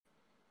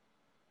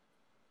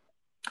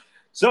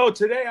So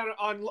today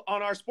on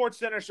our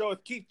SportsCenter show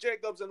with Keith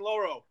Jacobs and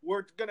Loro,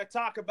 we're going to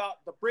talk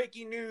about the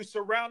breaking news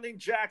surrounding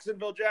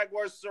Jacksonville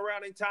Jaguars,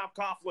 surrounding Tom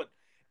Coughlin.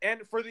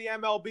 And for the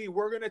MLB,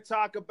 we're going to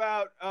talk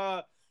about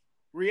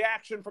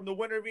reaction from the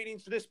winter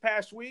meetings this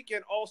past week,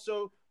 and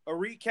also a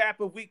recap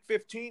of Week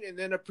 15 and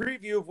then a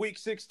preview of Week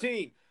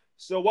 16.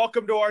 So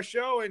welcome to our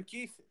show, and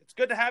Keith, it's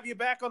good to have you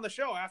back on the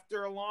show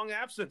after a long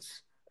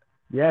absence.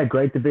 Yeah,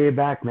 great to be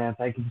back, man.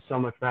 Thank you so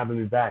much for having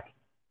me back.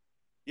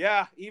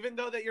 Yeah, even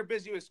though that you're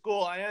busy with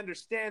school, I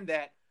understand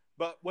that.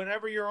 But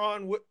whenever you're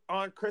on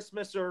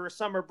Christmas or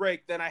summer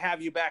break, then I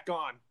have you back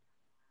on.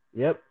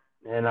 Yep,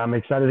 and I'm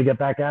excited to get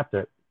back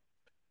after it.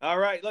 All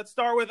right, let's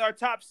start with our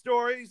top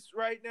stories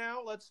right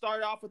now. Let's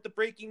start off with the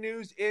breaking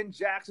news in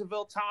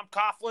Jacksonville. Tom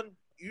Coughlin,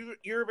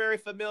 you're very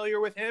familiar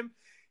with him.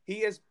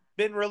 He has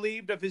been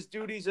relieved of his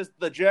duties as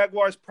the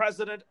Jaguars'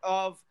 president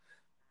of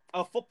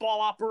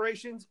football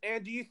operations.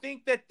 And do you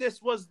think that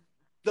this was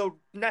the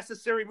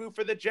necessary move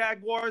for the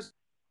Jaguars?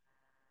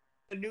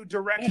 A new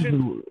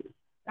direction?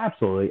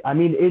 Absolutely. I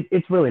mean,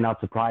 it's really not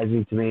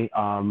surprising to me.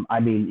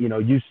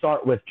 You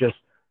start with just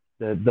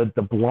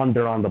the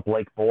blunder on the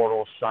Blake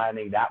Bortles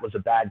signing. That was a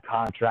bad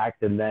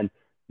contract. And then,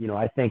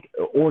 I think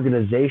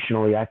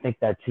organizationally, I think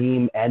that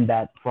team and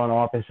that front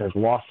office has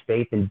lost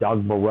faith in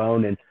Doug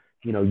Marrone. And,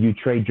 you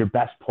trade your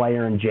best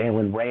player in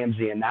Jalen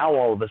Ramsey. And now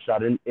all of a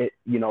sudden,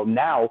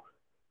 now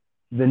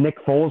the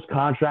Nick Foles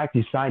contract,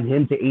 you signed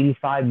him to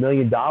 $85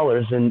 million,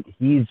 and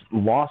he's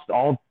lost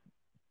all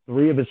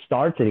three of his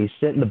starts, and he's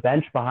sitting the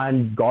bench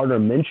behind Gardner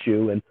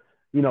Minshew. And,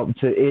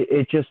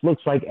 it just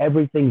looks like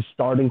everything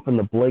starting from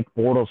the Blake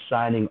Bortles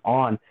signing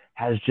on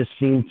has just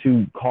seemed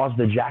to cause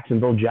the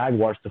Jacksonville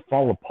Jaguars to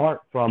fall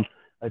apart from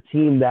a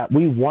team that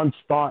we once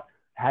thought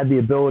had the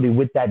ability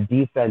with that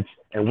defense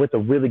and with a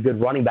really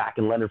good running back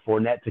in Leonard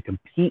Fournette to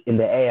compete in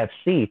the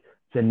AFC,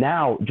 to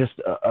now just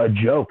a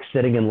joke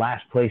sitting in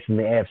last place in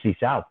the AFC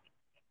South.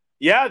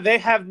 Yeah, they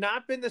have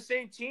not been the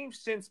same team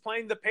since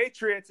playing the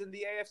Patriots in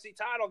the AFC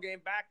title game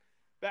back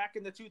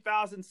in the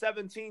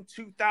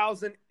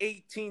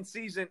 2017-2018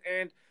 season.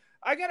 And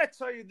I got to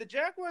tell you, the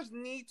Jaguars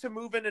need to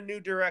move in a new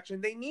direction.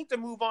 They need to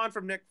move on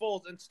from Nick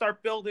Foles and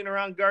start building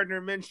around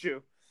Gardner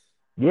Minshew.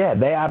 Yeah,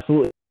 they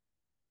absolutely.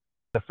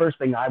 The first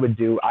thing I would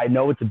do, I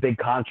know it's a big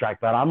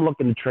contract, but I'm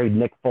looking to trade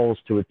Nick Foles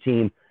to a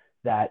team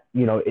that,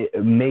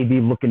 it may be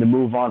looking to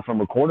move on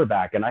from a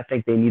quarterback. And I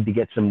think they need to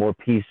get some more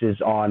pieces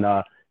on,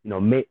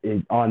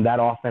 on that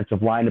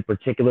offensive line in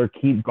particular,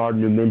 keep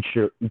Gardner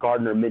Minshew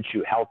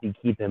healthy,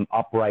 keep him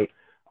upright,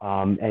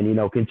 and,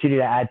 continue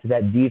to add to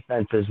that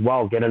defense as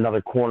well. Get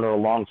another corner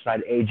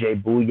alongside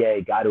A.J. Bouye,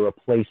 a guy to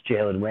replace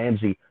Jalen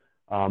Ramsey.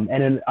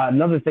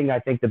 Another thing I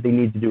think that they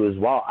need to do as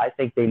well, I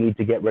think they need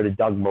to get rid of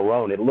Doug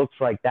Marrone. It looks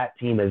like that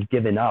team has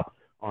given up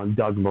on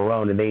Doug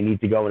Marrone, and they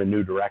need to go in a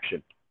new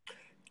direction.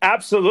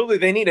 Absolutely.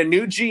 They need a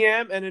new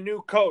GM and a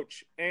new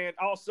coach. And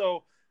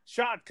also,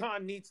 Shad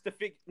Khan needs to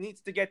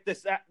get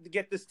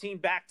this team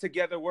back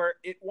together where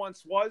it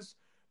once was.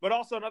 But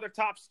also another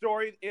top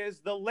story is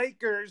the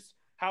Lakers,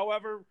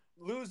 however,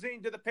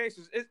 losing to the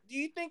Pacers. Do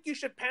you think you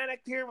should panic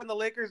here when the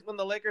Lakers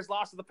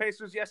lost to the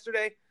Pacers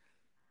yesterday?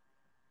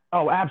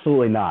 Oh,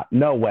 absolutely not.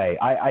 No way.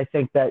 I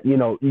think that,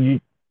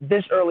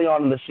 this early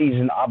on in the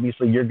season,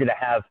 obviously you're going to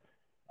have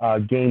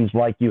games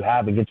like you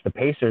have against the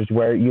Pacers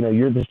where,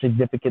 you're the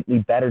significantly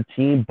better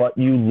team, but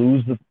you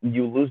lose the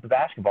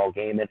basketball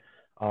game. And,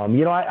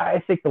 I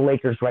think the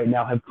Lakers right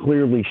now have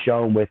clearly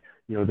shown with,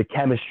 the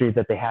chemistry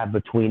that they have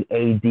between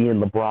AD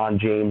and LeBron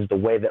James, the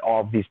way that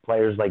all of these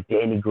players like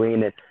Danny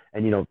Green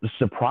and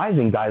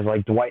surprising guys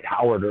like Dwight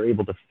Howard are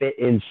able to fit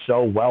in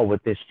so well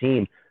with this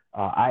team.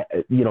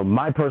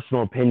 My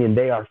personal opinion,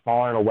 they are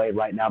far and away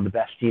right now the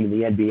best team in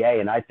the NBA.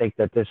 And I think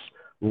that this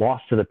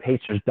loss to the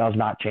Pacers does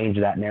not change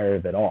that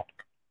narrative at all.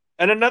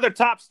 And another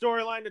top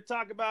storyline to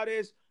talk about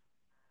is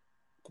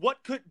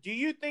do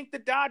you think the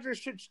Dodgers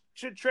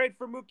should trade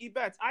for Mookie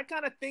Betts? I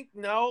kind of think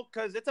no,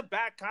 because it's a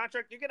bad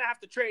contract. You're going to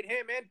have to trade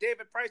him and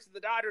David Price to the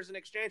Dodgers in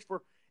exchange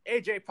for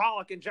A.J.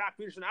 Pollock and Jock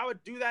Peterson. I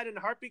would do that in a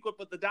heartbeat,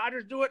 but the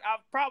Dodgers do it?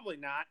 Probably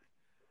not.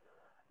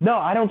 No,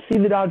 I don't see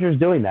the Dodgers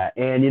doing that.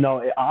 And,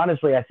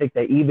 honestly, I think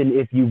that even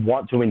if you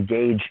want to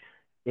engage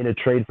in a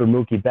trade for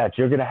Mookie Betts,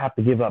 you're going to have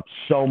to give up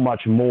so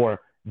much more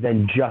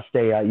than just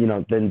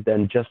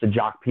than just a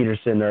Jock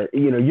Peterson, or,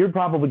 you're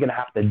probably going to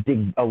have to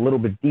dig a little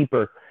bit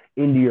deeper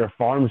into your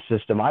farm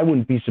system. I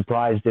wouldn't be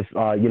surprised if,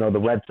 the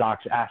Red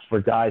Sox asked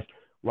for guys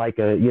like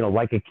a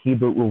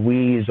Keibert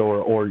Ruiz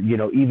or,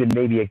 even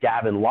maybe a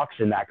Gavin Lux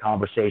in that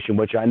conversation,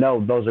 which I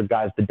know those are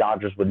guys the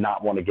Dodgers would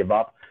not want to give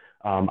up.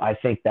 I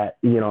think that,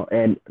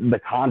 and the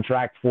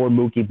contract for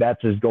Mookie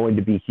Betts is going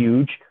to be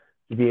huge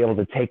to be able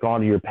to take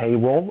on your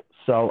payroll.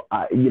 So,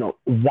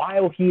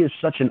 while he is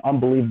such an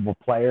unbelievable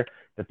player,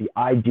 that the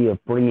idea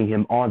of bringing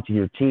him onto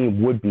your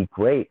team would be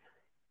great.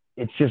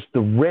 It's just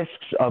the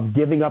risks of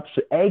giving up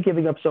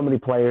so many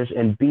players,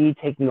 and B,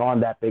 taking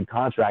on that big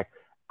contract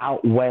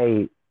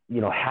outweigh,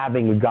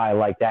 having a guy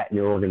like that in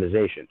your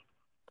organization.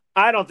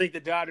 I don't think the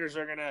Dodgers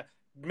are going to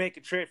make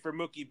a trade for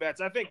Mookie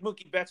Betts. I think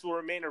Mookie Betts will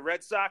remain a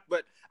Red Sox,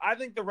 but I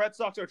think the Red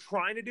Sox are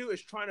trying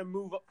to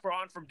move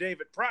on from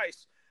David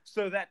Price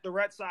so that the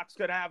Red Sox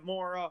could have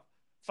more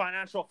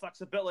financial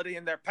flexibility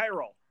in their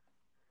payroll.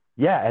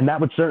 Yeah, and that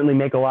would certainly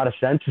make a lot of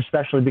sense,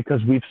 especially because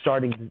we've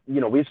started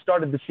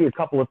to see a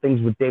couple of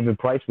things with David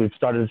Price. We've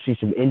started to see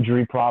some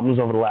injury problems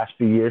over the last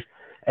few years,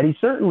 and he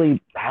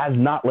certainly has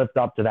not lived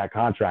up to that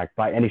contract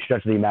by any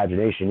stretch of the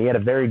imagination. He had a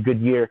very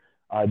good year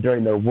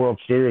during the World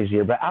Series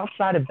year, but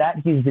outside of that,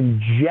 he's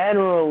been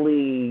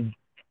generally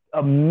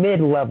a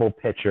mid-level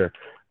pitcher,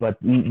 but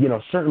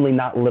certainly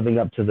not living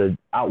up to the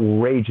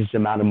outrageous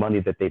amount of money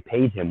that they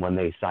paid him when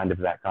they signed him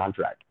to that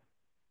contract.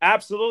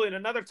 Absolutely. And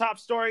another top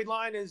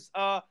storyline is,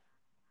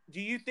 do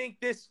you think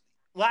this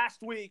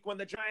last week when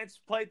the Giants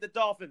played the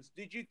Dolphins,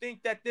 did you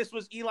think that this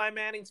was Eli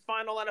Manning's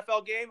final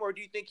NFL game, or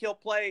do you think he'll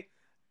play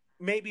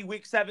maybe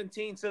week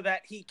 17 so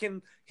that he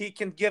can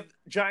give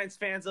Giants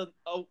fans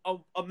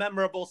a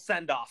memorable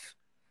send-off?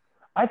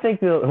 I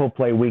think he'll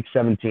play week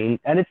 17,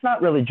 and it's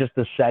not really just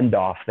the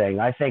send-off thing.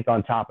 I think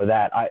on top of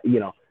that,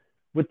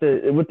 with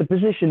the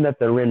position that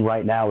they're in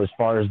right now, as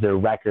far as their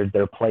record,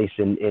 their place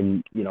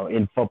in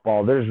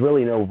football, there's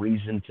really no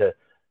reason to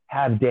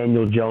have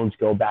Daniel Jones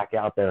go back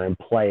out there and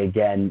play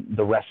again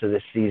the rest of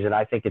this season.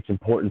 I think it's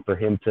important for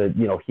him to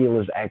heal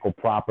his ankle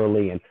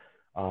properly, and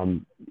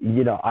I'm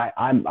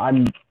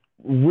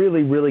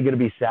really going to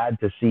be sad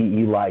to see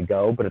Eli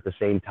go, but at the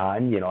same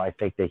time, I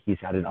think that he's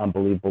had an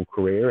unbelievable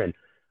career, and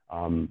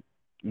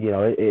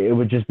it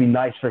would just be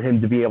nice for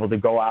him to be able to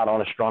go out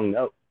on a strong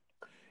note.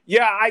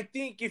 Yeah, I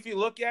think if you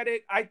look at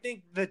it, I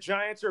think the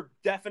Giants are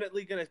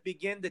definitely going to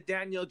begin the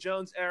Daniel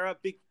Jones era,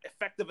 be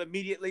effective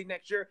immediately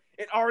next year.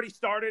 It already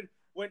started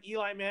when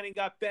Eli Manning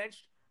got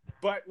benched,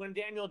 but when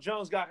Daniel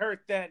Jones got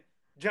hurt, then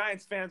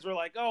Giants fans were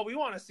like, oh, we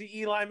want to see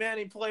Eli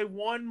Manning play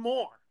one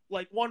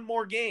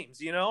more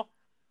games,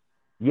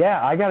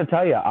 Yeah, I got to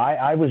tell you,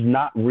 I was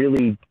not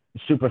really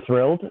super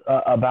thrilled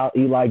about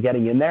Eli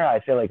getting in there. I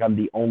feel like I'm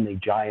the only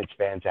Giants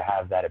fan to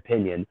have that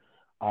opinion.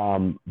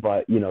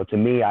 But, to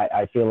me,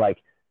 I feel like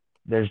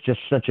there's just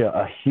such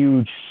a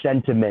huge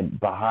sentiment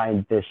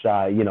behind this,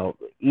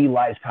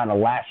 Eli's kind of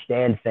last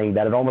stand thing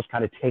that it almost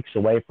kind of takes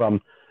away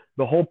from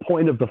the whole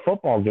point of the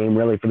football game,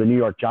 really, for the New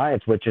York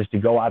Giants, which is to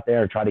go out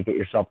there and try to get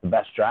yourself the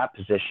best draft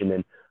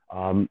position.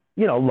 And,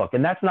 look,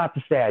 and that's not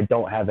to say I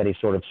don't have any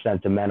sort of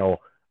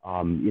sentimental,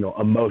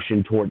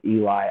 emotion toward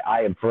Eli.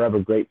 I am forever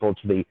grateful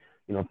to the,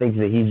 things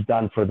that he's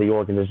done for the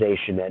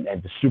organization and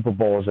the Super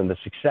Bowls and the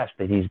success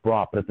that he's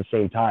brought. But at the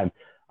same time,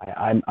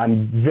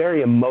 I'm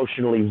very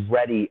emotionally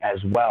ready as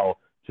well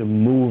to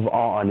move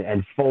on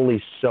and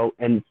fully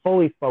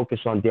focus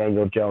on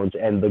Daniel Jones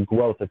and the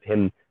growth of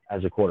him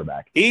as a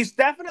quarterback. He's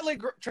definitely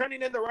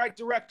trending in the right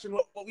direction.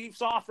 What we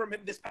saw from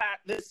him this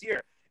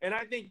year, and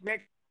I think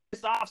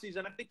this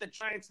offseason, I think the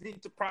Giants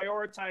need to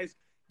prioritize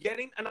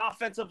getting an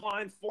offensive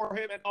line for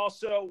him and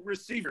also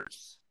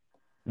receivers.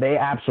 They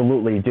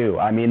absolutely do.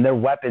 I mean, their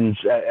weapons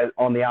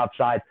on the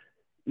outside,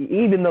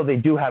 even though they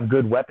do have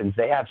good weapons,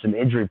 they have some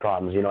injury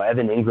problems.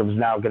 Evan Ingram's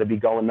now going to be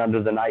going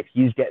under the knife.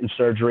 He's getting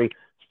surgery.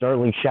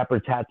 Sterling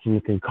Shepard's had some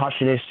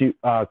concussion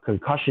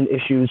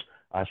issues.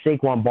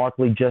 Saquon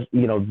Barkley just,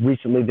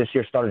 recently this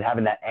year started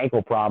having that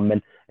ankle problem.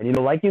 And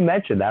like you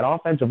mentioned, that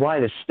offensive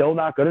line is still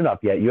not good enough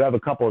yet. You have a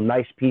couple of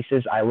nice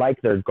pieces. I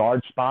like their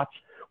guard spots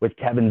with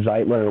Kevin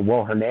Zeitler and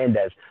Will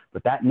Hernandez,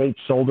 but that Nate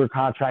Solder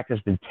contract has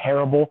been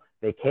terrible.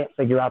 They can't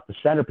figure out the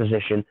center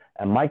position,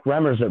 and Mike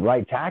Remmers at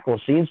right tackle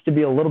seems to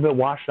be a little bit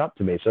washed up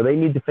to me, so they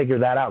need to figure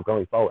that out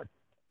going forward.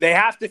 They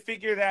have to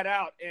figure that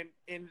out,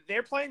 and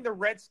they're playing the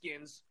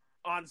Redskins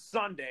on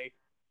Sunday.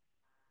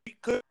 We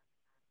could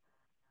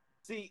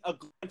see a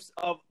glimpse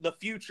of the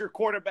future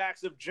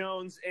quarterbacks of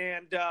Jones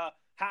and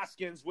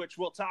Haskins, which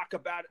we'll talk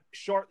about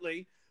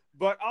shortly,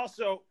 but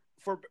also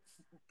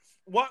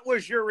what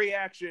was your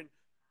reaction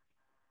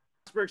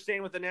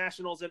staying with the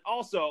Nationals, and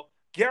also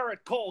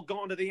Garrett Cole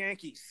going to the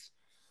Yankees?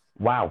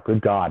 Wow, good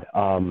God.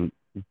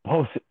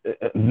 Both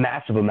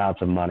massive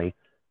amounts of money,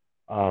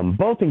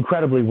 both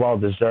incredibly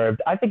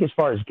well-deserved. I think as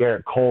far as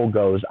Garrett Cole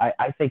goes,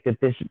 I think that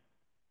this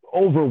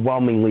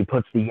overwhelmingly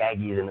puts the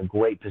Yankees in a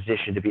great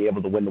position to be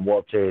able to win the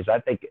World Series. I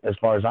think as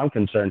far as I'm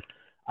concerned,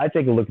 I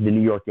take a look at the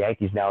New York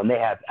Yankees now, and they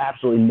have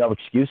absolutely no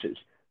excuses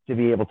to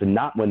be able to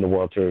not win the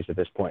World Series at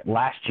this point.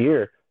 Last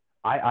year,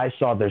 I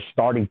saw their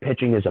starting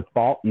pitching as a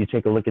fault. You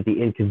take a look at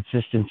the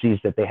inconsistencies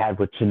that they had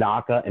with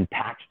Tanaka and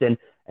Paxton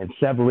and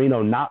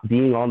Severino not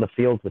being on the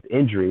field with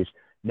injuries.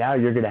 Now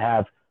you're going to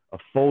have a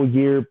full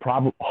year,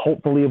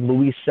 hopefully, of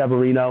Luis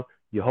Severino.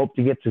 You hope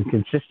to get some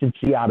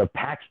consistency out of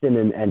Paxton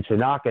and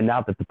Tanaka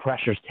now that the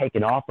pressure's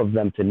taken off of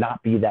them to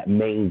not be that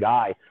main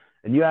guy.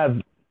 And you have,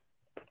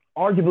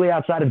 arguably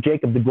outside of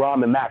Jacob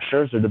deGrom and Max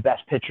Scherzer, the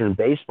best pitcher in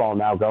baseball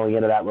now going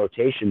into that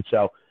rotation.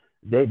 So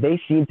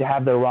they seem to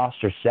have their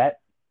roster set.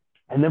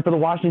 And then for the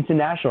Washington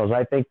Nationals,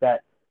 I think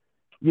that,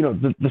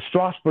 the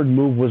Strasburg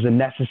move was a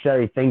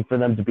necessary thing for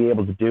them to be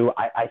able to do.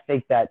 I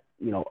think that,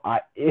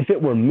 if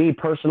it were me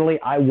personally,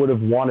 I would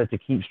have wanted to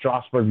keep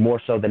Strasburg more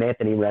so than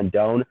Anthony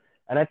Rendon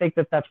And I think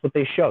that that's what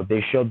they showed.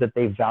 They showed that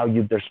they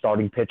valued their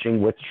starting pitching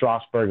with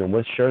Strasburg and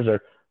with Scherzer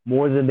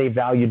more than they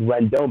valued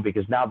Rendon,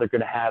 because now they're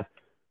going to have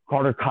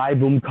Carter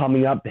Kieboom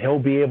coming up. He'll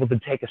be able to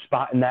take a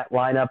spot in that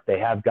lineup. They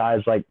have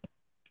guys like,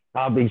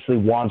 obviously,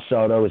 Juan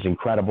Soto is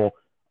incredible.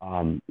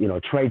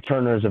 Trey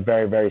Turner is a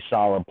very, very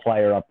solid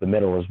player up the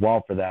middle as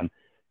well for them.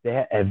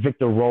 They have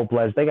Victor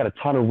Robles. They got a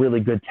ton of really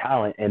good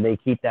talent, and they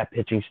keep that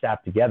pitching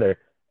staff together.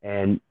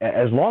 And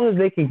as long as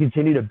they can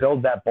continue to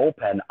build that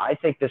bullpen, I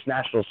think this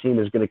Nationals team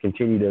is going to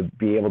continue to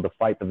be able to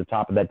fight for the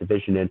top of that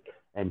division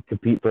and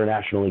compete for a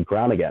National League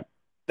crown again.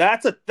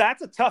 That's a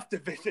tough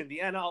division, the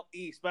NL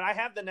East, but I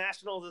have the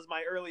Nationals as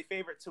my early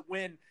favorite to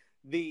win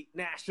the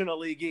National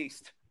League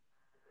East.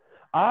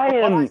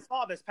 What I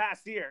saw this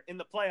past year in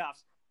the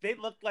playoffs, they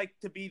looked like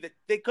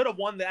they could have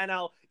won the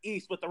NL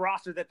East with the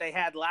roster that they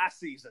had last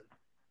season.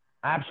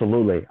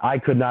 Absolutely. I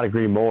could not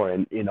agree more.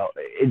 And,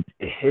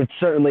 it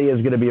certainly is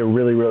going to be a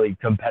really, really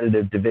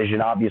competitive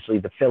division. Obviously,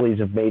 the Phillies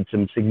have made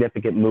some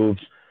significant moves.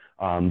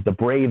 The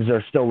Braves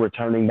are still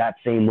returning that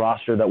same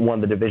roster that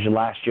won the division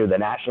last year. The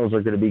Nationals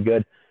are going to be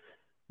good.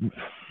 I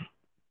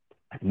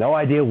have no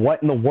idea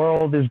what in the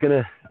world is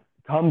going to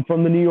come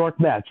from the New York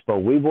Mets, but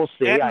we will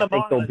see. And I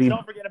think they'll be.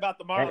 Don't forget about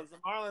the Marlins. The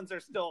Marlins are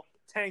still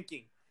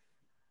tanking.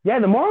 Yeah,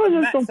 the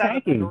Marlins are still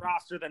tanking. The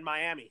roster than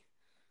Miami.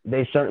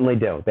 They certainly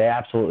do. They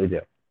absolutely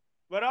do.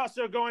 But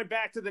also going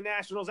back to the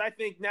Nationals, I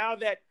think now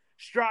that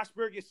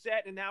Strasburg is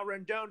set and now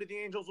Rendon to the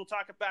Angels, we'll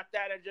talk about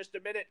that in just a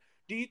minute.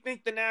 Do you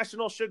think the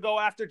Nationals should go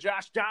after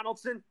Josh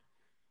Donaldson?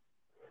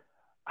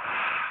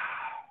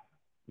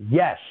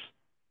 Yes,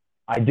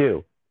 I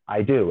do.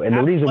 And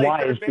the reason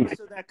why is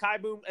so that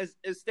Kieboom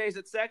stays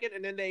at second,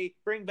 and then they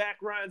bring back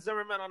Ryan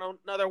Zimmerman on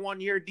another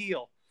 1-year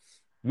deal.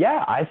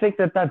 Yeah, I think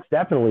that that's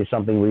definitely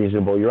something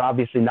reasonable. You're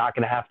obviously not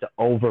going to have to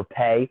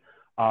overpay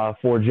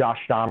for Josh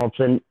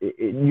Donaldson.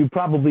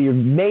 You're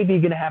maybe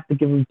going to have to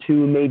give him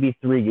 2, maybe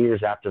 3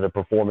 years after the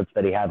performance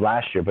that he had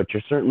last year, but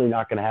you're certainly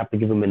not going to have to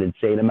give him an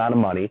insane amount of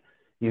money.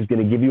 He's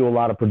going to give you a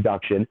lot of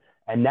production.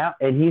 And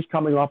he's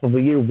coming off of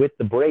a year with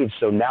the Braves,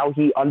 so now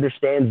he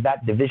understands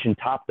that division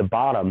top to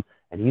bottom,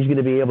 and he's going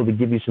to be able to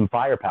give you some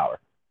firepower.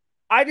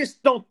 I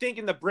just don't think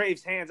in the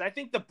Braves' hands. I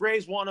think the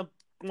Braves want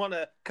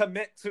to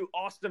commit to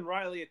Austin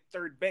Riley at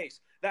third base.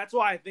 That's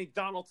why I think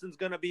Donaldson's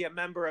going to be a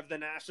member of the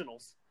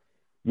Nationals.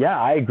 Yeah,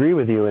 I agree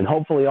with you. And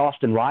hopefully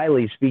Austin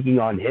Riley, speaking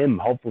on him,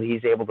 hopefully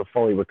he's able to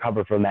fully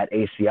recover from that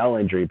ACL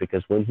injury,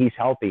 because when he's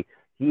healthy,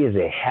 he is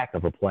a heck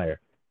of a player.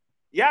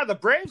 Yeah, the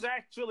Braves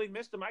actually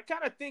missed him. I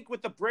kind of think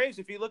with the Braves,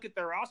 if you look at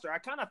their roster, I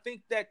kind of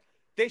think that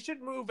they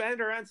should move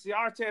Ender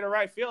Enciarte to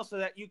right field so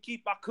that you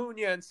keep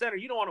Acuna in center.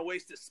 You don't want to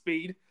waste his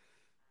speed.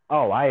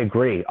 Oh, I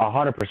agree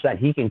 100%.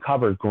 He can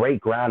cover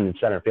great ground in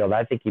center field.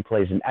 I think he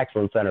plays an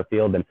excellent center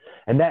field,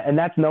 and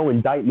that's no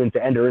indictment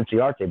to Ender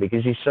Enciarte,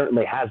 because he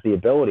certainly has the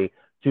ability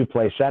to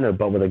play center.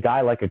 But with a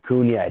guy like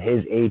Acuna at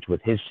his age,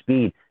 with his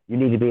speed, you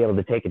need to be able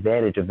to take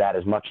advantage of that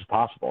as much as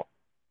possible.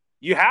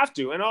 You have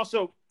to. And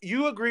also,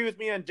 you agree with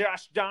me on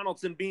Josh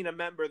Donaldson being a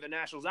member of the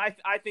Nationals.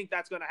 I think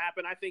that's going to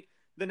happen. I think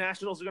the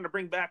Nationals are going to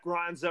bring back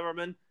Ryan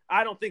Zimmerman.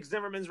 I don't think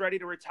Zimmerman's ready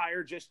to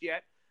retire just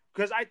yet,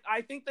 because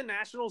I think the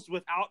Nationals,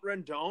 without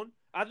Rendon,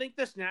 I think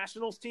this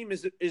Nationals team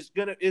is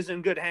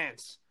in good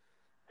hands.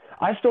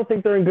 I still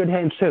think they're in good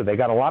hands too. They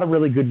got a lot of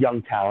really good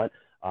young talent.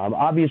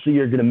 Obviously,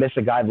 you're going to miss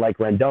a guy like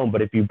Rendon,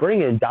 but if you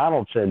bring in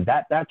Donaldson,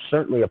 that's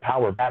certainly a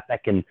power bat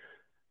that can,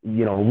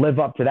 live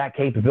up to that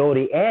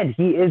capability. And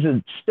he is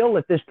still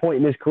at this point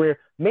in his career,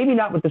 maybe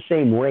not with the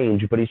same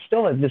range, but he's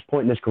still at this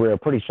point in his career a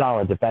pretty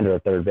solid defender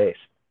at third base.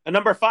 A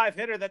number 5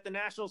 hitter that the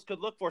Nationals could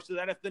look for, so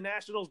that if the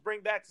Nationals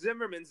bring back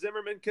Zimmerman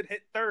could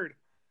hit third.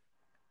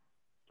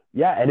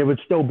 Yeah, and it would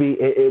still be,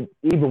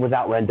 even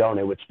without Rendon,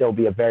 it would still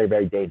be a very,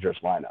 very dangerous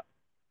lineup.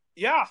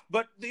 Yeah,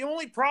 but the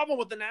only problem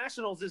with the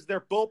Nationals is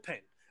their bullpen.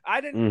 I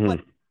didn't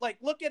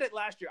look at it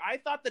last year. I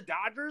thought the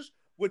Dodgers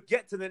would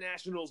get to the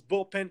Nationals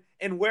bullpen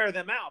and wear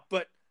them out,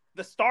 but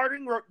the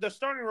starting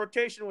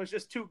rotation was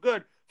just too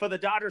good for the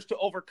Dodgers to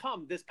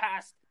overcome this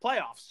past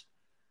playoffs.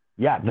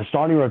 Yeah, the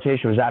starting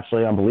rotation was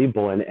absolutely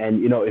unbelievable. And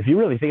if you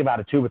really think about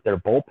it too with their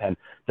bullpen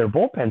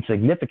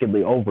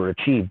significantly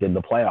overachieved in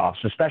the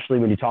playoffs, especially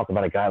when you talk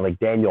about a guy like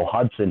Daniel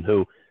Hudson,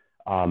 who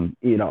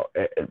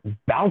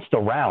bounced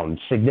around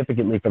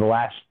significantly for the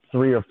last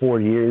 3 or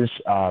 4 years,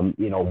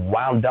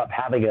 wound up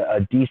having a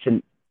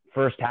decent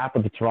first half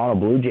with the Toronto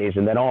Blue Jays,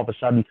 and then all of a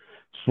sudden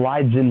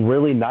slides in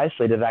really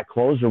nicely to that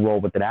closer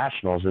role with the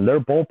Nationals. And their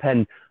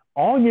bullpen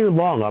all year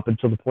long, up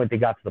until the point they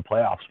got to the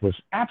playoffs, was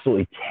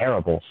absolutely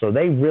terrible. So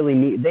they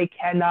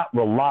cannot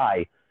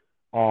rely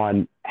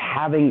on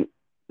having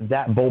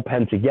that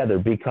bullpen together,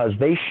 because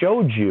they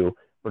showed you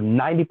for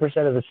 90%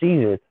 of the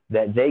season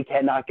that they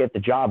cannot get the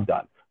job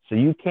done. So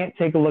you can't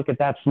take a look at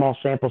that small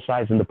sample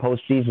size in the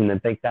postseason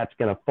and think that's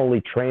going to fully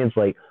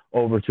translate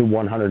over to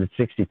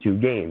 162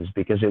 games,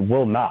 because it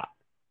will not.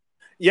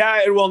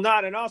 Yeah, it will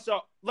not. And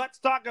also, let's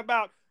talk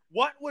about,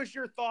 what was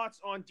your thoughts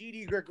on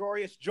Didi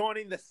Gregorius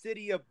joining the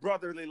city of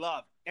brotherly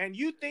love? And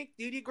you think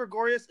Didi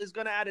Gregorius is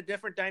going to add a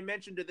different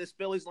dimension to this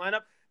Phillies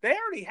lineup? They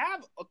already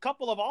have a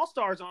couple of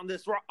all-stars in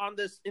this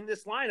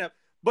lineup,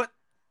 but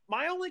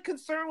my only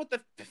concern with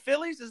the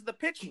Phillies is the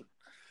pitching.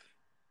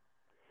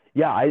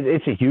 Yeah,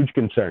 it's a huge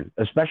concern,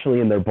 especially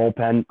in their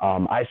bullpen.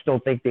 I still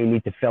think they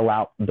need to fill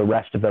out the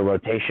rest of their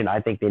rotation. I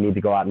think they need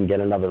to go out and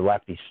get another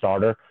lefty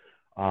starter.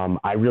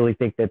 I really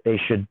think that they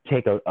should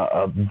take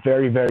a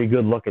very, very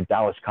good look at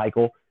Dallas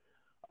Keuchel.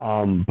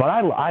 But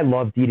I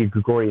love Didi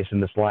Gregorius in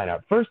this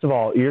lineup. First of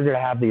all, you're going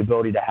to have the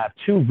ability to have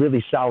two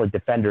really solid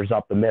defenders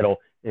up the middle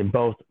in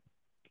both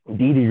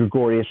Didi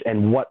Gregorius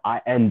and what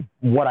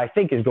I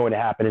think is going to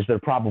happen is they're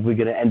probably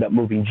going to end up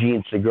moving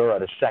Gene Segura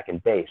to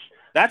second base.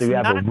 That's so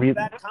not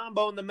that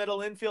combo in the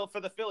middle infield for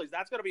the Phillies.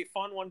 That's going to be a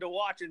fun one to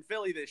watch in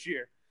Philly this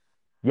year.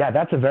 Yeah,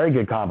 that's a very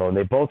good combo, and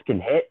they both can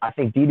hit. I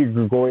think Didi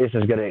Gregorius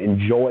is going to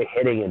enjoy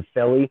hitting in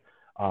Philly.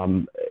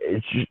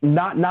 It's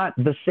not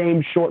the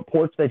same short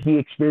porch that he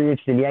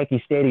experienced in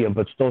Yankee Stadium,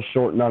 but still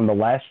short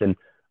nonetheless. And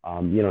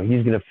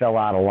he's going to fill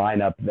out a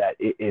lineup that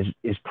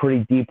is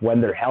pretty deep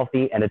when they're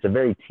healthy, and it's a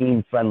very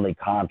team-friendly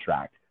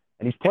contract.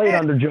 And he's played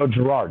under Joe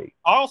Girardi.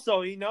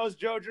 Also, he knows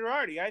Joe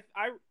Girardi.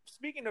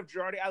 Speaking of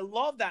Girardi, I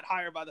love that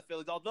hire by the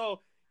Phillies, although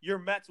your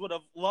Mets would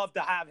have loved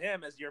to have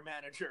him as your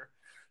manager.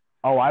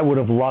 Oh, I would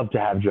have loved to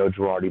have Joe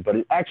Girardi, but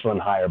an excellent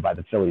hire by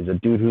the Phillies, a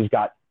dude who's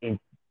got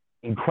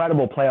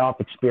incredible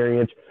playoff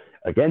experience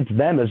against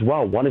them as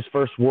well. Won his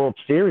first World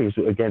Series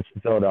against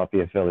the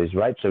Philadelphia Phillies,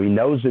 right? So he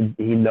knows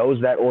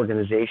that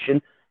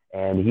organization,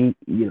 and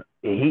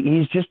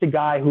he's just a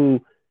guy who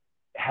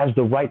has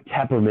the right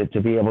temperament to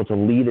be able to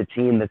lead a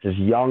team that's as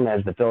young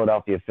as the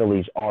Philadelphia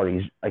Phillies are.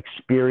 He's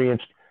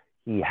experienced.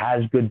 He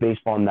has good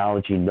baseball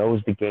knowledge. He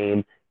knows the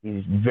game.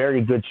 He's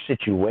very good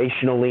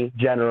situationally,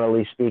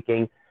 generally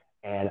speaking.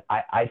 And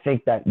I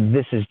think that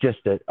this is just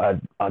a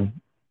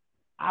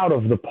out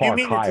of the park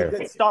hire. It's a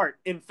good start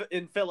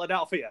in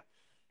Philadelphia.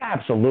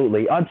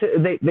 Absolutely.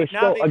 Until they now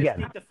still they again just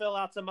need to fill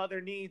out some other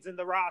needs in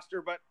the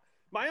roster. But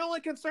my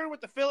only concern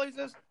with the Phillies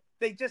is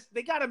they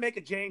got to make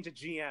a change at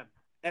GM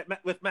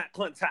with Matt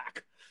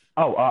Klentak.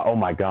 Oh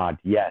my God,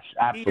 yes,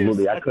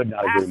 absolutely. I could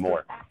not agree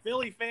more.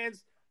 Philly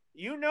fans,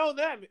 you know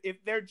them.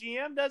 If their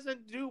GM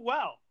doesn't do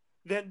well,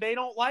 then they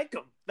don't like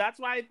him. That's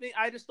why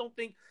I just don't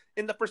think,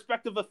 in the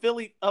perspective of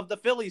the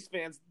Phillies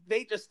fans,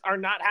 they just are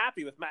not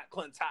happy with Matt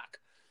Klentak.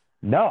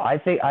 No, I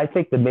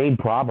think the main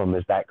problem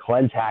is that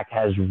Klentak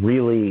has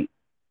really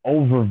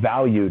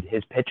overvalued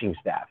his pitching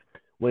staff,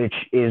 which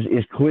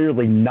is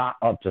clearly not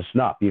up to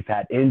snuff. You've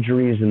had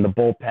injuries in the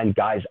bullpen,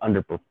 guys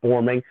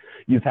underperforming.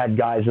 You've had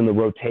guys in the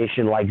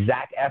rotation like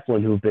Zach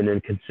Eflin who've been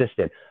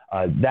inconsistent.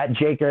 That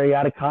Jake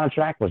Arrieta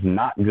contract was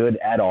not good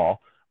at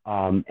all.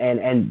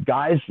 And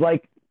guys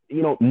like,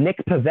 Nick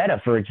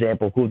Pivetta, for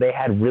example, who they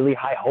had really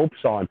high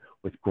hopes on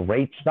with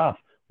great stuff,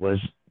 was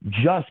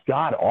just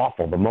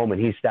god-awful the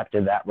moment he stepped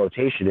in that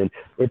rotation. And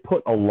it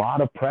put a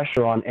lot of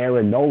pressure on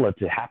Aaron Nola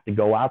to have to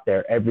go out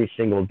there every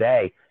single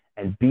day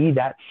and be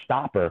that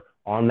stopper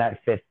on that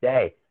fifth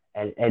day.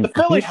 And the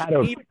Phillies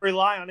shouldn't even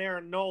rely on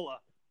Aaron Nola.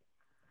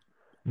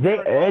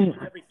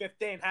 Every fifth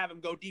day and have him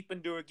go deep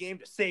into a game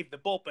to save the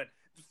bullpen.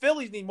 The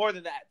Phillies need more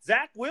than that.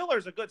 Zach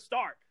Wheeler's a good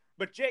start,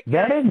 but Jake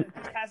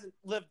hasn't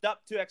lived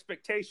up to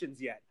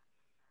expectations yet.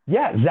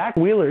 Yeah, Zach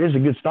Wheeler is a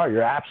good start.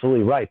 You're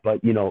absolutely right.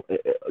 But,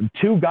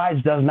 two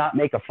guys does not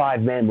make a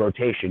five-man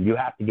rotation. You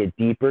have to get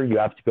deeper. You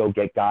have to go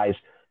get guys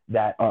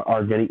that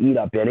are going to eat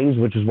up innings,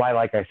 which is why,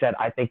 like I said,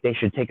 I think they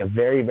should take a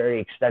very,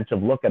 very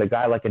extensive look at a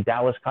guy like a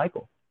Dallas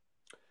Keuchel.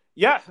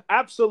 Yeah,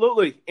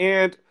 absolutely.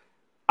 And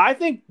I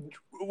think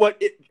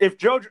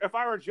if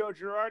I were Joe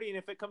Girardi and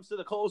if it comes to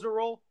the closer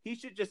role, he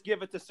should just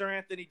give it to Sir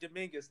Anthony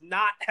Dominguez,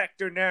 not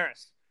Hector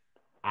Neris.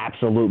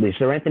 Absolutely.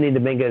 Sir Anthony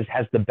Dominguez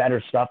has the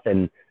better stuff,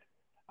 and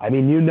I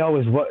mean, you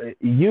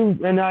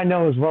and I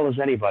know as well as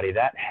anybody,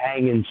 that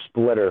hanging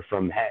splitter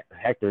from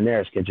Hector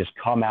Neris can just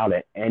come out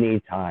at any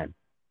time.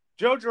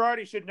 Joe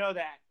Girardi should know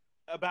that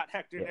about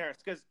Hector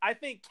Neris, because I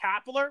think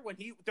Kapler,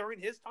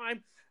 during his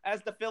time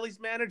as the Phillies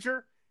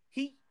manager,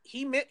 he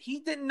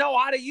didn't know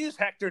how to use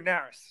Hector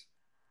Neris.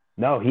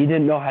 No, he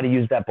didn't know how to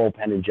use that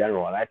bullpen in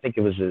general, and I think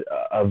it was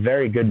a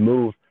very good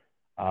move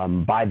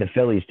by the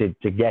Phillies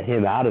to get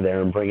him out of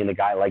there and bring in a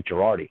guy like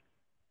Girardi.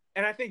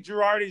 And I think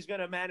Girardi's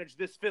going to manage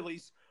this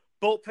Phillies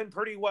bullpen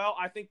pretty well.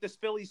 I think this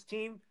Phillies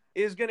team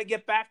is going to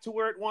get back to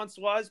where it once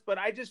was. But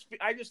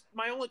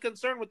my only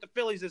concern with the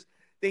Phillies is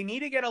they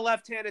need to get a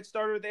left-handed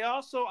starter.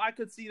 I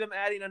could see them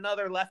adding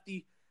another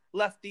lefty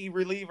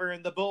reliever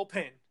in the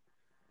bullpen.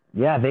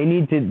 Yeah, they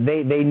need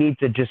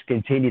to just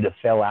continue to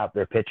fill out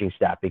their pitching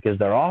staff, because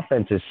their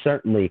offense is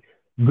certainly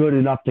good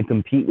enough to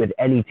compete with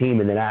any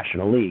team in the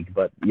National League.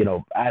 But,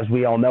 as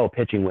we all know,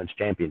 pitching wins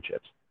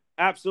championships.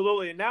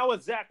 Absolutely. And now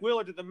with Zach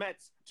Wheeler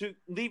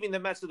leaving the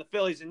Mets to the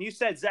Phillies, and you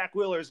said Zach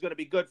Wheeler is going to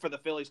be good for the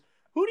Phillies.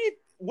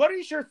 What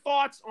is your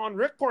thoughts on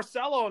Rick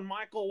Porcello and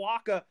Michael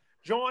Wacha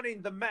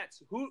joining the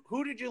Mets?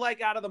 Who did you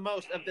like out of the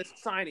most of this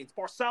signings,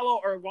 Porcello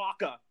or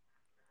Wacha?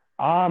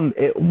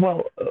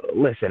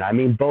 Listen, I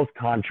mean, both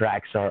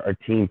contracts are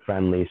team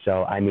friendly.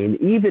 So, I mean,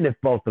 even if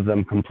both of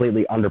them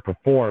completely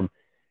underperform,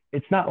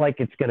 it's not like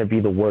it's going to be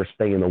the worst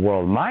thing in the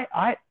world.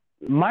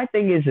 My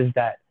thing is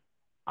that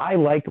I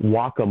like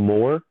Waka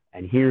more,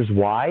 and here's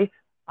why.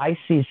 I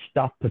see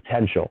stuff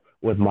potential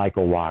with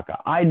Michael Waka.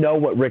 I know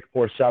what Rick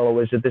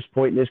Porcello is at this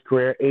point in his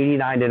career,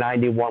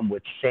 89-91,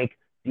 which sank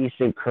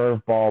decent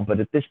curveball, but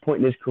at this point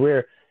in his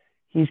career,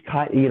 he's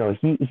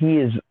he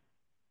is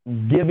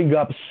giving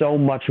up so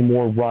much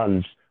more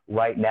runs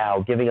right now,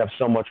 giving up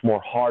so much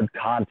more hard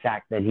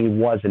contact than he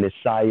was in his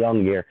Cy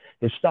Young year.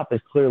 His stuff has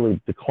clearly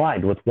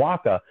declined. With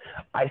Waka,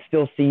 I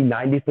still see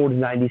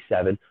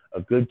 94-97,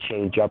 a good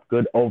changeup,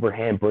 good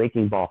overhand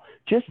breaking ball.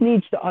 Just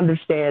needs to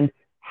understand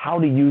how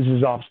to use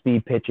his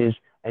off-speed pitches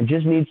and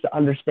just needs to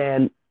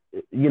understand,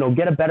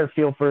 get a better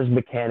feel for his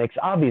mechanics.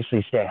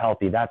 Obviously, stay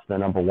healthy. That's the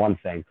number one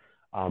thing.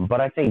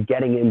 But I think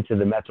getting into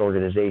the Mets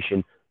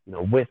organization,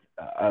 with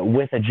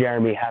a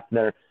Jeremy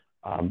Hefner,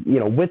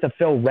 with a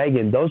Phil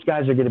Reagan, those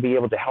guys are going to be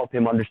able to help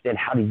him understand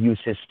how to use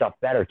his stuff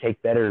better,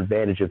 take better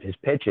advantage of his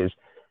pitches.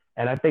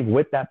 And I think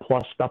with that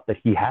plus stuff that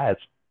he has,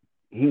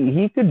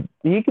 he could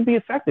be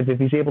effective if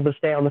he's able to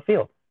stay on the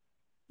field.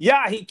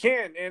 Yeah, he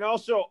can. And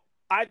also,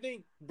 I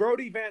think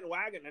Brodie Van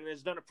Wagenen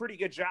has done a pretty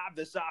good job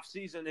this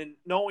offseason in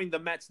knowing the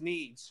Mets'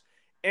 needs.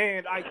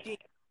 And I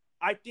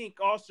think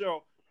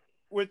also,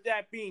 with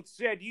that being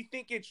said, do you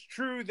think it's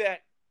true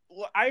that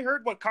I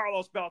heard what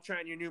Carlos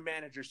Beltran, your new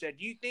manager, said?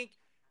 Do you think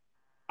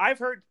I've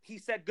heard he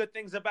said good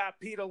things about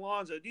Pete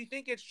Alonso? Do you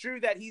think it's true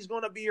that he's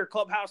going to be your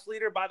clubhouse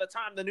leader by the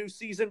time the new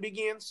season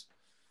begins?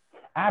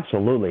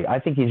 Absolutely. I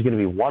think he's going to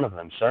be one of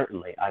them,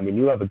 certainly. I mean,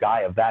 you have a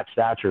guy of that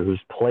stature who's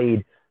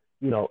played,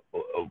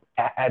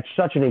 at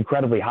such an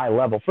incredibly high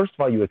level. First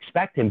of all, you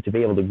expect him to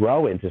be able to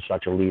grow into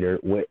such a leader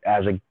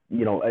as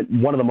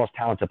one of the most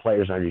talented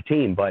players on your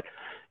team. But,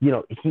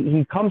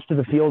 he comes to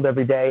the field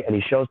every day and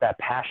he shows that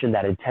passion,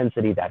 that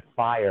intensity, that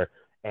fire.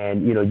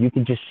 And, you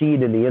can just see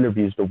it in the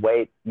interviews, the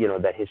way,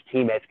 that his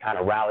teammates kind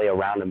of rally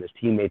around him. His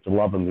teammates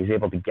love him. He's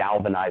able to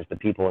galvanize the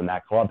people in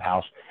that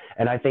clubhouse.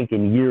 And I think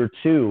in year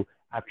two,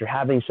 after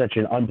having such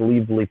an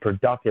unbelievably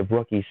productive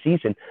rookie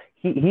season,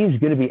 he's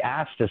going to be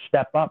asked to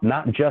step up,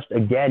 not just,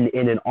 again,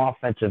 in an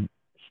offensive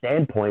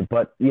standpoint,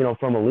 but,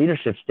 from a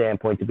leadership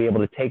standpoint, to be able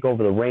to take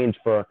over the reins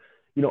for,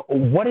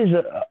 what is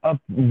a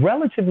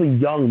relatively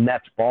young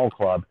Mets ball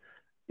club,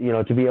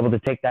 to be able to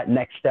take that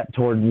next step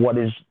toward what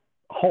is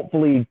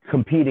hopefully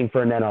competing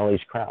for an NL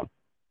East crown.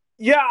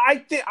 Yeah,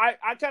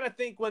 I kind of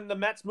think when the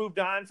Mets moved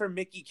on from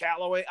Mickey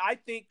Callaway,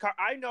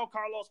 I know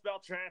Carlos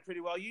Beltran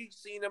pretty well. You've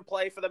seen him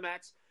play for the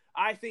Mets.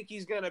 I think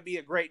he's going to be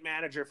a great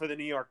manager for the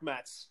New York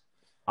Mets.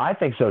 I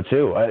think so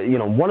too.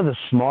 One of the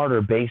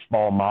smarter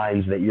baseball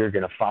minds that you're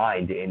going to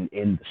find in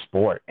the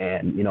sport,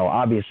 and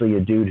obviously a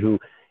dude who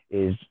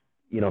is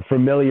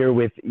familiar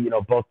with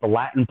both the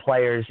Latin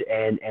players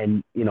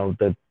and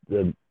the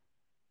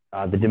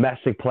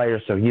domestic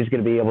players. So he's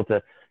going to be able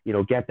to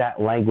get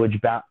that language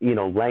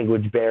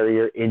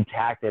barrier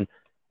intact, and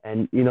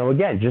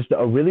again, just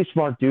a really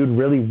smart dude,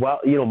 really well,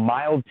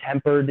 mild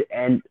tempered,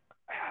 and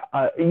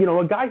a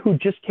guy who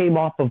just came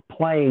off of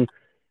playing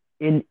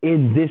in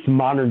this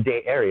modern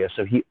day era.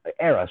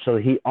 So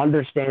he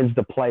understands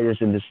the players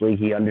in this league.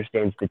 He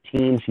understands the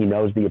teams. He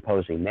knows the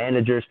opposing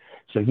managers.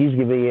 So he's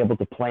going to be able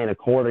to plan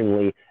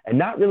accordingly and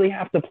not really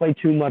have to play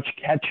too much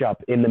catch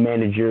up in the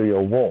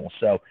managerial role.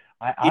 So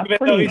even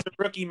though he's a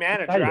rookie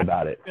manager, I'm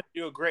about it. He's going to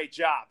do a great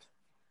job.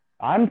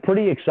 I'm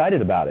pretty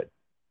excited about it.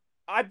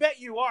 I bet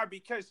you are,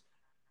 because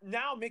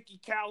now Mickey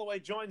Callaway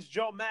joins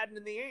Joe Madden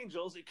and the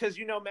Angels, because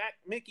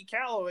Mickey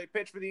Callaway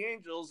pitched for the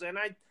Angels, and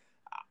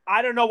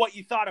I don't know what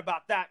you thought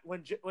about that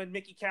when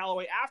Mickey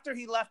Callaway, after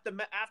he left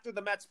after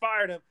the Mets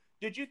fired him.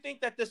 Did you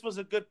think that this was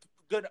a good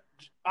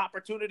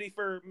opportunity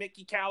for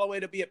Mickey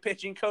Callaway to be a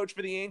pitching coach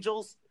for the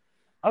Angels?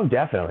 Oh,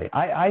 definitely.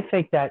 I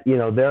think that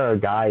there are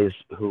guys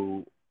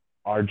who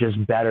are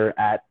just better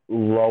at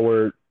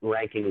lower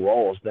ranking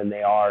roles than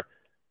they are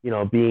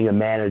being a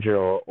manager,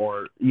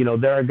 or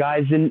there are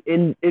guys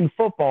in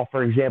football,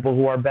 for example,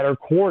 who are better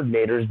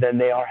coordinators than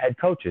they are head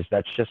coaches.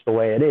 That's just the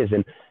way it is.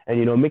 And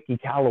Mickey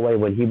Callaway,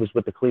 when he was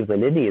with the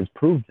Cleveland Indians,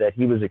 proved that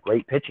he was a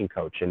great pitching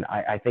coach. And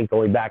I think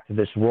going back to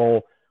this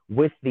role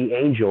with the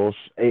Angels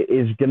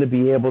is going to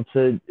be able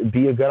to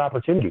be a good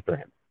opportunity for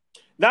him.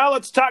 Now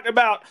let's talk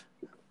about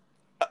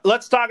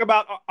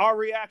our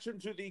reaction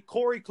to the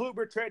Corey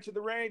Kluber trade to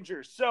the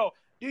Rangers. So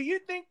do you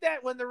think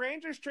that when the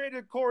Rangers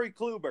traded Corey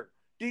Kluber,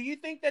 do you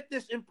think that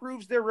this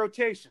improves their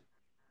rotation?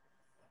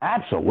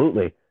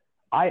 Absolutely.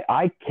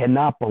 I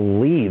cannot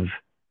believe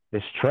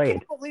this trade. I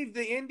can't believe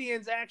the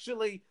Indians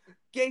actually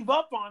gave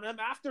up on him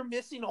after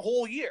missing a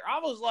whole year. I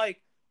was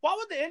like, why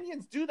would the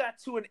Indians do that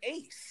to an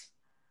ace?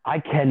 I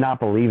cannot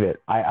believe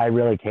it. I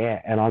really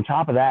can't. And on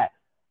top of that,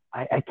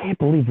 I can't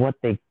believe what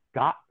they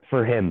got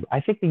for him. I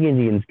think the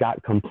Indians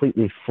got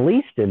completely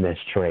fleeced in this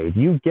trade.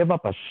 You give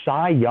up a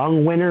Cy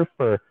Young winner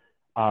for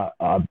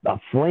a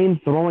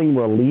flame-throwing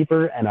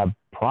reliever and a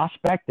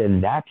prospect,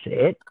 and that's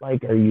it?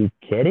 Like, are you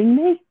kidding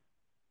me?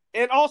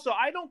 And also,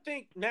 I don't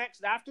think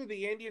after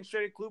the Indians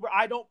traded Kluber,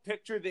 I don't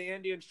picture the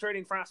Indians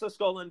trading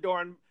Francisco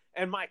Lindor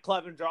and Mike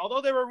Clevenger,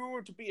 although they were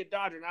rumored to be a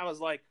Dodger, and I was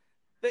like,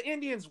 the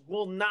Indians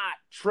will not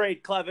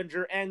trade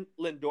Clevenger and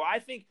Lindor. I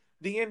think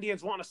the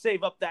Indians want to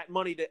save up that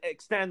money to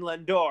extend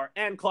Lindor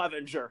and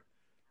Clevenger.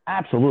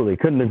 Absolutely.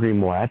 Couldn't agree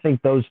more. I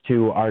think those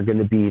two are going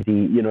to be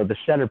the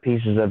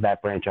centerpieces of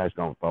that franchise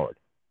going forward.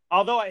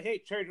 Although I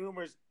hate trade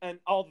rumors, and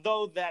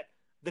although that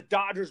the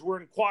Dodgers were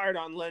inquired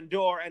on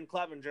Lindor and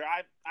Clevenger,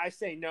 I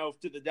say no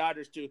to the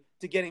Dodgers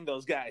to getting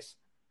those guys.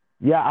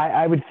 Yeah,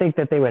 I would think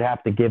that they would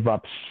have to give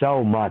up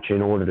so much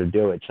in order to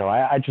do it. So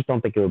I just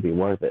don't think it would be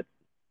worth it.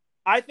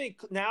 I think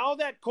now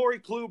that Corey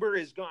Kluber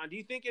is gone, do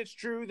you think it's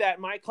true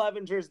that Mike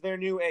Clevenger is their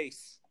new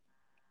ace?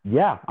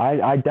 Yeah,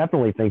 I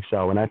definitely think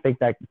so. And I think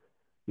that,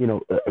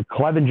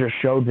 Clevenger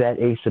showed that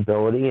ace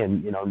ability,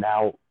 and,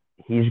 now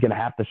he's going to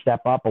have to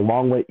step up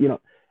along with,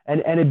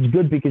 and it's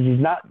good because he's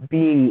not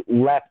being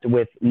left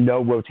with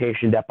no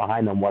rotation depth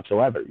behind them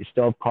whatsoever. You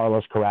still have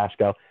Carlos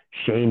Carrasco.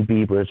 Shane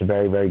Bieber is a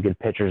very, very good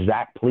pitcher.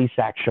 Zach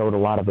Plesac showed a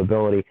lot of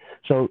ability.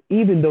 So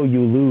even though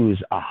you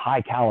lose a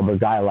high-caliber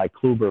guy like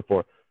Kluber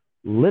for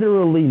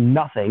literally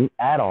nothing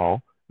at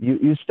all,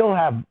 you still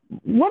have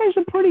what is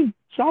a pretty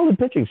solid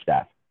pitching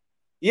staff.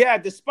 Yeah,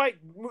 despite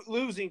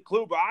losing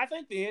Kluber, I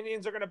think the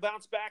Indians are going to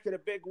bounce back in a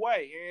big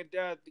way.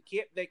 And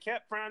they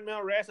kept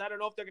Franmil Reyes. I don't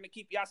know if they're going to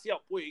keep Yasiel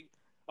Puig,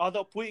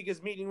 although Puig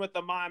is meeting with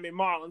the Miami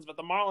Marlins, but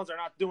the Marlins are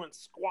not doing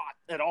squat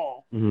at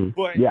all. Mm-hmm.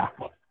 But yeah,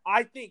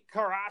 I think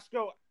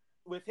Carrasco,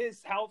 with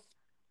his health,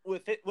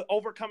 with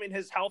overcoming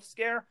his health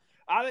scare,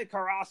 I think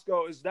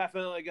Carrasco is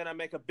definitely going to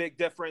make a big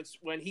difference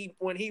when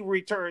he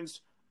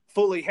returns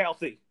fully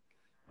healthy.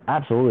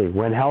 Absolutely.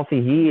 When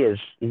healthy,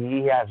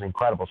 he has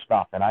incredible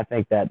stuff. And I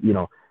think that,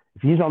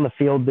 if he's on the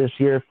field this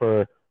year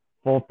for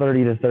full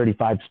 30 to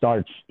 35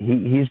 starts,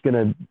 he's going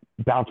to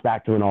bounce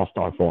back to an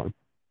all-star form.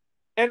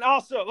 And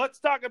also, let's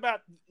talk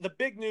about the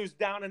big news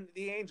down in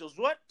the Angels.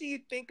 How do you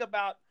think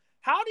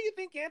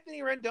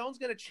Anthony Rendon's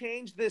going to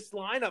change this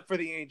lineup for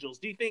the Angels?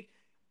 Do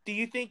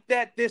you think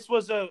that this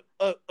was a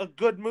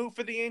good move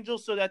for the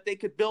Angels so that they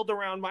could build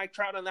around Mike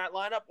Trout in that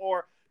lineup?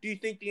 Or do you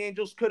think the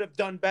Angels could have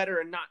done better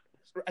and not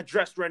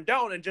addressed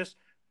Rendon and just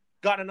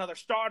got another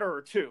starter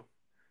or two?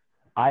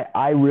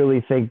 I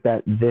really think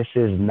that this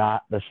is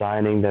not the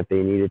signing that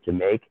they needed to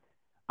make.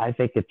 I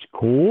think it's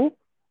cool.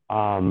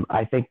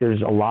 I think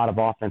there's a lot of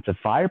offensive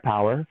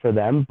firepower for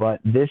them,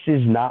 but this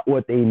is not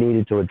what they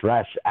needed to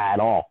address at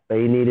all.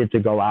 They needed to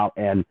go out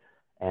and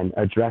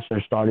address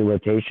their starting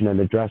rotation and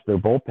address their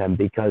bullpen,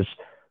 because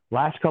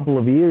last couple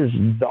of years,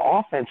 the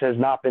offense has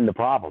not been the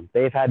problem.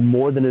 They've had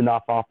more than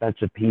enough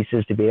offensive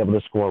pieces to be able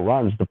to score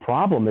runs. The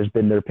problem has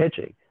been their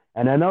pitching.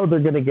 And I know they're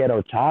going to get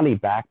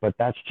Ohtani back, but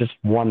that's just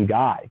one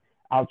guy.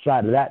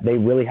 Outside of that, they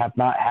really have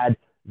not had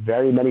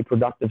very many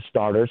productive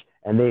starters,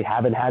 and they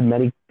haven't had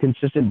many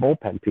consistent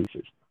bullpen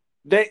pieces.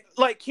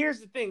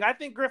 Here's the thing. I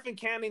think Griffin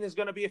Canning is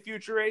going to be a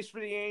future ace for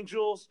the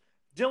Angels.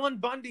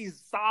 Dylan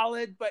Bundy's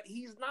solid, but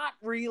he's not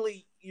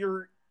really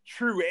your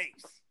true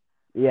ace.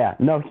 Yeah,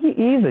 no,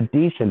 he's a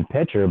decent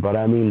pitcher, but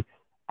I mean,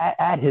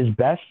 at his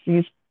best,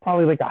 he's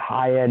probably like a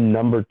high-end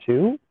number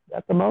 2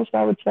 at the most,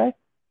 I would say.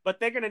 But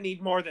they're going to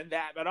need more than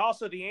that. But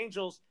also the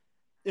Angels,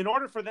 in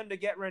order for them to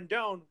get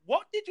Rendon,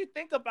 what did you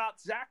think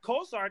about Zach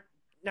Cozart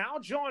now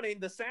joining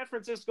the San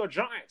Francisco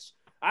Giants?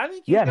 I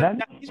think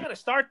he's going to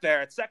start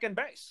there at second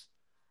base.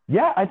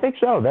 Yeah, I think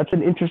so. That's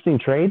an interesting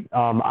trade.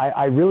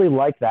 I really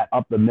like that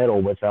up the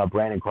middle with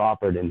Brandon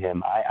Crawford and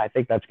him. I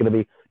think that's going to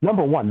be,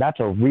 number one, that's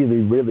a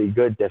really, really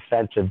good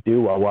defensive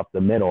duo up the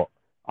middle,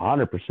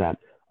 100%.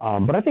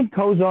 But I think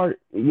Cozart,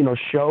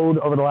 showed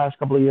over the last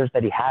couple of years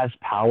that he has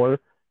power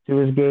to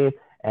his game.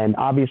 And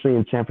obviously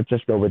in San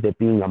Francisco, with it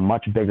being a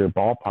much bigger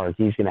ballpark,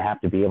 he's going to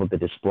have to be able to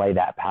display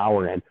that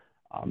power. And,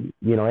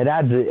 it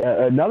adds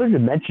another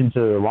dimension to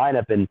the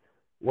lineup. And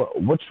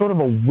what's sort of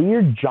a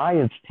weird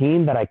Giants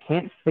team that I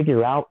can't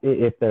figure out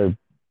if they're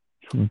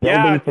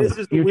building for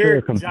the future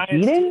or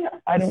competing.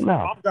 I don't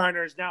know.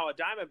 Bumgarner is now a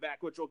Diamondback,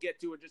 which we'll get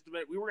to in just a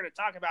minute. We were going to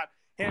talk about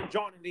him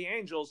joining the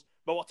Angels,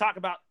 but we'll talk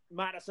about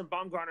Madison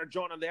Bumgarner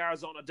joining the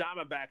Arizona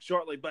Diamondbacks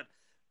shortly. But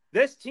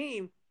this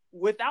team,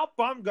 without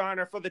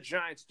Bumgarner for the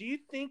Giants, do you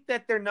think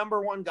that their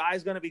number one guy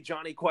is going to be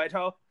Johnny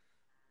Cueto?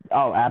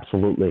 Oh,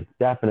 absolutely.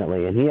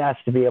 Definitely. And he has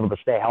to be able to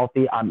stay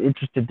healthy. I'm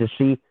interested to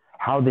see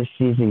how this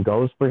season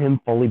goes for him,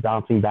 fully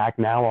bouncing back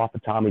now off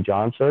of Tommy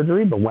John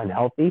surgery. But when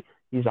healthy,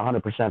 he's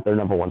 100% their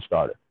number one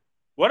starter.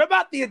 What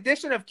about the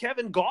addition of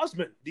Kevin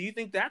Gausman? Do you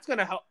think that's going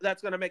to help?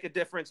 That's going to make a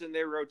difference in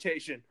their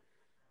rotation?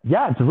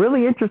 Yeah, it's a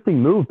really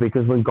interesting move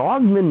because when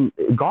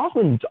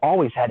Gausman's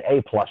always had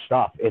A-plus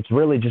stuff. It's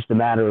really just a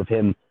matter of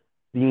him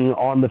being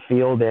on the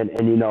field and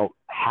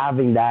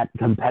having that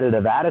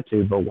competitive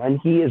attitude. But when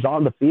he is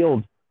on the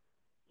field,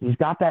 he's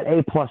got that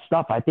A-plus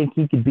stuff. I think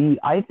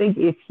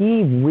if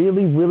he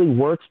really, really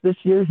works this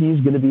year, he's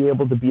going to be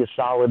able to be a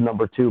solid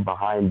number 2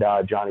 behind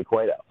Johnny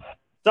Cueto.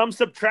 Some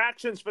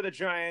subtractions for the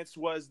Giants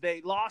was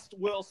they lost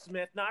Will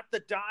Smith, not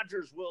the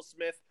Dodgers' Will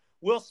Smith.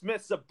 Will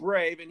Smith's a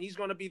Brave, and he's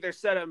going to be their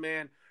setup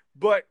man.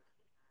 But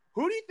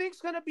who do you think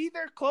is going to be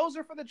their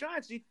closer for the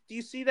Giants? Do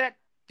you see that?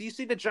 Do you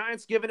see the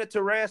Giants giving it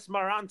to Reyes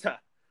Maranta?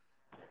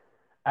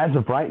 As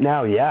of right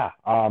now, yeah.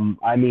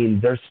 I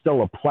mean, there's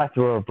still a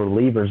plethora of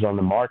relievers on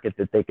the market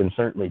that they can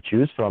certainly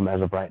choose from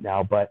as of right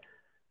now, but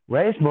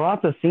Reyes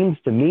Morata seems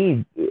to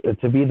me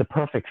to be the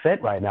perfect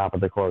fit right now for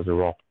the closer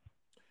role.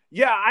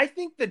 Yeah, I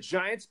think the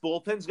Giants'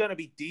 bullpen's going to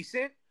be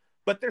decent,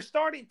 but their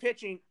starting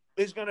pitching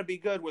is going to be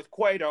good with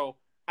Cueto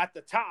at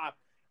the top,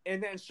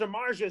 and then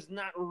Samardzija is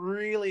not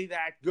really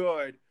that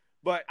good.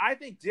 But I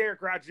think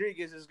Derek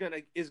Rodriguez is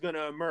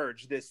gonna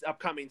emerge this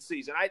upcoming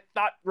season. I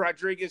thought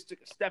Rodriguez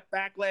took a step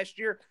back last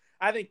year.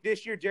 I think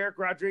this year Derek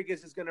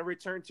Rodriguez is going to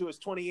return to his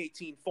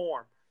 2018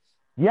 form.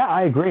 Yeah,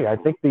 I agree. I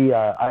think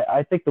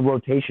I think the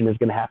rotation is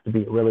going to have to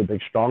be a really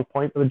big strong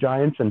point for the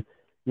Giants, and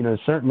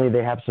certainly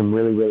they have some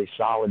really really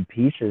solid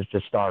pieces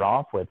to start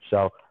off with.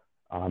 So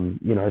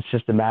it's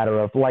just a matter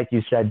of, like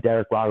you said,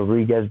 Derek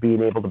Rodriguez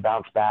being able to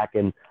bounce back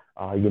and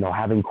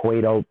having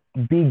Cueto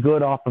be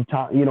good off of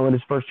Tom, in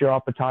his first year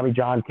off of Tommy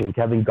John. Can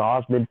Kevin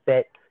Gausman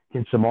fit?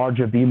 Can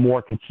Samardzija be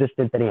more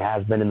consistent than he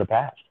has been in the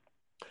past?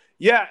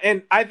 Yeah,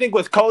 and I think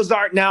with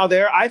Cozart now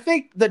there, I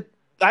think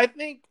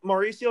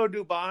Mauricio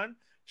Dubon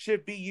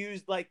should be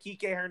used like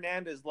Kike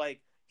Hernandez.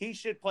 Like, he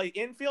should play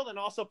infield and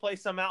also play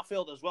some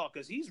outfield as well,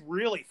 because he's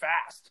really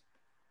fast.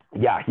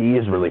 Yeah, he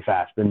is really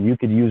fast, and you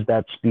could use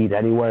that speed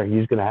anywhere.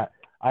 He's going to have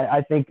 –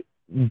 I think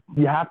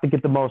you have to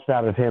get the most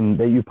out of him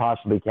that you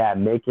possibly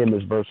can. Make him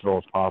as versatile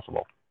as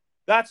possible.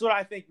 That's what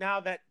I think now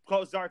that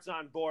Cozart's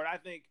on board. I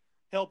think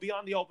he'll be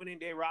on the opening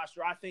day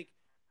roster. I think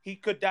he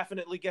could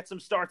definitely get some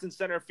starts in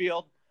center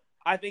field.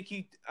 I think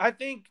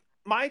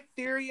my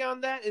theory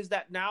on that is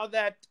that now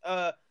that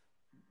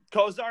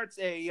Cozart's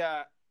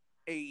a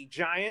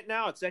Giant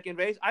now at second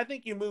base, I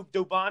think you move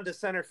Dubon to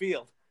center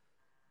field.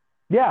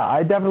 Yeah,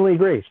 I definitely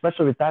agree,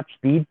 especially with that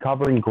speed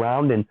covering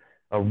ground and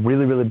a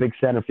really, really big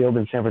center field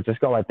in San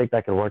Francisco. I think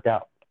that could work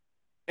out.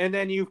 And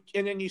then you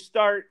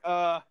start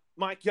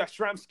Mike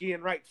Yastrzemski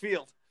in right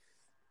field.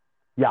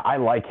 Yeah, I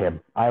like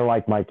him. I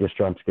like Mike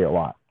Yastrzemski a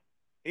lot.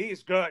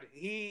 He's good.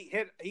 He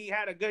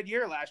had a good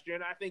year last year,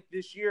 and I think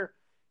this year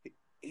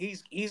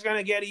he's going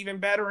to get even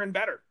better and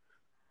better.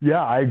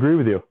 Yeah, I agree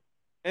with you.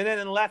 And then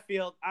in left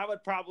field, I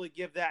would probably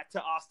give that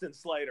to Austin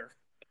Slater.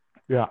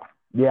 Yeah,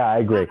 I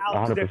agree,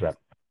 100%.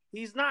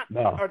 He's not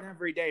an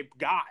everyday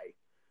guy.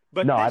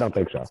 But no, I don't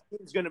think so.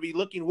 He's going to be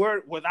looking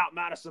weird without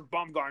Madison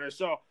Bumgarner.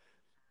 So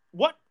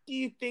what do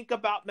you think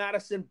about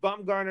Madison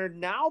Bumgarner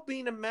now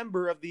being a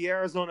member of the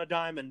Arizona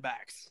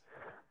Diamondbacks?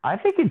 I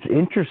think it's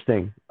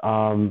interesting.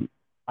 I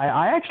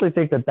actually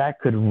think that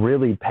could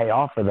really pay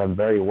off for them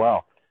very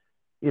well.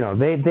 They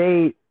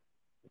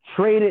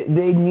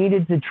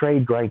needed to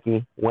trade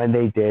Greinke when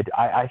they did.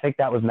 I think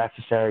that was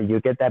necessary.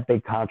 You get that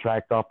big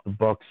contract off the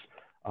books.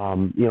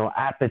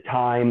 At the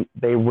time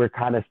they were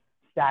kind of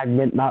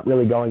stagnant, not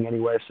really going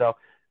anywhere. So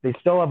they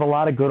still have a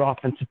lot of good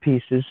offensive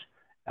pieces.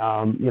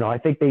 I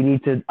think they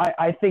need to.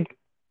 I think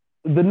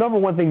the number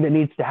one thing that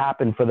needs to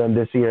happen for them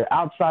this year,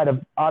 outside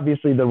of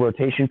obviously the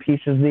rotation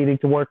pieces needing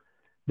to work,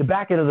 the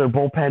back end of their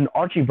bullpen,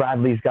 Archie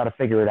Bradley's got to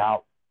figure it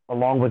out,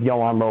 along with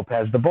Yohan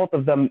Lopez. The both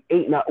of them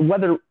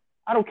whether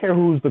I don't care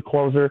who's the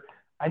closer.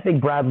 I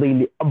think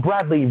Bradley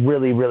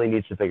really, really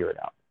needs to figure it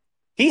out.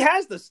 He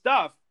has the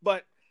stuff,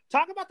 but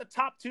talk about the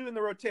top two in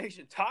the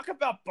rotation. Talk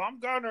about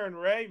Bumgarner and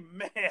Ray.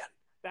 Man,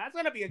 that's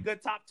going to be a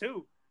good top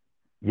two.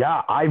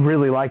 Yeah, I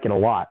really like it a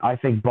lot. I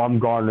think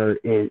Bumgarner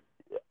is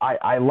 –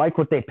 I like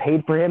what they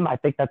paid for him. I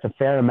think that's a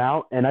fair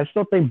amount. And I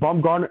still think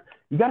Bumgarner –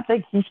 you got to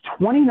think he's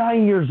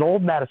 29 years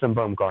old, Madison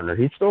Bumgarner.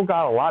 He's still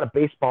got a lot of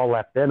baseball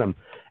left in him.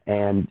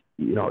 And,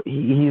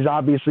 he's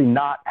obviously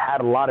not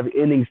had a lot of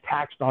innings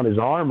taxed on his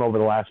arm over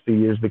the last few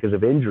years because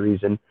of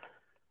injuries. And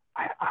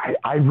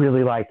I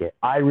really like it.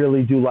 I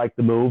really do like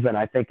the move, and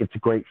I think it's a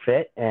great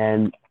fit.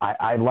 And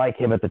I like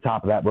him at the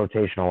top of that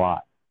rotation a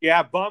lot.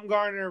 Yeah,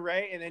 Bumgarner,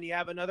 Ray, and then you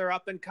have another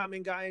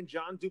up-and-coming guy in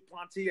John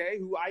Duplantier,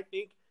 who I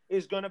think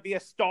is going to be a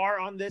star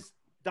on this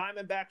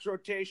Diamondbacks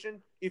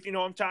rotation, if you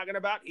know what I'm talking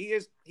about.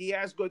 He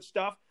has good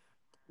stuff,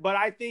 but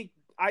I think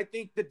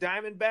the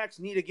Diamondbacks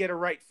need to get a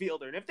right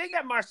fielder. And if they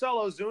get Marcell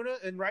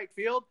Ozuna in right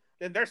field,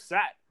 then they're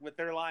set with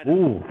their lineup.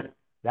 Ooh,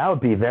 that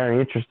would be very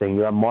interesting.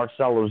 You have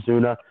Marcell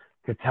Ozuna,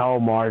 Ketel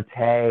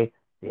Marte,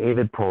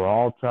 David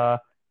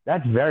Peralta.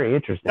 That's very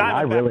interesting.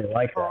 I really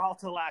like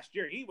Peralta last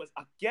year. He was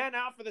again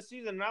out for the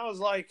season, and I was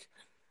like,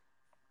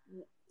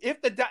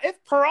 if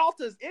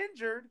Peralta's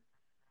injured,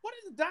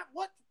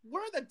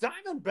 where are the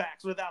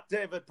Diamondbacks without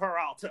David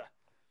Peralta?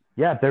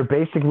 Yeah, they're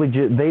basically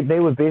they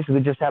would basically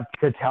just have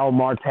Ketel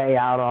Marte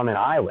out on an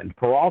island.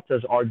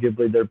 Peralta's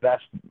arguably their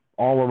best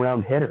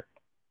all-around hitter.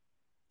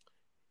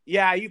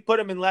 Yeah, you put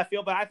him in left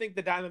field, but I think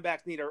the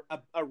Diamondbacks need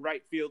a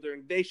right fielder,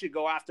 and they should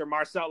go after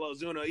Marcell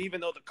Ozuna, even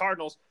though the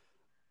Cardinals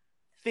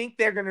think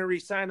they're going to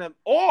re-sign him.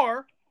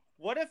 Or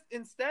what if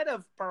instead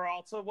of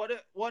Peralta, what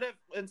if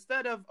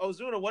instead of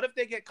Ozuna, what if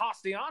they get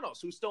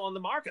Castellanos, who's still on the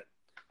market?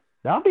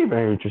 That would be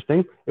very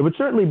interesting. It would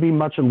certainly be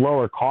much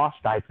lower cost,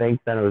 I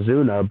think, than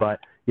Ozuna, but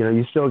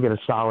you still get a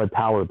solid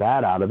power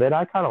bat out of it.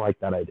 I kind of like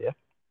that idea.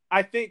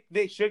 I think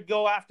they should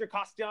go after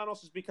Castellanos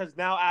just because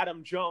now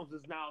Adam Jones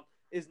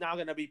is now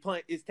going to be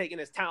taking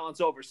his talents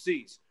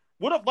overseas.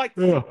 Would have liked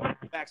to see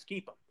Diamondbacks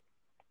keep him.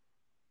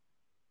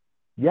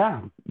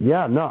 Yeah,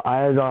 no,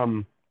 I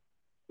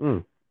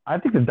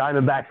think the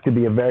Diamondbacks could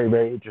be a very,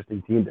 very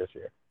interesting team this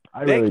year.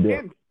 I really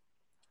do.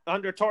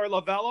 Under Torey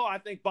Lovullo, I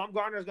think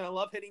Bumgarner is going to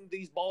love hitting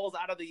these balls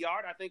out of the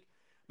yard.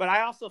 But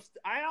I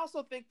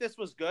also think this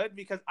was good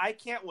because I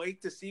can't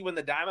wait to see when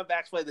the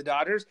Diamondbacks play the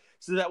Dodgers,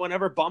 so that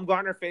whenever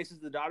Bumgarner faces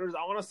the Dodgers,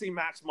 I want to see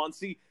Max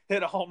Muncy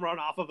hit a home run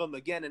off of him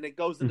again, and it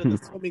goes into the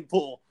swimming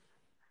pool.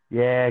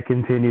 Yeah,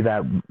 continue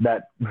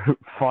that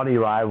funny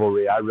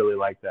rivalry. I really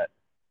like that.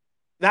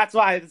 That's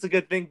why it's a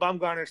good thing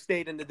Bumgarner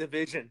stayed in the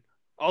division.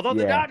 Although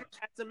the Dodgers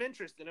had some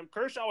interest in him,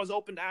 Kershaw was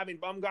open to having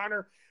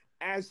Bumgarner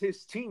as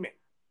his teammate.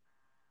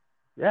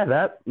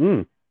 Yeah,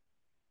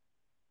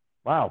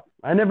 wow.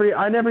 I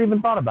never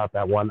even thought about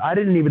that one. I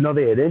didn't even know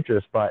they had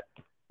interest, but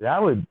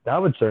that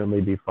would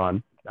certainly be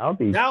fun.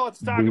 Now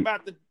let's talk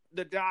about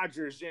the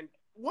Dodgers. And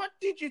what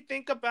did you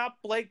think about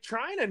Blake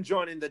Trinan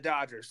joining the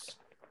Dodgers?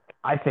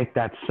 I think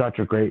that's such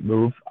a great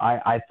move.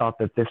 I thought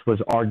that this was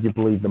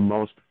arguably the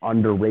most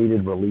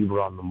underrated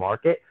reliever on the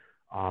market.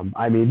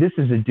 I mean, this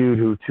is a dude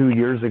who 2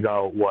 years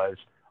ago was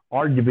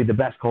arguably the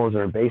best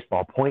closer in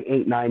baseball,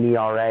 .89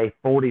 ERA,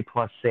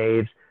 40-plus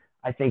saves.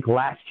 I think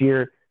last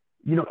year,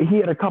 he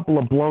had a couple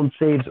of blown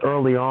saves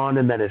early on,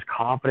 and then his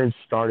confidence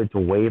started to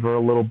waver a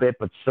little bit.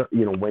 But,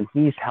 when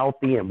he's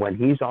healthy and when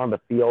he's on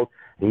the field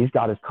and he's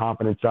got his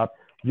confidence up,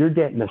 you're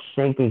getting a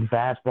sinking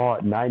fastball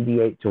at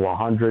 98 to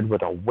 100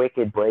 with a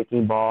wicked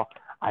breaking ball.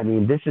 I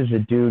mean, this is a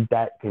dude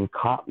that can,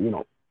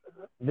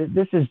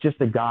 this is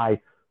just a guy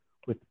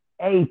with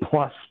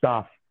A-plus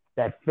stuff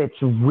that fits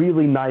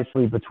really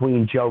nicely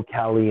between Joe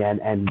Kelly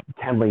and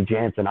Kenley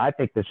Jansen. I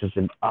think this is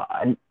an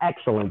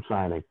excellent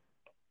signing.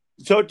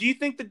 So do you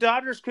think the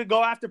Dodgers could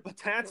go after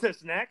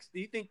Betances next?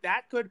 Do you think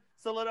that could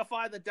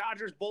solidify the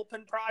Dodgers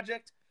bullpen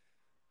project?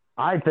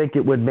 I think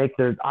it would make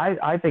the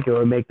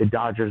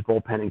Dodgers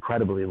bullpen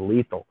incredibly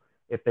lethal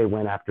if they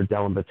went after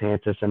Dellin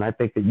Betances, and I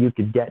think that you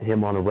could get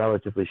him on a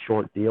relatively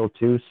short deal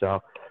too.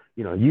 So,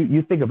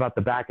 you think about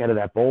the back end of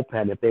that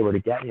bullpen if they were to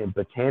get him: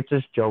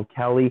 Betances, Joe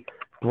Kelly,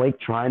 Blake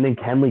Trinan,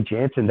 Kenley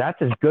Jansen. That's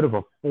as good of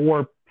a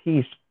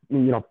four-piece,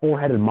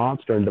 four-headed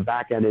monster in the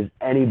back end as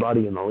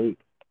anybody in the league.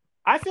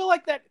 I feel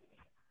like that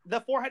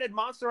the four-headed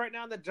monster right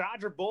now in the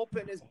Dodger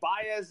bullpen is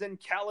Baez and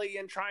Kelly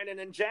and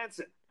Trinan and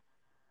Jansen.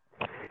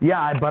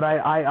 Yeah, but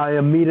I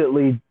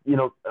immediately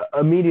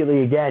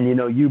again,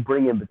 you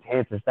bring in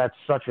Betances. That's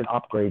such an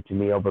upgrade to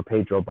me over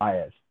Pedro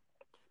Baez.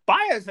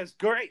 Baez has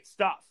great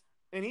stuff,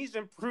 and he's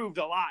improved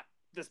a lot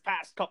this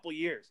past couple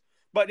years.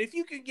 But if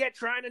you can get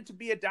Trinan to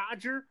be a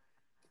Dodger,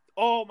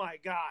 oh my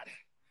God.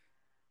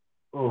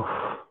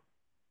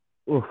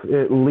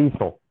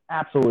 Lethal.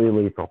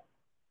 Absolutely lethal.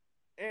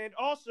 And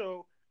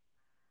also,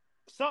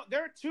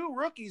 there are two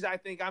rookies I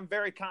think I'm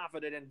very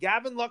confident in.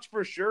 Gavin Lux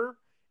for sure,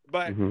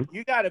 but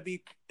you got to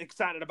be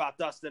excited about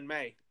Dustin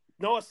May.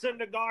 Noah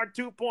Syndergaard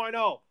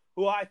 2.0,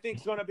 who I think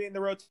is going to be in the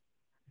rotation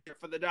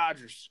for the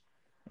Dodgers.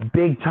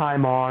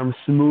 Big-time arms,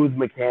 smooth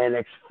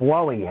mechanics,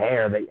 flowing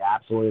hair that you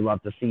absolutely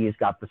love to see. He's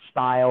got the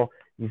style.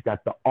 He's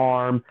got the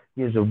arm.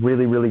 He has a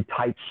really, really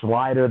tight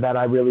slider that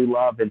I really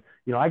love. And,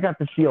 I got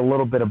to see a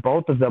little bit of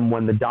both of them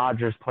when the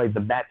Dodgers played the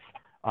Mets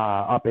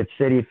up at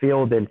Citi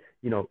Field. And,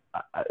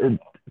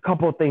 a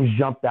couple of things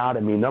jumped out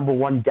at me. Number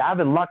one,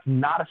 Gavin Lux,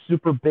 not a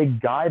super big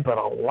guy, but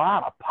a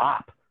lot of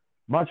pop.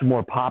 Much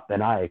more pop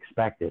than I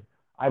expected.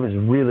 I was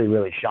really,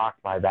 really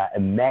shocked by that.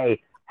 And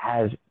May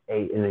has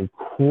an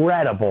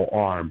incredible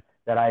arm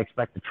that I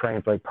expect to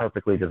translate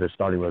perfectly to the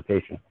starting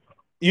rotation.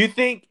 You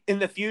think in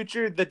the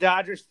future the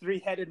Dodgers'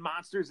 three-headed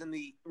monsters in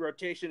the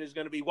rotation is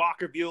going to be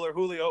Walker Buehler,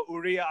 Julio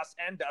Urias,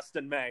 and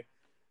Dustin May?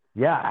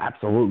 Yeah,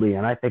 absolutely.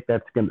 And I think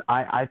that's going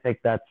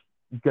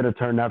to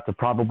turn out to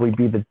probably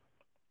be the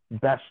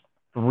best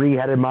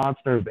three-headed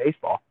monster in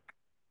baseball.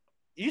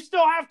 You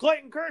still have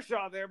Clayton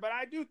Kershaw there, but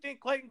I do think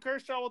Clayton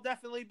Kershaw will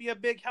definitely be a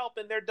big help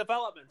in their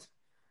development.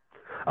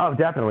 Oh,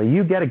 definitely.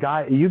 You get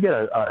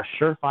a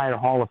surefire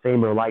Hall of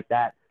Famer like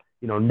that,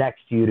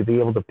 next to you to be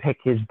able to pick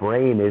his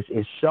brain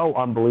is so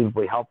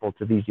unbelievably helpful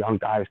to these young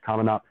guys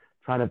coming up,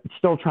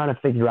 still trying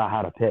to figure out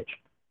how to pitch.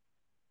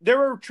 There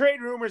were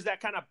trade rumors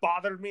that kind of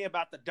bothered me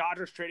about the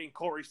Dodgers trading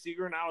Corey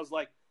Seager, and I was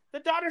like, the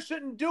Dodgers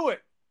shouldn't do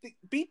it.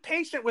 Be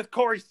patient with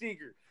Corey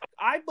Seager.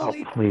 I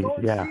believe Corey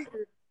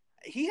Seager,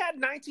 he had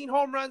 19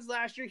 home runs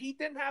last year. He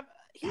had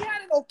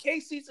an okay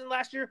season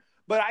last year,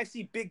 but I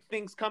see big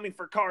things coming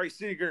for Corey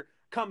Seager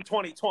come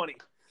 2020.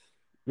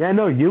 Yeah,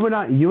 no, you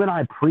and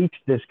I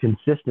preached this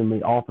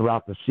consistently all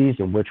throughout the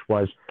season, which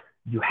was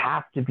you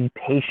have to be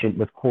patient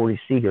with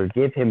Corey Seager.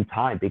 Give him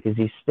time because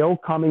he's still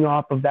coming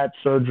off of that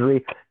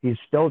surgery. He's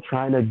still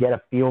trying to get a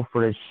feel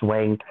for his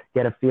swing,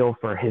 get a feel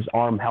for his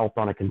arm health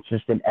on a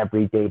consistent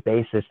everyday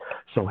basis.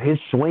 So his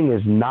swing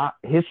and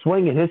his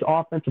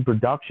offensive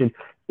production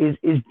is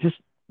just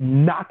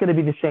not going to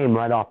be the same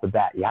right off the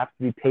bat. You have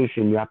to be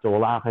patient. You have to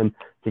allow him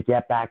to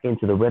get back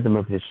into the rhythm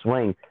of his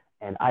swing.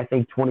 And I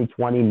think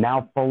 2020,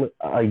 now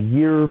a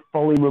year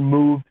fully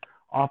removed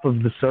off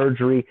of the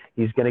surgery,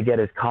 he's going to get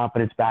his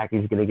confidence back.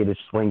 He's going to get his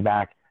swing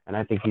back. and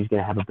I think he's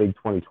going to have a big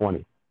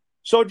 2020.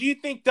 So do you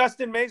think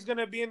Dustin May's going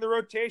to be in the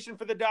rotation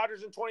for the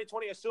Dodgers in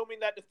 2020, assuming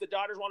that if the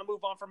Dodgers want to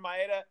move on from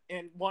Maeda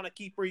and want to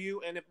keep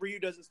Ryu, and if Ryu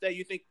doesn't stay,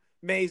 you think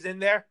May's in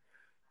there?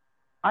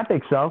 I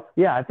think so.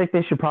 Yeah, I think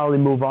they should probably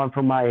move on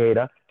from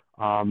Maeda.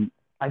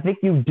 I think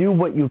you do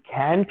what you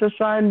can to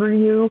sign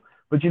Ryu,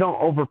 but you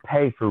don't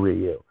overpay for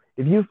Ryu.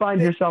 If you find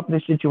yourself in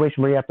a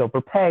situation where you have to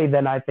overpay,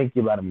 then I think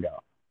you let him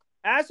go.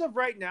 As of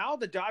right now,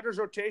 the Dodgers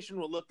rotation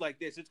will look like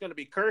this. It's going to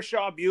be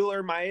Kershaw,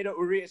 Buehler, Maeda,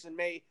 Urias, and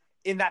May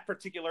in that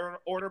particular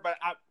order.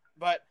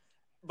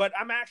 But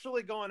I'm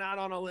actually going out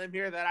on a limb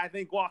here that I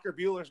think Walker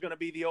Buehler is going to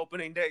be the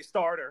opening day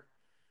starter.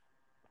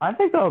 I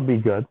think that would be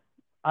good.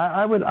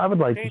 I would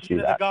like to see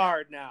that. The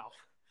guard now.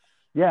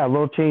 Yeah, a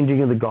little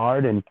changing of the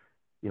guard, and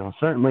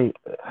certainly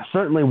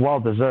well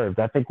deserved.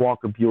 I think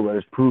Walker Buehler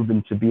has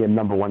proven to be a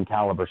number one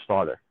caliber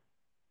starter.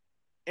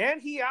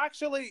 And he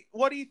actually,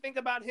 what do you think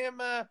about him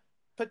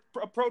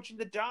approaching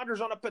the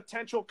Dodgers on a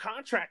potential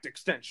contract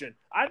extension?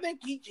 I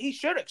think he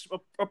should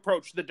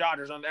approach the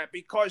Dodgers on that,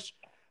 because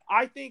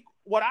I think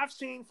what I've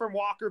seen from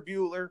Walker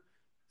Buehler,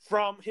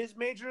 from his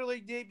major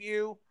league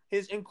debut,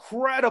 his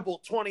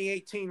incredible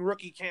 2018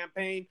 rookie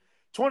campaign,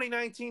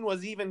 2019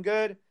 was even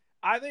good.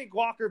 I think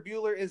Walker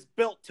Buehler is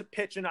built to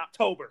pitch in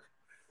October.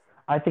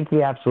 I think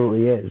he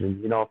absolutely is.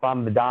 And, if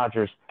I'm the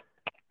Dodgers,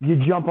 you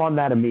jump on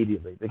that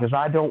immediately, because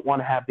I don't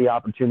want to have the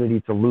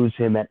opportunity to lose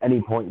him at any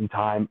point in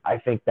time. I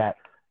think that,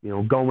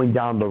 going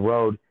down the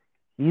road,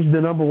 he's the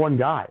number one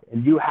guy,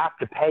 and you have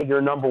to pay your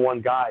number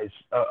one guys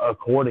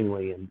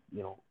accordingly. And,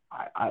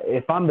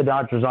 if I'm the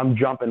Dodgers, I'm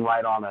jumping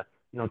right on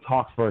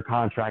talks for a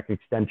contract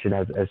extension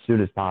as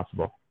soon as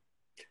possible.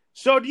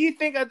 So do you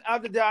think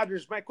of the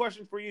Dodgers, my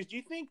question for you is, do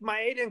you think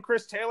Maeda and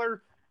Chris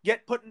Taylor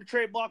get put in the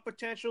trade block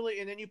potentially,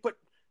 and then you put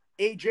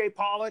A.J.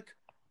 Pollock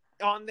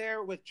on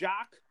there with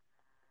Jock?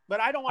 But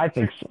I don't want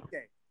to trade so.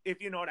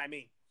 If you know what I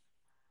mean.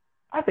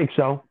 I think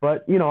so.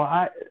 But,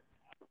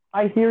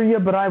 I hear you,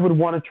 but I would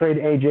want to trade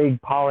A.J.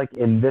 Pollock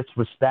in this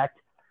respect.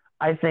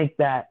 I think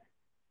that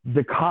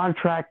the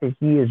contract that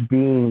he is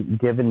being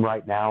given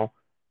right now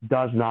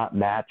does not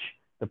match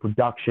the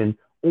production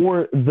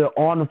or the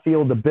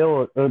on-field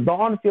ability, the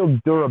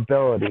on-field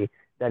durability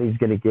that he's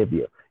going to give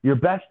you. Your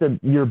best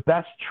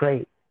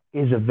trait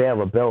is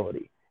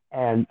availability,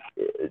 and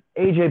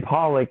A.J.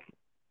 Pollock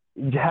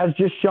has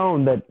just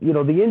shown that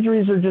the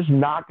injuries are just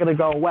not going to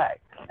go away,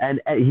 and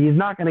he's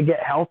not going to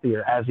get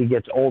healthier as he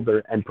gets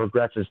older and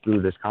progresses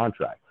through this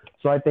contract.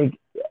 So I think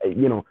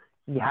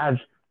he has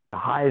the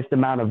highest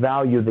amount of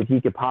value that he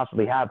could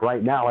possibly have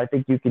right now. I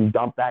think you can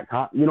dump that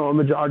a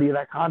majority of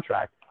that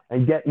contract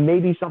and get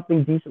maybe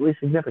something decently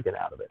significant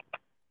out of it.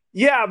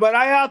 Yeah, but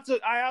I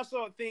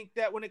also think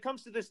that when it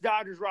comes to this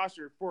Dodgers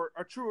roster, for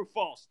a true or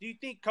false, do you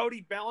think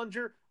Cody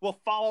Bellinger will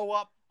follow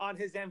up on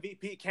his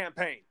MVP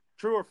campaign?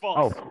 True or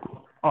false?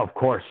 Oh, of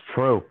course,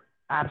 true.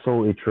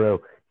 Absolutely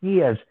true. He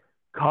has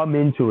come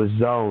into a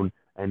zone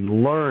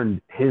and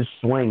learned his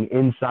swing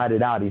inside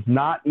and out. He's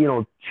not,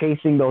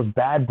 chasing those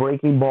bad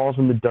breaking balls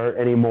in the dirt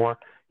anymore.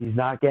 He's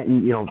not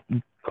getting,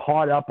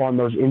 caught up on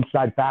those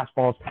inside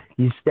fastballs.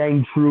 He's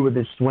staying true with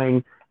his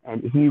swing,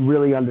 and he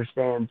really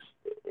understands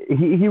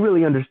he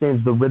really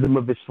understands the rhythm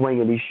of his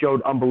swing, and he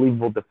showed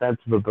unbelievable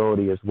defensive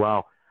ability as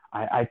well.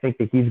 I think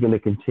that he's going to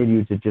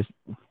continue to just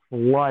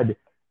flood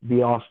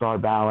the All-Star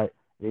ballot,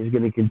 and he's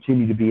going to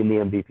continue to be in the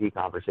MVP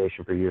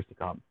conversation for years to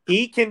come.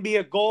 He can be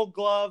a Gold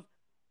Glove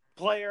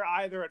player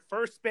either at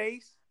first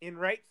base, in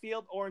right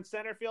field, or in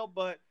center field,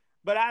 but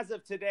as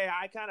of today,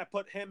 I kind of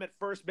put him at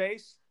first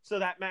base so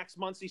that Max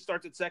Muncy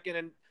starts at second.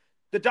 And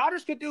the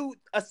Dodgers could do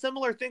a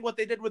similar thing what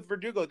they did with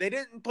Verdugo. They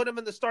didn't put him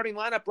in the starting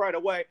lineup right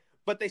away,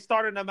 but they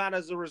started him out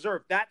as a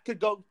reserve. That could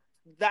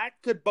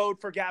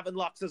bode for Gavin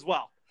Lux as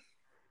well.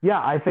 Yeah,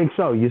 I think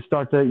so. You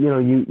start to,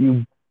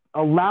 you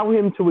allow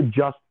him to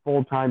adjust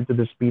full-time to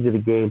the speed of the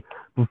game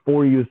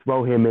before you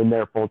throw him in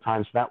there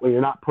full-time. So that way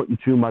you're not putting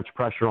too much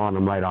pressure on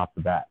him right off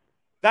the bat.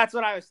 That's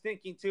what I was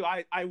thinking, too.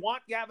 I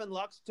want Gavin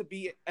Lux to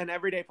be an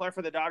everyday player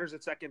for the Dodgers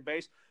at second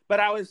base, but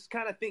I was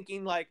kind of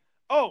thinking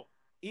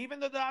even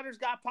the Dodgers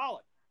got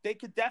Pollock. They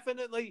could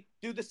definitely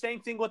do the same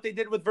thing what they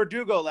did with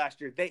Verdugo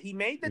last year. He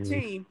made the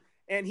team,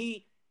 and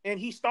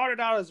he started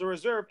out as a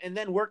reserve and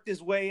then worked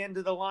his way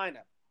into the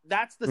lineup.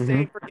 That's the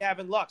same for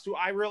Gavin Lux, who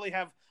I really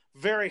have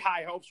very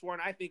high hopes for,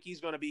 and I think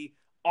he's going to be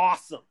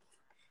awesome.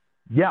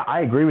 Yeah,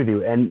 I agree with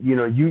you. And,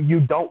 you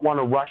don't want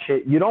to rush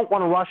it. You don't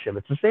want to rush him.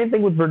 It's the same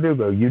thing with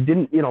Verdugo. You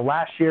didn't,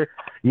 last year,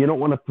 you don't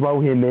want to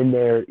throw him in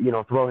there,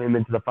 throw him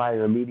into the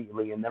fire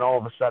immediately. And then all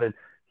of a sudden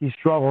he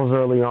struggles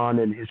early on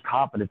and his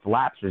confidence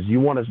lapses.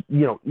 You want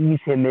to, ease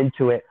him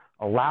into it,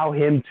 allow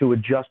him to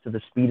adjust to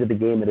the speed of the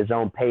game at his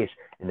own pace.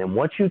 And then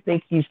once you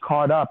think he's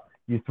caught up,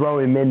 you throw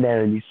him in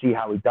there and you see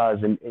how he does.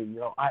 And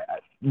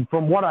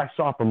from what I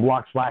saw from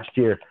Lux last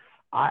year,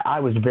 I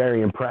was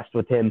very impressed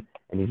with him,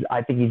 and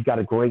I think he's got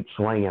a great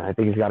swing, and I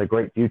think he's got a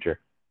great future.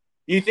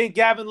 You think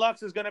Gavin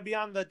Lux is going to be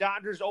on the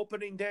Dodgers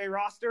opening day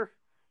roster?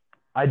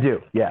 I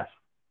do, yes.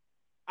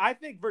 I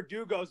think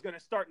Verdugo is going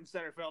to start in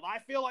center field. I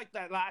feel like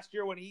that last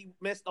year when he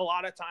missed a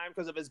lot of time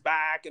because of his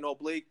back and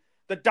oblique,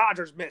 the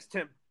Dodgers missed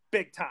him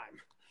big time.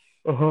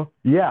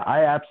 Yeah,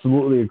 I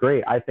absolutely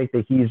agree. I think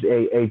that he's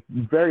a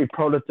very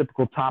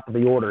prototypical top of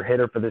the order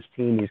hitter for this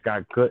team. He's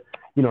got good,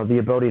 the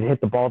ability to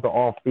hit the ball to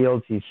all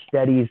fields. He's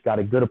steady. He's got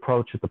a good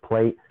approach at the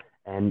plate.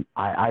 And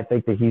I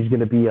think that he's going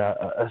to be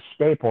a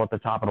staple at the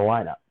top of the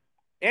lineup.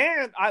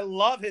 And I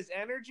love his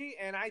energy,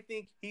 and I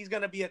think he's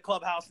going to be a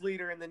clubhouse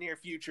leader in the near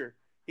future.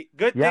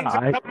 Good things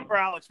are coming for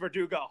Alex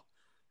Verdugo.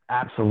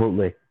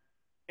 Absolutely.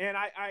 And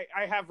I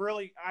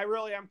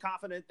really am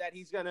confident that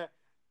he's going to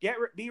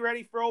be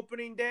ready for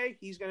opening day.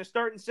 He's going to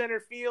start in center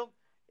field,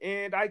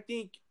 and I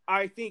think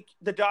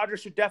the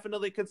Dodgers should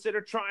definitely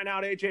consider trying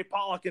out A.J.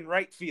 Pollock in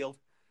right field.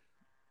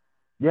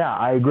 Yeah,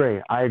 I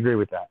agree. I agree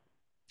with that.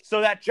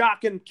 So that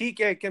Jock and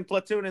Kike can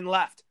platoon in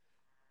left.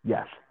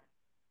 Yes.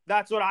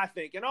 That's what I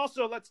think. And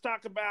also, let's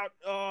talk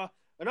about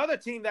another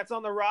team that's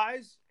on the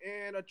rise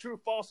and a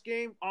true-false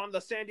game on the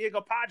San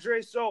Diego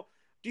Padres. So,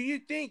 do you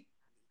think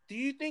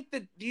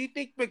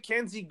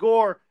Mackenzie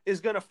Gore is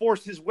going to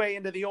force his way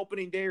into the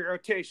opening day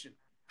rotation?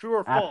 True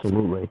or false?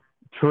 Absolutely.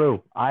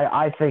 True.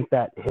 I think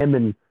that him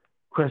and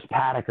Chris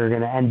Paddock are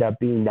going to end up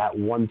being that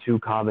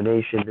 1-2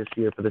 combination this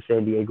year for the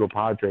San Diego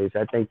Padres.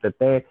 I think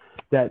that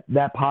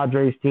that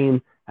Padres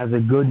team has a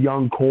good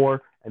young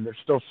core, and they're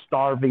still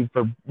starving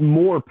for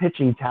more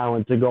pitching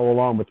talent to go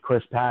along with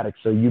Chris Paddock.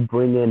 So you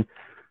bring in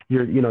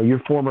your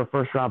former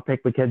first-round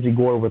pick, Mackenzie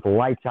Gore, with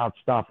lights-out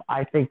stuff.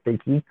 I think that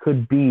he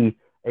could be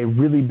a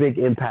really big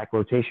impact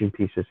rotation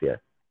piece this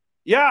year.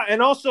 Yeah,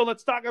 and also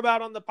let's talk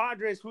about on the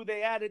Padres who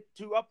they added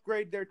to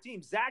upgrade their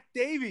team. Zach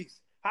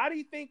Davies. How do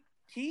you think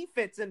he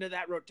fits into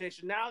that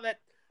rotation now that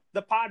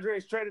the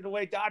Padres traded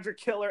away Dodger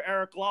killer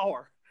Eric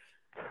Lauer?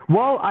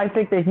 Well, I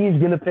think that he's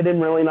going to fit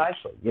in really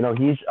nicely.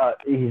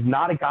 He's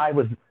not a guy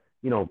with,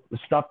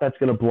 stuff that's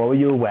going to blow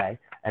you away.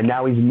 And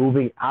now he's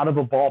moving out of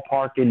a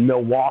ballpark in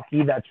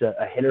Milwaukee that's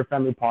a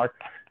hitter-friendly park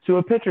to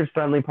a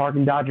pitcher's-friendly park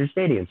in Dodger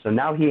Stadium. So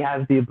now he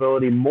has the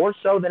ability, more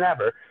so than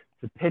ever,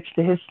 to pitch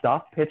to his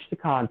stuff, pitch to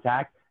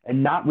contact,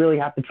 and not really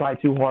have to try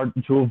too hard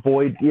to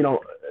avoid,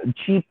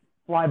 cheap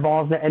fly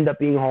balls that end up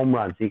being home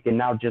runs. He can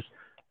now just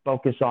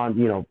focus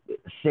on,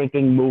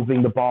 sinking,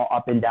 moving the ball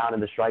up and down in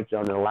the strike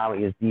zone and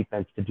allowing his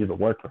defense to do the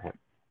work for him.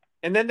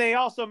 And then they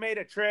also made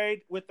a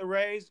trade with the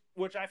Rays,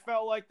 which I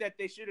felt like that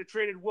they should have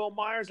traded Will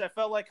Myers. I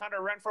felt like Hunter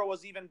Renfroe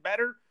was even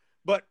better.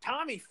 But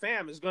Tommy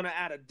Pham is going to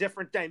add a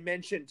different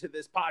dimension to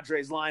this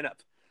Padres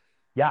lineup.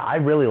 Yeah, I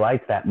really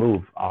like that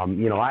move.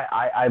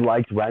 I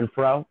liked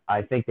Renfroe.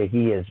 I think that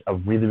he is a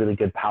really, really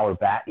good power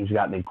bat. He's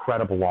got an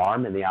incredible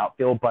arm in the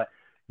outfield. But,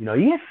 you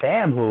get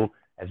Pham, who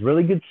has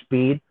really good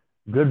speed,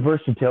 good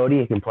versatility.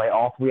 He can play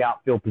all three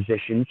outfield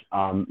positions,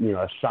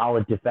 a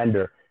solid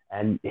defender.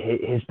 And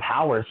his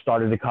power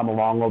started to come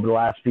along over the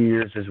last few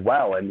years as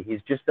well. And he's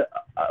just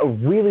a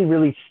really,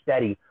 really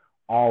steady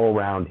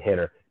all-around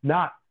hitter.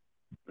 Not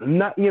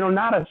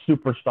a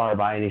superstar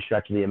by any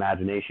stretch of the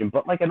imagination,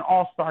 but like an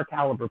all-star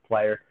caliber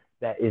player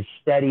that is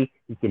steady.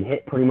 He can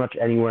hit pretty much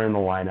anywhere in the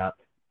lineup,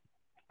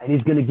 and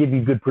he's going to give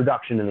you good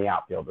production in the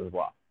outfield as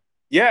well.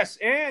 Yes,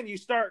 and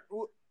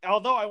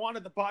although I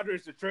wanted the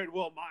Padres to trade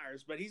Will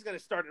Myers, but he's going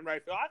to start in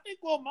right field. I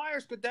think Will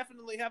Myers could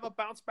definitely have a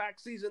bounce-back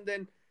season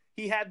than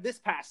he had this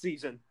past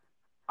season.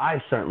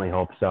 I certainly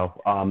hope so.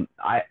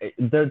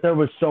 There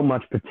was so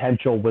much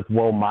potential with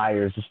Will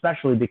Myers,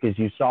 especially because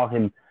you saw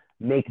him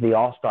make the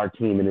All-Star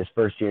team in his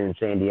first year in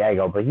San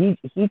Diego. But he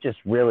just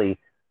really,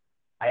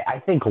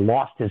 I think,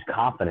 lost his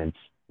confidence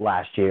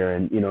last year.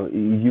 And,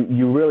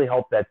 you really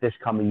hope that this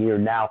coming year,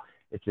 now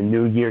it's a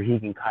new year, he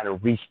can kind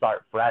of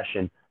restart fresh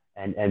and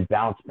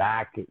bounce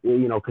back,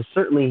 because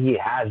certainly he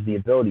has the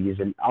ability.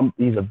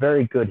 He's a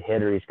very good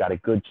hitter. He's got a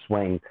good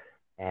swing.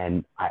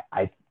 And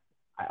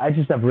I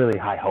just have really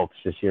high hopes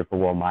this year for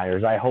Will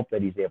Myers. I hope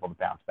that he's able to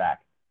bounce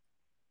back.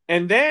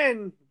 And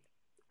then,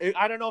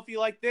 I don't know if you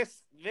like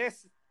this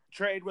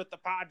trade with the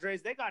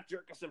Padres. They got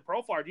Jerkis and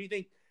Profar. Do you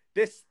think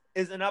this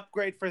is an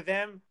upgrade for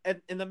them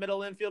in the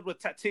middle infield with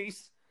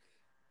Tatis?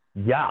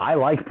 Yeah, I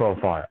like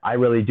Profar. I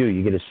really do.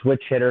 You get a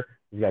switch hitter.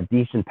 He's got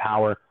decent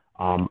power.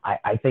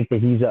 I think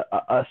that he's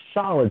a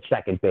solid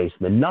second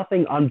baseman.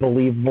 Nothing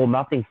unbelievable,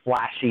 nothing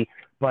flashy,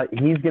 but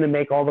he's going to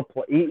make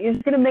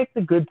he's going to make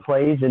the good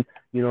plays. And,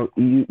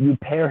 you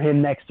pair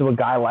him next to a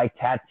guy like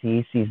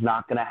Tatis, he's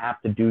not going to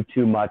have to do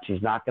too much.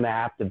 He's not going to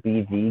have to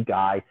be the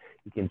guy.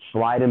 He can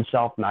slide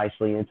himself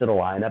nicely into the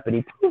lineup. And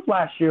he proved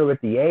last year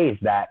with the A's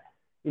that,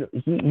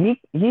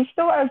 he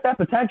still has that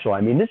potential.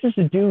 I mean, this is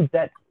a dude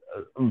that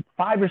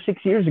 5 or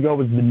 6 years ago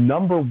was the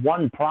number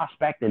one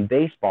prospect in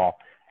baseball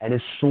and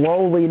is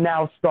slowly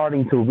now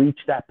starting to reach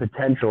that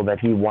potential that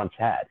he once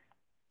had.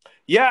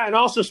 Yeah, and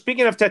also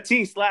speaking of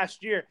Tatis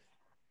last year,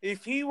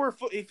 if he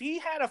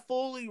had a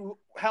fully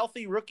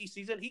healthy rookie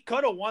season, he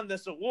could have won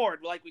this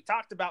award, like we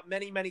talked about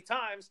many, many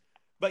times.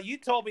 But you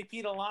told me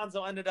Pete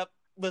Alonso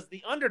was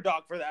the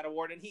underdog for that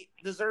award, and he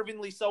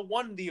deservingly so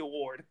won the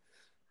award.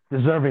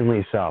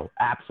 Deservingly so,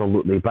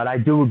 absolutely. But I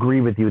do agree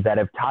with you that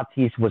if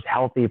Tatis was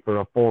healthy for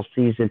a full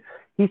season,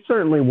 he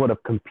certainly would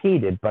have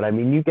competed. But, I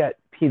mean, you get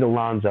Pete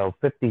Alonso,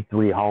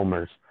 53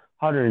 homers,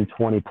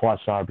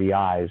 120-plus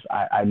RBIs.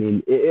 I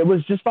mean, it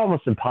was just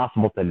almost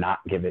impossible to not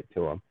give it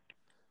to him.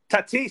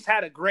 Tatis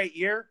had a great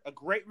year, a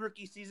great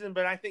rookie season,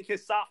 but I think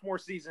his sophomore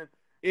season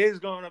is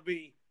going to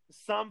be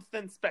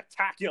something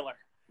spectacular.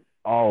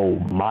 Oh,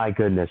 my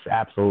goodness,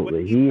 absolutely.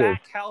 When he's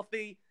back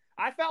healthy.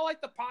 I felt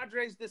like the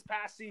Padres this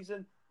past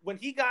season, when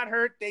he got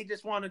hurt, they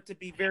just wanted to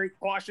be very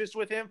cautious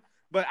with him.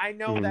 But I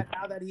know that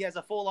now that he has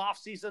a full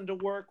offseason to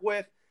work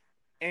with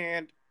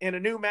and a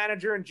new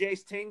manager in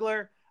Jace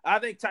Tingler, I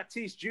think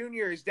Tatis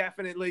Jr. is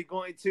definitely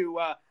going to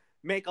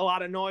make a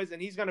lot of noise,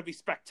 and he's going to be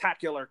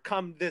spectacular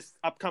come this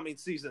upcoming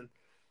season.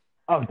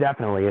 Oh,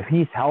 definitely. If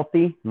he's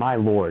healthy, my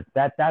Lord,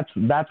 that's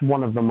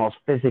one of the most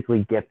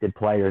physically gifted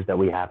players that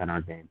we have in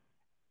our game.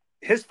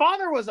 His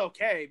father was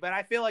okay, but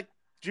I feel like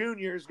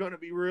Junior is going to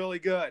be really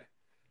good.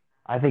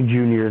 I think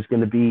Junior is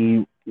going to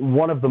be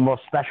one of the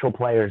most special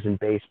players in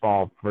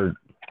baseball for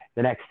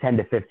the next 10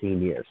 to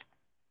 15 years.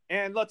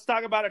 And let's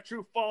talk about a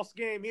true-false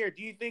game here.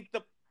 Do you think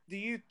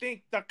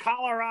the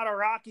Colorado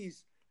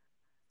Rockies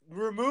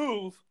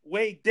remove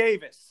Wade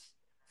Davis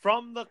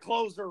from the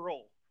closer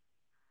role?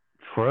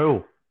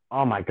 True.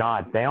 Oh, my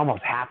God. They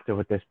almost have to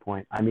at this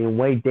point. I mean,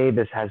 Wade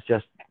Davis has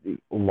just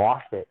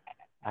lost it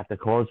at the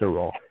closer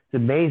role. It's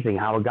amazing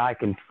how a guy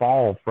can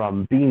fall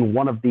from being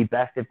one of the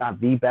best, if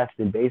not the best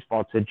in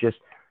baseball, to just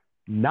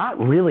not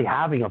really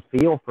having a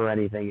feel for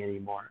anything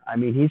anymore. I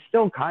mean, he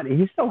still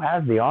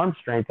has the arm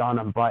strength on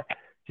him, but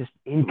just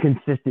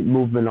inconsistent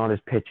movement on his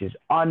pitches,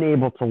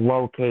 unable to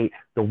locate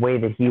the way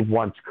that he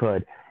once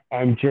could.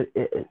 And just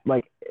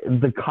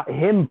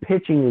him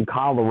pitching in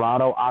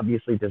Colorado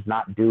obviously does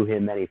not do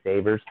him any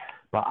favors,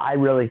 but I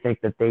really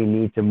think that they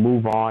need to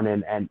move on.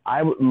 And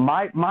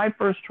my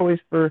first choice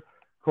for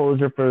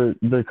closer for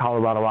the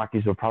Colorado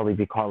Rockies would probably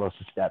be Carlos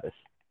Estevez.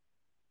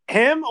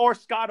 Him or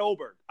Scott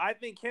Oberg? I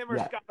think him or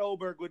Scott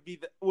Oberg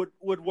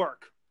would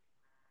work.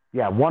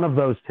 Yeah, one of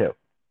those two.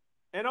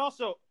 And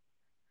also,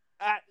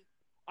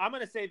 I'm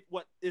going to say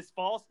what is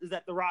false is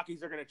that the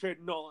Rockies are going to trade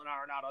Nolan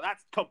Arenado.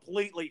 That's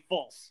completely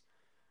false.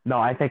 No,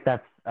 I think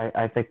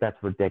that's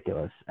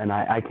ridiculous, and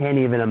I can't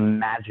even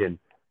imagine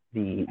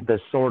the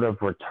sort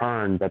of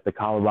return that the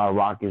Colorado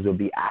Rockies would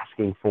be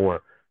asking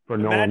for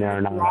Nolan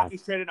Arenado. The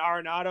Rockies traded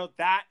Arenado.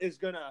 That is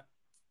going to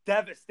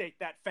devastate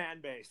that fan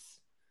base.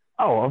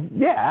 Oh,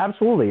 yeah,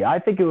 absolutely. I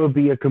think it would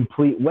be a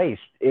complete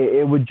waste.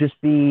 It would just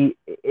be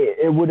 –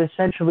 it would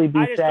essentially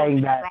be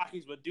saying that – the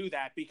Rockies would do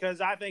that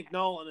because I think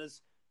Nolan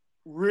is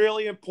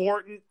really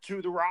important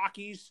to the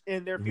Rockies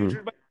in their future.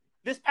 Mm-hmm. But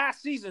this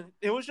past season,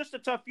 it was just a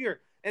tough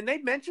year. And they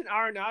mentioned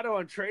Arenado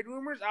on trade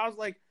rumors. I was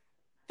like,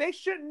 they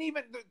shouldn't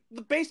even –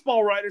 the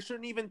baseball writers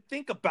shouldn't even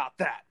think about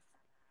that.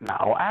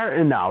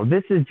 No,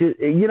 this is just –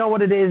 you know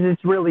what it is?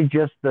 It's really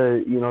just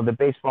the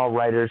baseball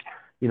writers –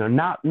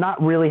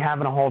 not really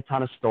having a whole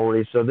ton of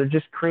stories, so they're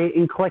just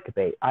creating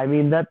clickbait. I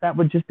mean, that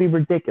would just be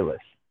ridiculous.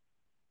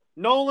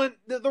 Nolan,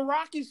 the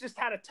Rockies just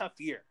had a tough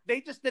year. They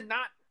just did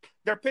not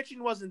 – their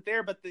pitching wasn't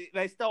there, but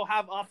they still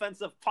have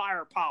offensive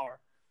firepower.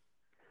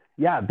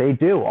 Yeah, they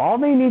do. All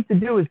they need to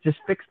do is just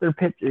fix their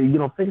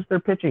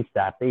pitching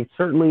staff. They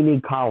certainly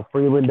need Kyle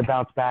Freeland to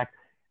bounce back,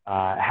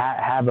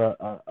 have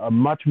a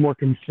much more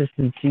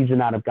consistent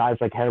season out of guys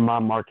like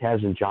Germán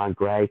Marquez and John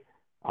Gray.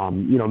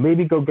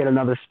 Maybe go get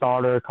another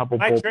starter, a couple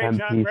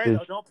bullpen pieces. Gray,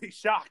 though, don't be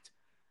shocked.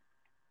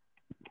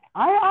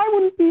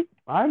 I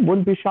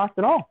wouldn't be shocked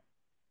at all.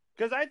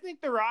 Because I think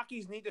the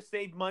Rockies need to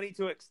save money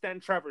to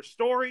extend Trevor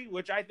Story,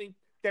 which I think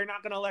they're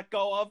not going to let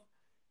go of.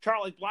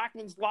 Charlie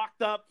Blackmon's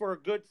locked up for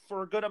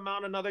a good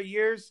amount of other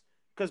years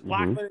because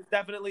Blackmon is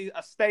definitely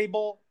a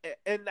stable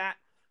in that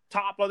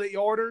top of the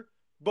order.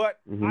 But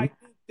I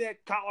think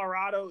that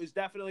Colorado is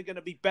definitely going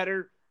to be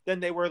better than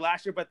they were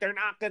last year, but they're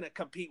not going to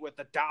compete with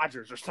the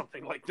Dodgers or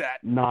something like that.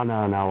 No,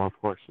 of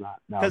course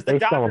not. No, they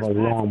still have a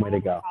long way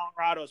to go.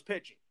 Colorado's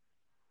pitching.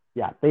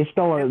 Yeah, they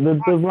still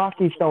the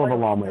Rockies still have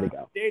a long way to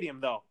go. Stadium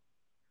though.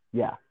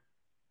 Yeah.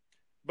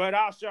 But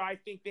also, I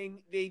think they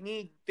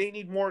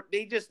need more.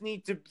 They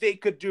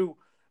could do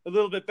a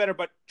little bit better.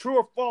 But true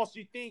or false?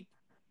 Do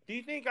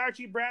you think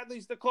Archie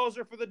Bradley's the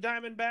closer for the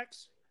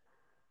Diamondbacks?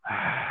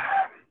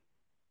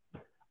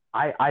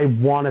 I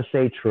want to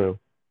say true.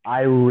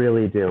 I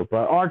really do.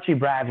 But Archie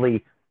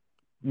Bradley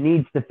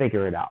needs to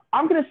figure it out.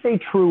 I'm going to say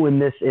true in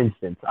this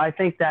instance. I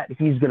think that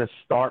he's going to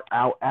start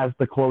out as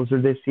the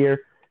closer this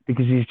year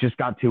because he's just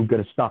got too good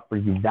of stuff for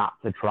you not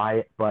to try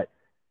it. But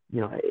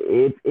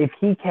if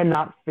he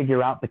cannot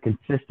figure out the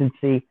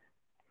consistency,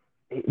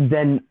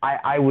 then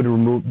I would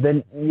remove.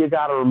 Then you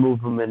got to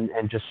remove him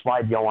and just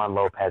slide Yohan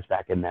Lopez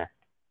back in there.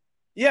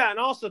 Yeah, and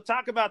also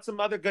talk about some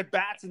other good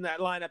bats in that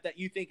lineup that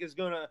you think is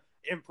going to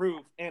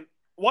improve. And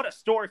what a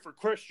story for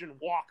Christian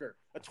Walker,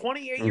 a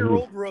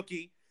 28-year-old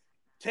rookie,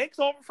 takes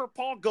over for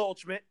Paul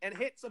Goldschmidt and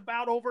hits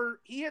over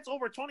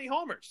 20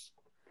 homers.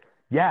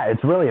 Yeah,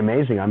 it's really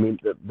amazing. I mean,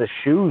 the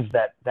shoes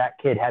that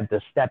kid had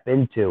to step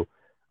into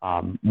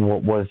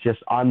was just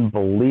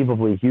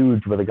unbelievably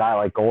huge with a guy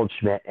like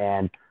Goldschmidt,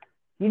 and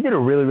he did a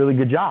really, really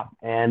good job.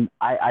 And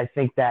I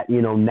think that,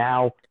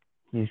 now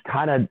he's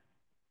kind of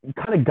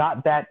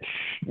got that,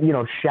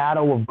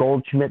 shadow of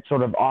Goldschmidt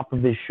sort of off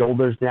of his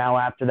shoulders now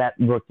after that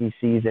rookie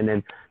season.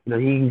 And,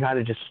 he can kind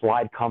of just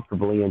slide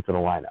comfortably into the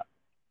lineup.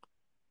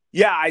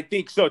 Yeah, I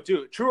think so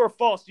too. True or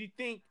false? Do you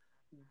think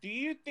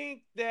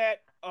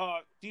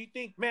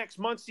Max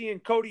Muncy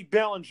and Cody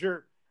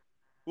Bellinger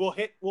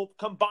will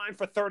combine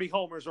for 30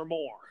 homers or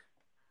more?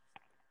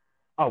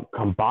 Oh,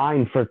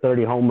 combined for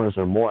 30 homers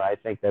or more. I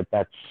think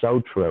that's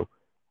so true.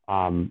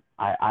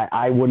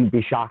 I wouldn't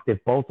be shocked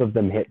if both of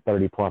them hit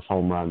 30-plus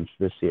home runs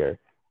this year.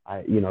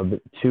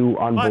 The two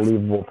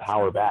unbelievable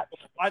power bats.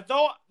 I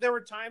thought there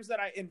were times that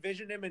I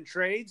envisioned him in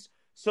trades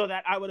so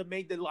that I would have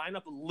made the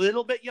lineup a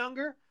little bit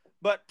younger,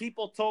 but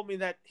people told me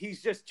that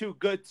he's just too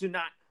good to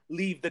not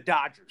leave the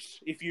Dodgers,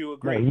 if you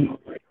agree.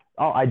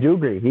 I do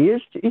agree. He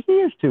is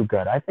too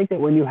good. I think that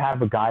when you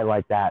have a guy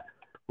like that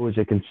who is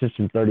a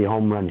consistent 30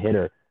 home run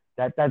hitter,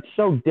 that's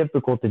so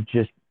difficult to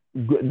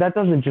that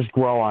doesn't just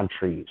grow on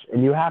trees.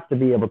 And you have to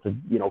be able to,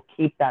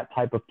 keep that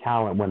type of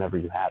talent whenever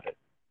you have it.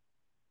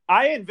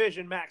 I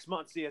envision Max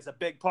Muncy as a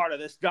big part of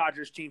this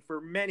Dodgers team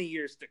for many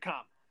years to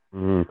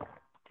come.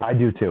 I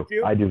do too.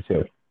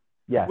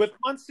 Yeah. With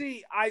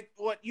Muncy,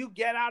 what you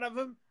get out of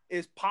him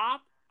is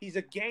pop. He's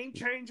a game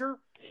changer,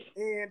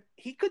 and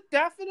he could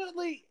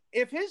definitely,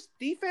 if his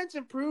defense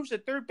improves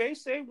at third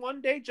base, say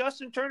one day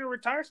Justin Turner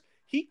retires,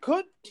 he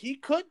could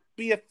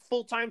be a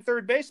full-time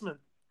third baseman.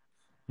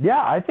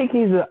 Yeah, I think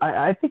he's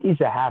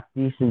a half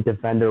decent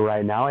defender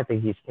right now. I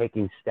think he's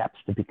taking steps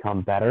to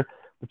become better.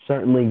 But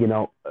certainly,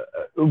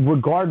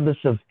 regardless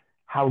of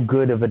how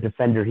good of a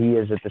defender he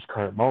is at this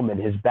current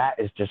moment, his bat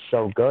is just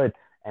so good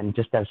and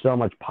just has so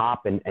much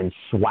pop and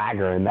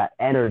swagger and that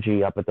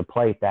energy up at the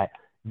plate that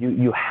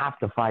you have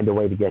to find a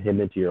way to get him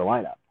into your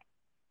lineup.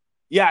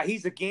 Yeah,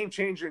 he's a game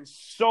changer in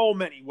so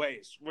many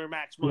ways. Where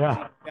Max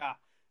Muncy, yeah.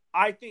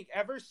 I think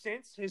ever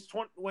since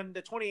when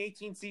the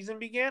 2018 season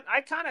began,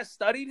 I kind of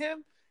studied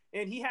him,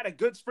 and he had a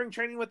good spring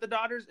training with the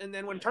Dodgers. And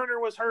then when Turner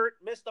was hurt,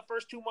 missed the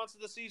first 2 months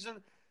of the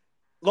season,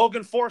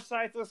 Logan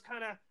Forsythe was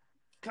kind of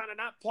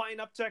not playing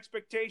up to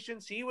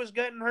expectations. He was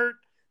getting hurt.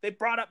 They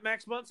brought up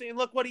Max Muncy, and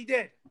look what he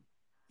did.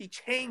 He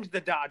changed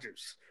the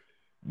Dodgers.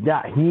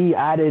 Yeah, he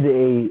added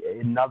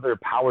another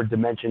power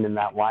dimension in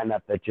that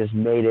lineup that just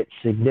made it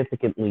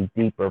significantly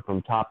deeper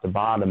from top to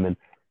bottom, and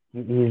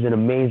he's an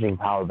amazing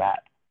power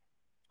bat.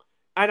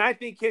 And I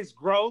think his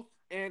growth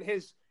and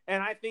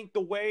I think the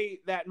way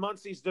that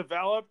Muncy's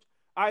developed,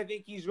 I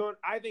think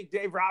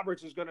Dave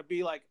Roberts is going to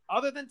be like,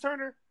 other than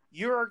Turner,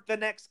 you're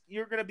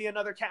going to be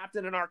another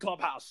captain in our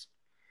clubhouse.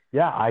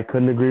 Yeah, I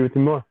couldn't agree with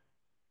you more.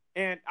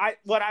 And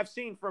what I've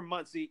seen from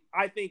Muncy,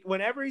 I think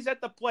whenever he's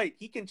at the plate,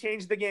 he can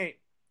change the game.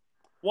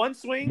 One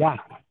swing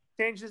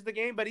changes the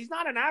game, but he's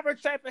not an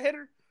average type of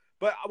hitter.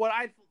 But what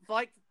I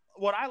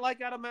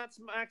like out of Max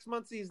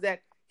Muncy is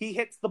that he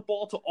hits the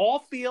ball to all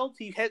fields.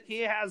 He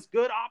has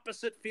good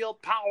opposite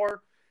field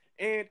power,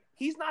 and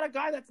he's not a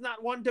guy that's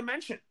not one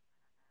dimension.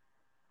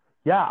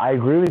 Yeah, I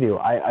agree with you.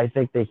 I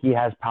think that he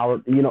has power,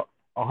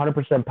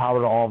 100% power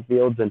to all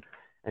fields,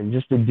 and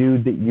just a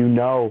dude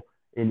that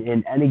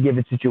in any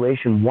given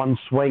situation, one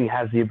swing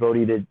has the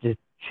ability to just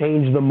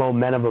change the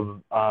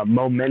momentum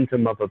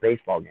of a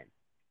baseball game.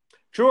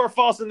 True or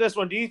false in this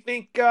one? Do you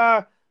think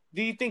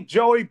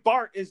Joey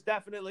Bart is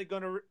definitely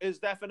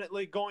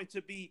going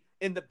to be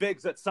in the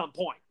bigs at some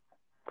point?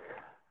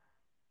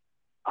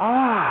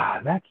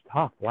 That's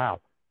tough. Wow.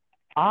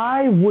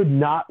 I would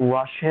not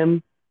rush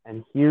him,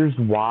 and here's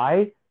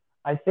why.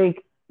 I think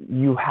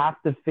you have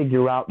to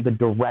figure out the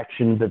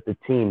direction that the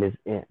team is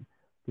in.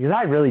 Because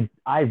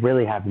I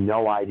really have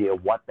no idea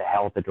what the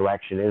hell the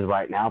direction is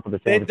right now for the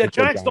San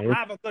Francisco Giants. Giants Don't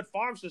have a good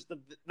farm system.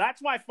 That's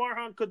why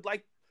Farhan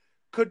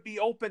could be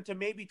open to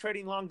maybe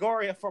trading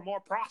Longoria for more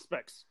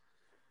prospects.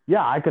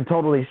 Yeah, I could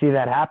totally see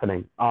that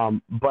happening.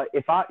 But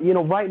if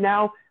right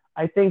now,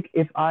 I think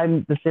if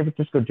I'm the San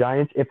Francisco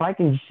Giants, if I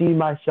can see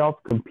myself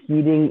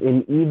competing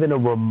in even a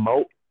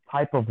remote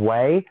type of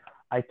way,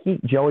 I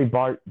keep Joey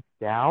Bart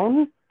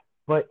down.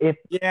 But if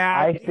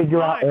I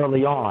figure out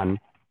early on.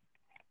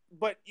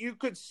 But you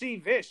could see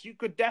this. You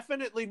could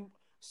definitely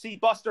see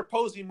Buster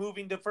Posey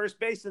moving to first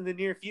base in the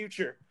near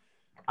future.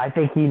 I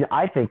think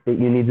that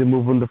you need to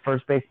move him to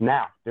first base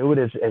now. Do it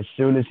as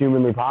soon as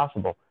humanly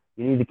possible.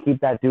 You need to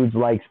keep that dude's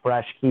legs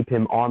fresh, keep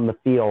him on the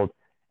field.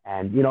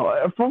 And,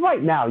 for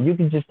right now, you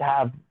can just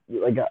have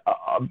like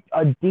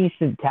a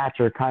decent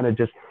catcher kind of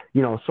just,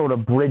 sort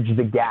of bridge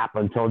the gap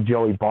until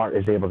Joey Bart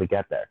is able to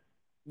get there.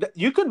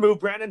 You could move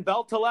Brandon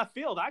Belt to left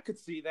field. I could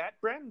see that.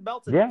 Brandon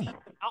Belt's a decent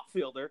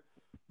outfielder.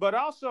 But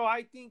also,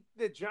 I think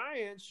the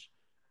Giants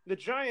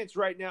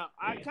right now,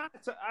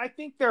 I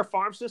think their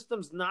farm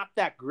system's not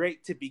that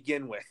great to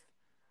begin with.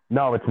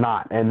 No, it's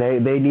not. And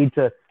they need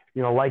to,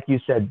 like you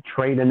said,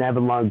 trade an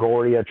Evan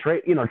Longoria,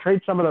 trade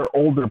some of their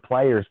older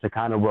players to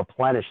kind of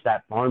replenish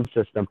that farm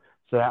system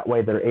so that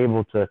way they're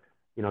able to,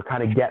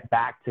 kind of get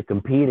back to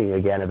competing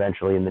again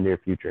eventually in the near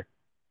future.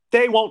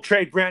 They won't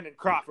trade Brandon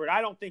Crawford. I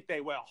don't think they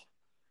will.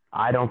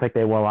 I don't think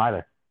they will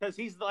either. because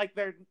he's like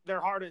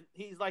their heart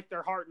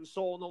and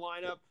soul in the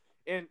lineup.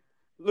 And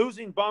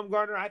losing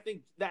Bumgarner, I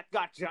think that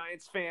got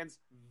Giants fans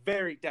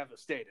very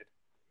devastated.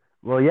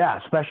 Well, yeah,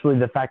 especially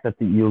the fact that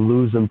you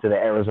lose him to the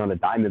Arizona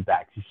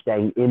Diamondbacks. He's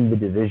staying in the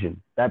division.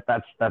 That's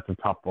a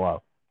tough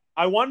blow.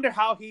 I wonder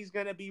how he's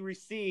going to be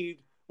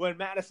received when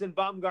Madison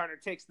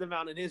Bumgarner takes the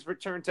mound in his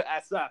return to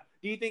SF.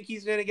 Do you think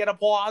he's going to get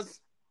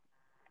applause?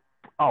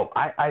 Oh,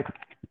 I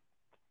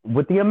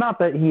with the amount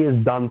that he has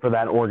done for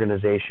that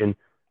organization,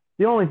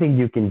 the only thing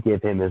you can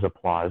give him is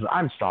applause.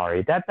 I'm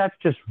sorry. That's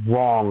just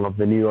wrong of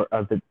the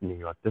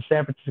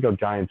San Francisco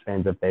Giants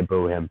fans if they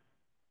boo him.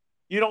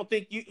 You don't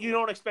think you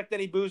don't expect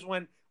any boos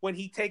when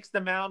he takes the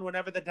mound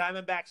whenever the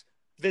Diamondbacks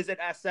visit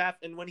SF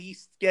and when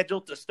he's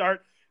scheduled to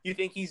start? You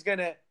think he's going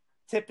to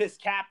tip his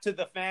cap to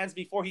the fans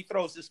before he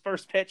throws his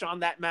first pitch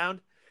on that mound?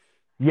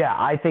 Yeah,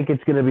 I think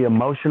it's going to be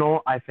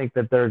emotional. I think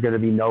that there are going to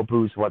be no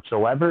boos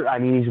whatsoever. I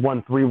mean, he's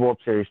won 3 World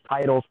Series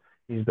titles.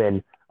 He's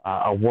been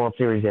a World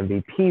Series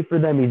MVP for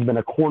them. He's been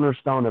a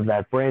cornerstone of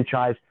that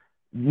franchise.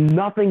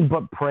 Nothing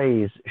but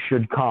praise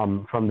should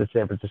come from the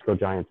San Francisco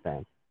Giants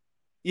fans.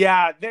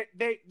 Yeah,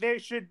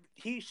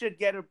 he should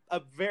get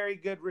a very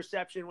good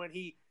reception when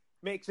he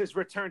makes his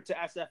return to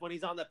SF, when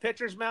he's on the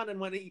pitcher's mound and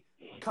when he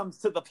comes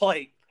to the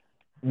plate.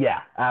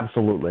 Yeah,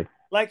 absolutely.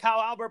 Like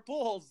how Albert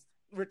Pujols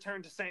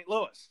returned to St.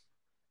 Louis.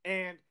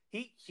 And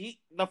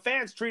the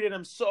fans treated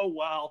him so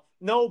well.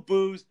 No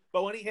boos,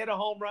 but when he hit a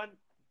home run,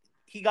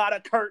 he got a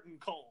curtain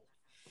call.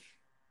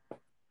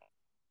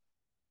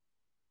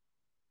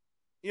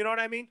 You know what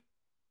I mean?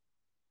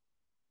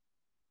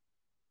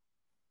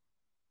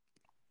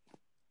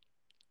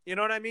 You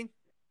know what I mean?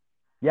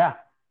 Yeah.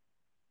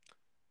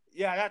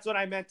 Yeah, that's what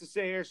I meant to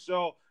say here.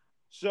 So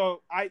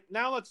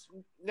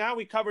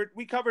we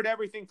covered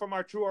everything from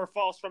our true or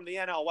false from the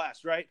NL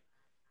West, right?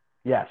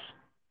 Yes.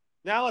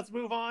 Now let's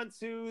move on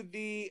to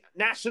the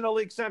National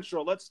League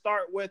Central. Let's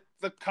start with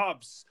the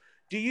Cubs.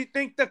 Do you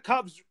think the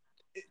Cubs,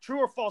 true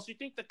or false, you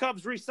think the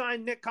Cubs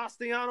re-sign Nick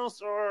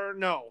Castellanos or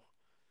no?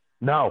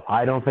 No,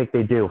 I don't think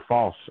they do.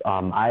 False.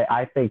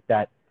 I think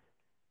that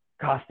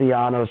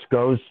Castellanos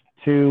goes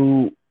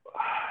to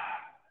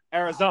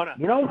Arizona.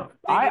 You know,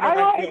 I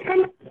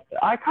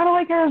kind of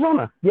like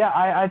Arizona. Yeah,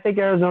 I think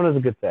Arizona's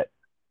a good fit.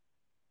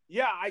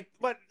 Yeah,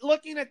 but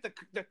looking at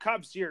the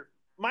Cubs here,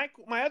 my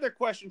other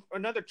question,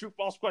 another true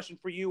false question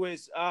for you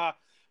is,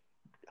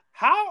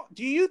 how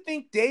do you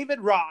think David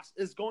Ross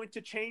is going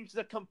to change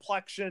the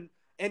complexion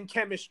and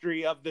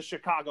chemistry of the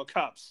Chicago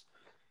Cubs?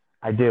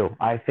 I do.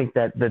 I think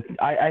that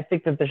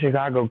the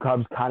Chicago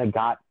Cubs kind of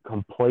got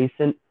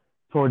complacent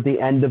toward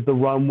the end of the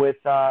run with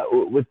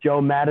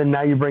Joe Madden.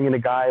 Now you're bringing a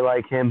guy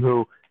like him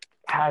who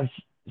has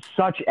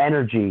such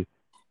energy.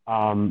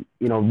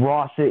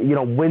 Ross,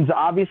 wins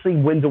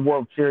a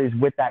World Series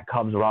with that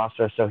Cubs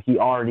roster, so he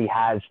already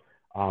has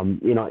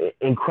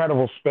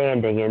incredible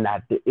standing in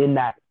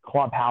that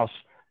clubhouse.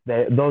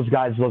 Those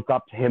guys look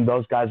up to him.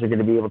 Those guys are going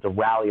to be able to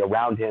rally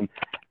around him,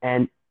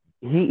 and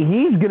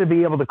he's going to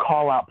be able to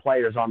call out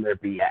players on their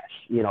BS.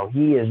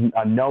 He is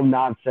a no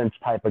nonsense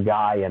type of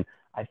guy, and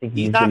I think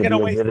he's going to be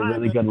a really,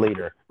 really good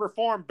leader.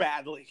 Perform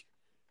badly.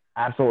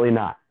 Absolutely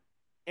not.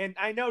 And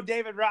I know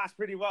David Ross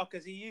pretty well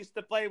because he used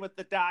to play with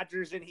the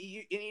Dodgers, and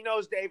he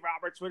knows Dave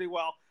Roberts pretty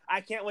well.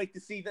 I can't wait to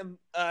see them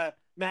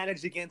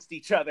manage against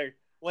each other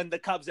when the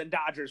Cubs and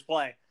Dodgers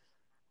play.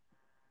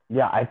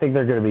 Yeah, I think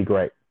they're going to be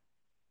great.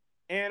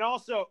 And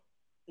also,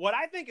 what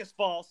I think is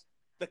false,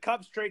 the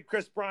Cubs trade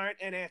Chris Bryant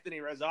and Anthony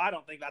Rizzo. I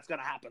don't think that's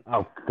going to happen.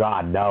 Oh,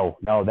 God, no.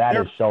 No, that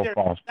is so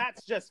false.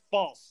 That's just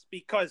false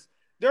because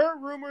there are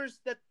rumors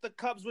that the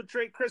Cubs would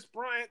trade Chris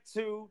Bryant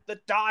to the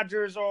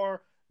Dodgers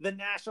or the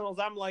Nationals.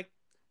 I'm like,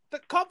 the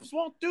Cubs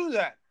won't do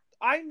that.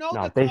 I know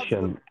the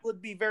Cubs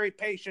would be very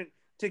patient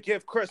to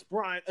give Chris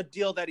Bryant a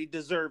deal that he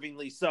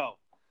deservingly so.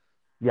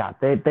 Yeah,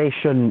 they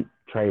shouldn't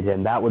trade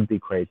him. That would be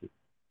crazy.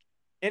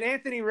 And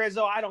Anthony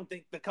Rizzo, I don't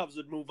think the Cubs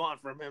would move on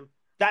from him.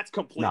 That's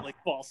completely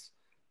false.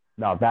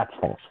 No, that's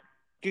false.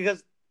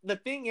 Because the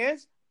thing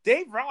is,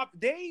 David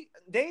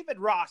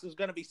Ross is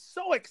going to be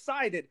so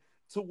excited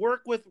to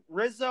work with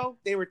Rizzo.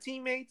 They were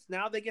teammates.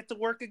 Now they get to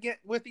work again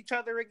with each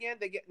other again.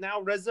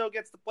 Now Rizzo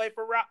gets to play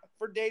for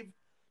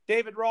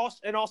David Ross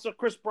and also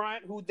Chris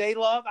Bryant, who they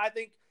love. I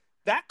think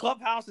that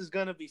clubhouse is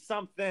going to be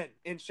something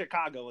in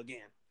Chicago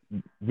again.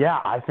 Yeah,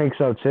 I think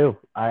so too.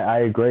 I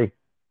agree.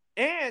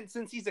 And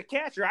since he's a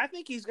catcher, I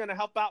think he's going to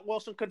help out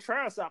Wilson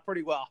Contreras out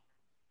pretty well.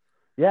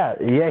 Yeah,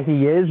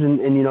 he is.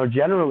 And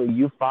generally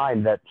you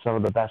find that some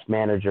of the best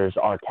managers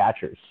are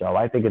catchers. So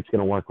I think it's going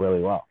to work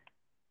really well.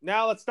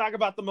 Now let's talk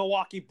about the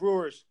Milwaukee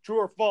Brewers. True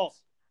or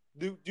false?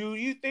 Do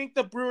you think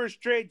the Brewers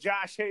trade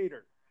Josh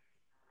Hader?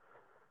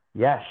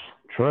 Yes,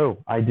 true.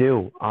 I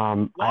do.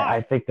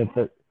 I think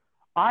that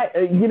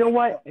you know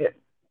what?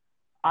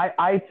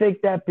 I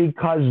think that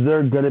because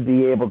they're going to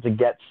be able to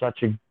get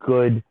such a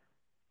good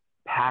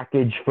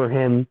package for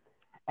him.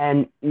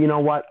 And you know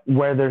what?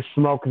 Where there's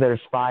smoke, there's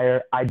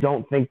fire. I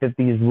don't think that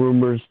these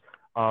rumors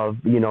of,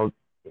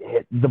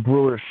 the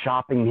Brewers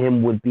shopping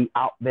him would be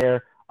out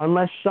there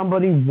unless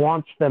somebody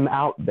wants them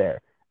out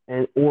there.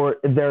 or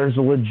there's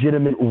a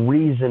legitimate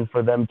reason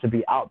for them to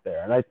be out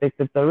there. And I think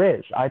that there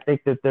is. I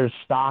think that there's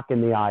stock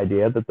in the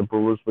idea that the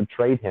Brewers would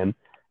trade him,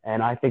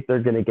 and I think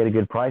they're going to get a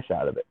good price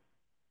out of it.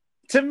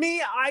 To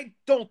me, I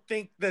don't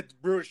think that the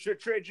Brewers should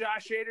trade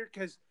Josh Hader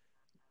because,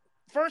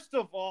 first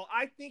of all,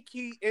 I think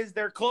he is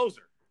their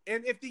closer.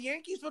 And if the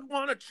Yankees would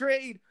want to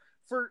trade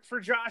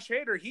for Josh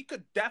Hader, he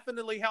could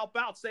definitely help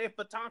out, say if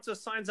Betances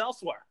signs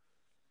elsewhere.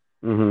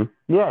 Mm-hmm.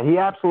 Yeah, he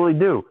absolutely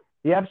do.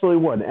 He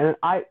absolutely would. And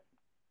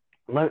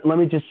let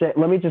me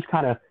just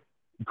kind of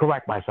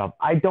correct myself.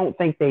 I don't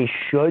think they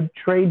should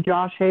trade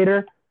Josh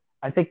Hader.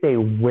 I think they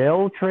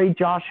will trade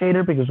Josh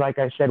Hader because, like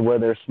I said, where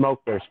there's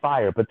smoke, there's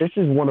fire. But this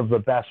is one of the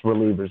best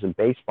relievers in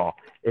baseball.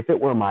 If it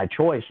were my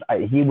choice,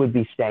 he would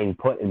be staying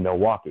put in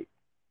Milwaukee.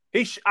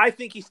 I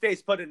think he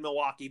stays put in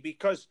Milwaukee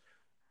because,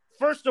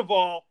 first of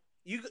all,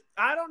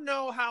 I don't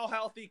know how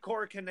healthy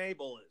Corey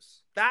Knebel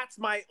is. That's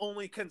my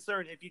only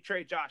concern if you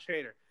trade Josh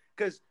Hader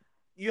because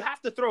you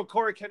have to throw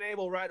Corey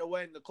Knebel right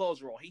away in the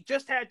closer role. He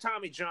just had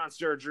Tommy John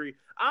surgery.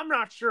 I'm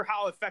not sure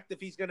how effective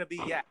he's going to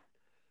be yet.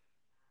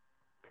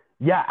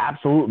 Yeah,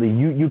 absolutely.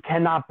 You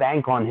cannot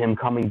bank on him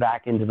coming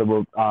back into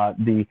the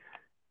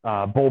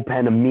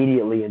bullpen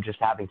immediately and just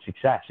having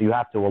success. You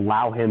have to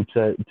allow him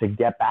to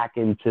get back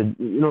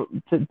into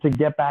to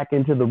get back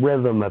into the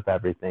rhythm of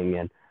everything.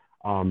 And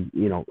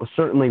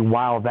certainly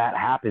while that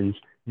happens,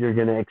 you're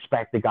going to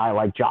expect a guy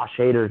like Josh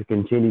Hader to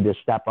continue to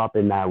step up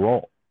in that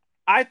role.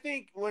 I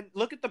think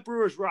look at the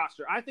Brewers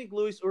roster. I think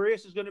Luis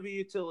Urias is going to be a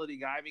utility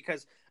guy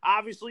because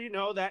obviously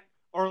that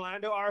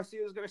Orlando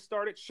Arcia is going to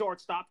start at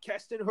shortstop.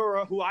 Keston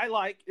Hiura, who I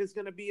like, is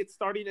going to be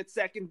starting at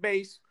second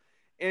base.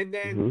 And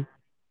then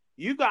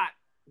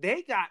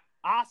they got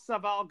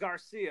Asaval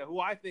Garcia, who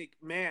I think,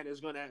 is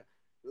going to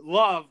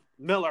love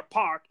Miller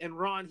Park, and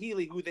Ron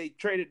Healy, who they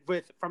traded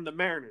with from the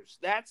Mariners.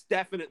 That's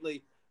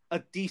definitely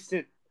a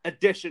decent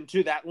addition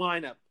to that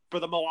lineup for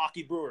the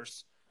Milwaukee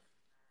Brewers.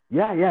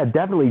 Yeah,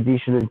 definitely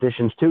decent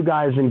additions. Two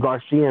guys in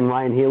Garcia and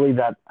Ryan Healy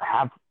that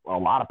have a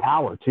lot of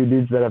power. Two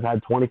dudes that have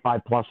had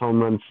 25-plus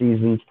home run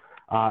seasons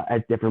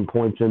at different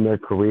points in their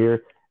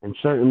career. And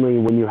certainly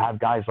when you have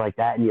guys like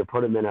that and you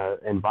put them in an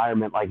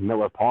environment like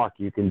Miller Park,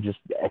 you can just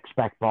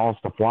expect balls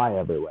to fly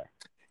everywhere.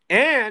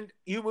 And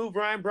you move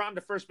Ryan Braun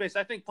to first base.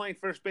 I think playing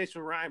first base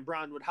for Ryan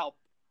Braun would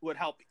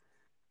help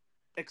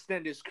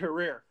extend his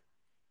career.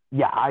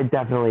 Yeah, I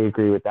definitely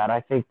agree with that.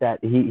 I think that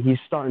he's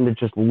starting to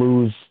just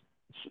lose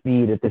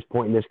speed at this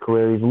point in his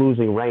career. He's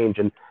losing range,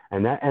 and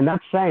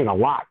that's saying a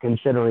lot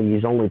considering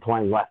he's only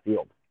playing left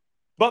field.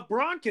 But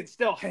Braun can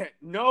still hit,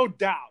 no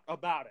doubt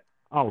about it.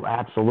 Oh,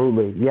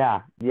 absolutely.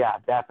 Yeah,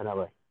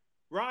 definitely.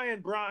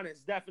 Ryan Braun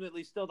is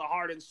definitely still the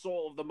heart and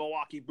soul of the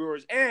Milwaukee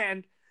Brewers,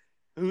 and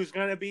who's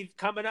going to be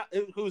coming up,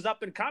 who's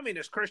up and coming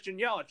is Christian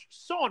Yelich.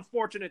 So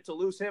unfortunate to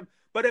lose him,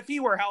 but if he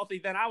were healthy,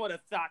 then I would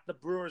have thought the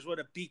Brewers would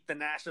have beat the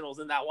Nationals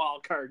in that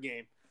wild card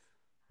game.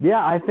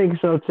 Yeah, I think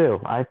so too.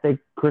 I think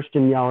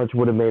Christian Yelich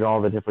would have made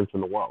all the difference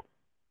in the world.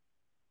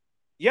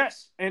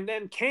 Yes, and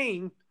then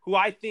Kane, who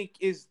I think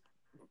is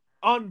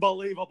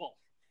unbelievable.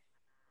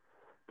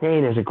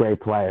 Kane is a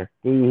great player.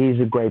 He's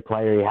a great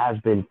player. He has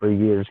been for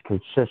years,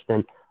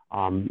 consistent.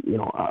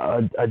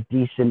 A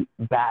decent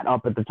bat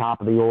up at the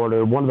top of the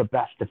order. One of the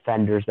best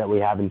defenders that we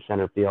have in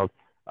center field.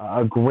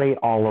 A great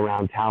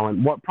all-around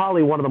talent.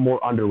 Probably one of the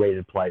more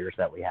underrated players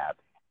that we have.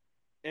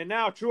 And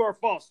now, true or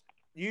false?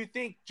 You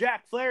think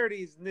Jack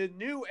Flaherty is the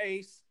new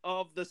ace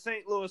of the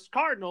St. Louis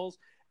Cardinals?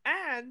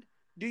 And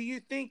do you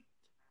think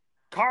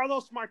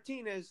Carlos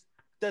Martinez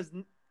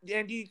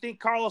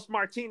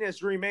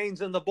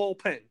remains in the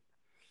bullpen?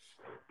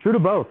 True to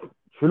both.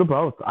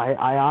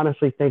 I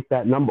honestly think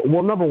that number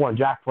one,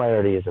 Jack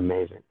Flaherty is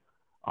amazing.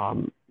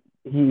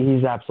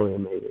 He's absolutely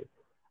amazing.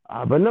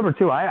 But number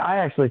two, I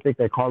actually think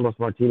that Carlos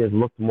Martinez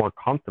looked more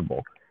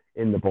comfortable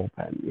in the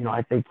bullpen.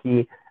 I think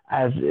he,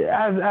 as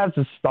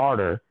a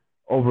starter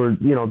over,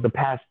 the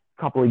past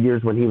couple of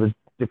years when he was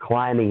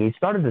declining, he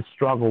started to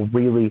struggle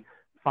really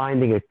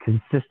finding a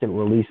consistent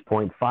release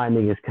point,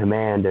 finding his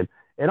command. And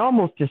it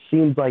almost just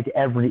seems like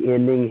every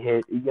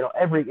inning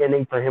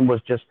for him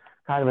was just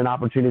kind of an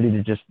opportunity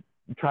to just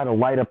try to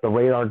light up the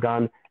radar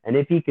gun. And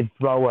if he could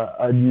throw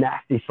a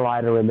nasty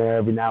slider in there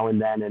every now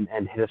and then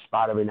and hit a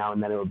spot every now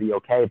and then, it would be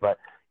okay. But,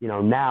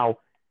 now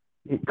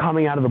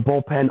coming out of the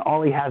bullpen,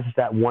 all he has is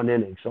that one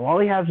inning. So all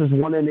he has is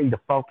one inning to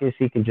focus.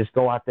 He can just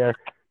go out there,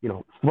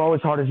 throw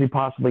as hard as he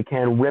possibly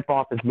can, rip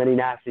off as many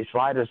nasty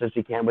sliders as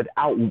he can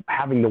without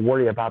having to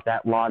worry about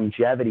that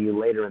longevity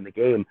later in the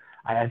game.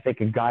 I think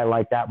a guy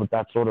like that with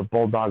that sort of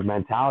bulldog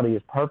mentality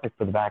is perfect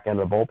for the back end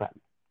of the bullpen.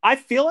 I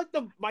feel like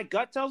my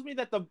gut tells me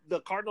that the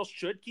Cardinals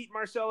should keep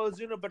Marcell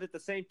Ozuna, but at the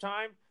same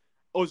time,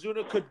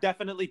 Ozuna could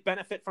definitely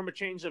benefit from a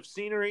change of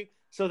scenery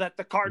so that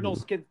the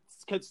Cardinals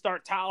could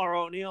start Tyler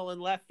O'Neill in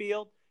left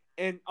field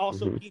and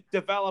also keep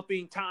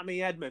developing Tommy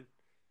Edman.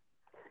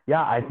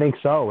 Yeah, I think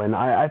so. And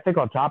I think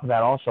on top of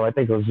that also, I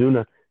think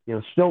Ozuna,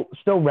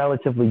 still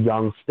relatively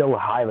young, still a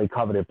highly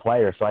coveted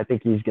player. So I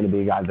think he's going to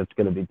be a guy that's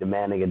going to be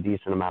demanding a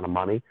decent amount of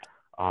money.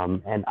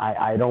 And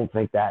I don't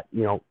think that,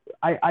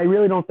 I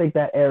really don't think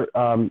that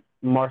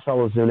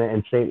Marcell Ozuna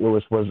in St.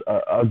 Louis was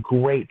a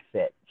great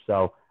fit.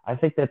 So I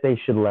think that they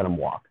should let him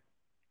walk.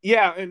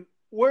 Yeah, and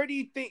where do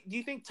you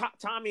think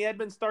Tommy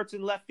Edmonds starts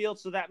in left field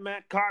so that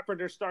Matt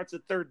Carpenter starts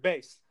at third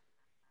base?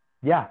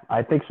 Yeah,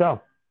 I think so.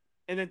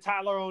 And then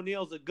Tyler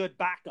O'Neill's a good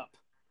backup.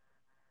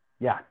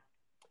 Yeah.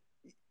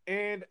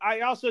 And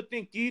I also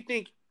think,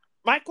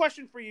 my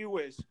question for you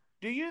is,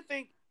 do you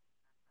think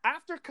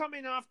after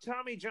coming off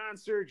Tommy John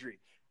surgery,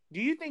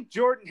 do you think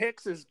Jordan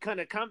Hicks is going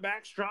to come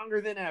back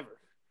stronger than ever?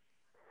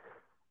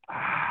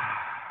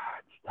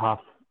 It's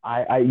tough.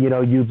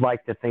 You'd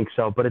like to think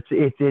so, but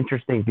it's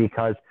interesting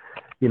because,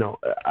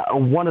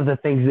 one of the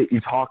things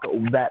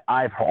that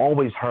I've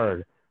always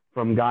heard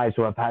from guys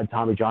who have had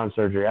Tommy John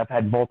surgery, I've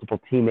had multiple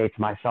teammates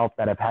myself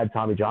that have had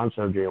Tommy John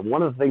surgery. And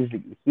one of the things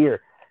that you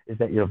hear is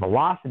that your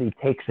velocity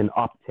takes an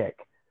uptick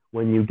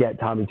when you get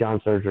Tommy John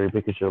surgery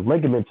because your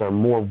ligaments are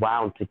more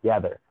wound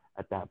together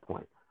at that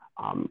point.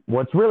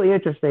 What's really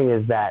interesting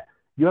is that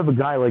you have a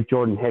guy like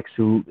Jordan Hicks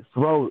who is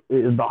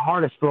the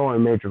hardest thrower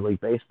in Major League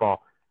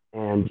Baseball.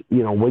 And,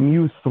 when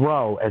you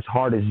throw as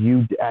hard as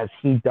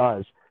he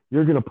does,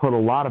 you're going to put a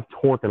lot of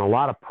torque and a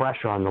lot of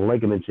pressure on the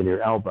ligaments in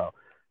your elbow.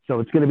 So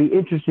it's going to be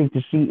interesting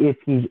to see if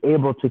he's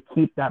able to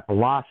keep that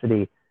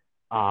velocity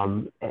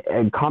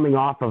and coming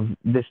off of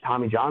this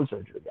Tommy John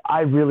surgery. I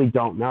really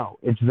don't know.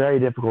 It's very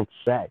difficult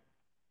to say.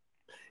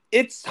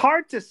 It's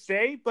hard to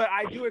say, but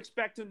I do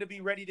expect him to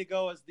be ready to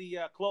go as the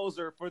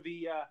closer for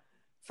the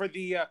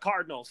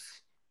Cardinals.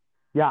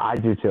 Yeah, I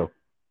do too.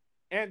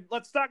 And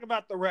let's talk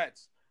about the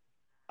Reds.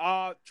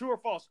 True or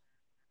false?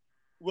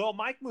 Will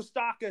Mike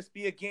Moustakas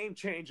be a game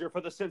changer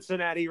for the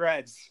Cincinnati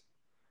Reds?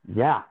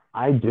 Yeah,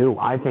 I do.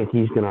 I think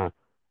he's gonna.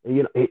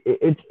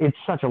 It's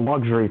such a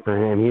luxury for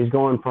him. He's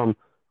going from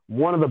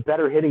one of the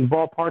better hitting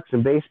ballparks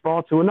in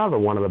baseball to another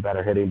one of the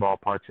better hitting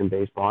ballparks in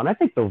baseball. And I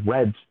think the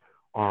Reds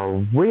are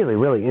a really,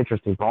 really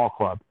interesting ball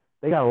club.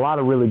 They got a lot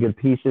of really good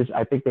pieces.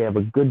 I think they have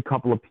a good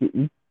couple of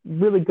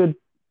really good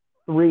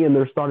three in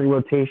their starting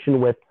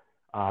rotation with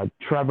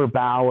Trevor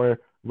Bauer,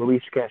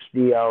 Luis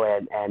Castillo,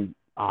 and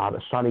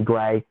Sonny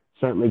Gray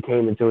certainly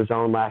came into his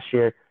own last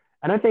year.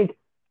 And I think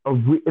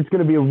it's going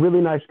to be a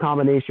really nice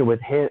combination with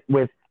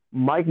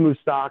Mike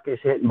Moustakas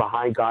hitting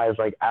behind guys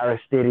like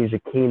Aristides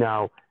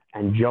Aquino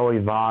and Joey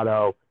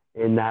Votto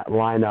in that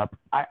lineup.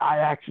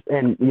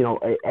 And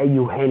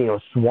Eugenio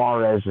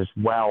Suarez as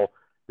well.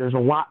 There's a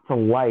lot to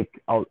like,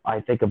 I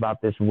think,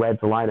 about this Reds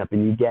lineup,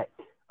 and you get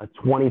a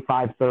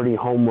 25-30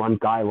 home run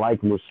guy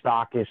like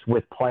Moustakas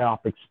with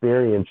playoff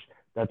experience.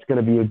 That's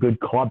going to be a good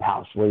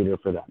clubhouse leader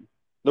for them.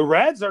 The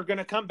Reds are going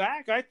to come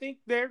back. I think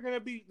they're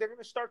going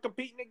to start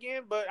competing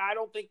again, but I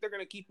don't think they're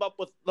going to keep up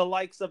with the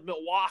likes of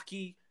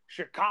Milwaukee,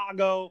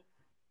 Chicago,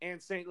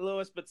 and St.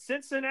 Louis. But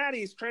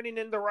Cincinnati is trending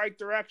in the right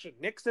direction.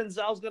 Nick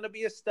Senzel's going to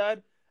be a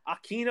stud.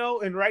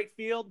 Aquino in right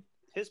field,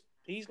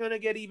 he's going to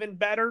get even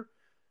better.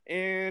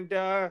 And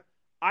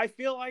I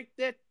feel like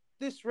that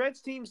this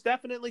Reds team's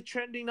definitely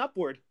trending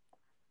upward.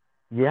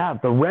 Yeah,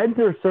 the Reds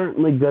are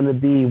certainly going to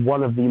be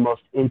one of the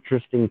most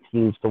interesting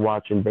teams to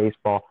watch in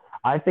baseball.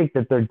 I think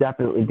that they're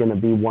definitely going to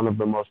be one of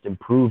the most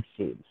improved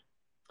teams.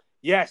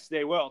 Yes,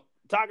 they will.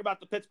 Talk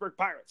about the Pittsburgh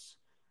Pirates.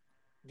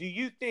 Do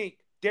you think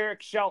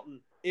Derek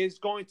Shelton is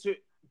going to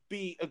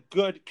be a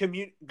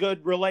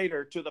good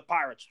relator to the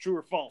Pirates? True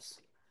or false?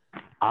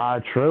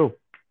 True.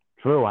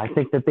 I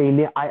think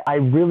that I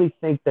really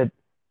think that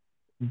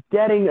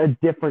getting a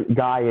different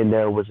guy in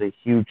there was a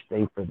huge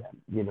thing for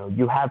them.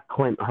 You have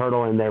Clint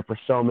Hurdle in there for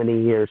so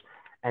many years.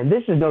 And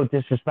this is no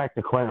disrespect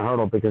to Clint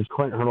Hurdle because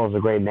Clint Hurdle is a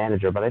great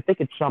manager. But I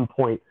think at some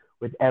point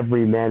with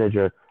every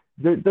manager,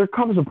 there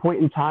comes a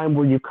point in time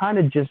where you kind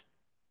of just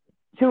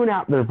tune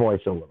out their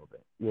voice a little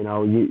bit.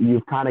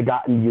 You've kind of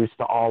gotten used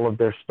to all of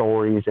their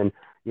stories and,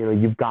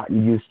 you've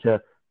gotten used to,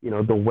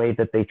 the way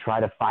that they try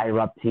to fire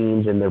up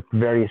teams and their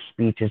various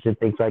speeches and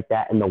things like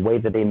that and the way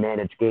that they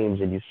manage games.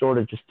 And you sort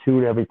of just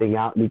tune everything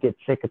out and you get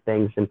sick of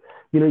things. And,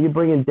 you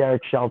bring in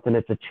Derek Shelton.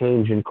 It's a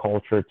change in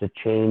culture. It's a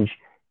change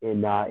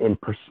in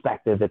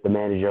perspective at the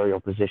managerial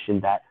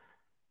position that,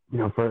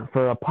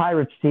 for a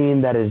Pirates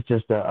team that is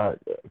just a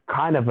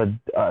kind of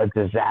a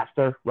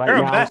disaster right now.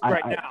 They're a mess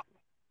right now.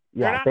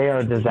 Yeah, they are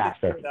a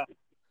disaster.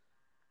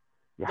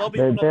 They'll be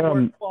one of the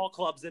worst ball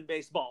clubs in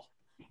baseball.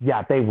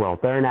 Yeah, they will.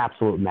 They're an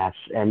absolute mess.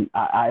 And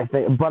I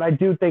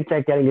do think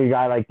that getting a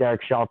guy like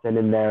Derek Shelton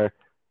in there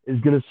is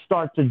going to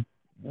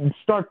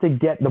start to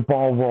get the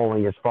ball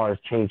rolling as far as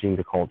changing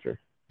the culture.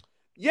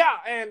 Yeah,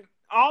 and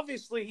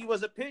obviously, he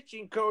was a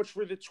pitching coach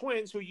for the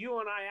Twins, who you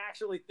and I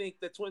actually think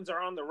the Twins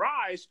are on the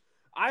rise.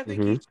 I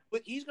think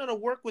he's going to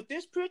work with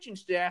this pitching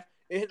staff,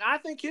 and I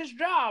think his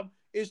job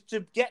is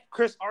to get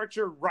Chris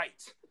Archer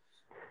right.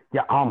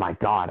 Yeah, oh my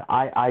God.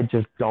 I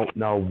just don't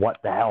know what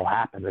the hell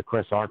happened to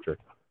Chris Archer.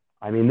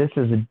 I mean, this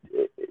is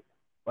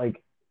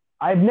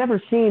I've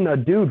never seen a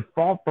dude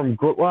fall from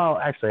 – well,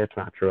 actually, that's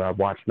not true. I've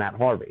watched Matt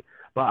Harvey.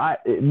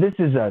 But this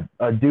is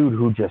a dude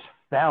who just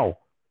fell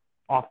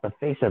off the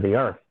face of the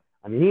earth.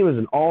 I mean, he was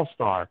an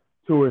all-star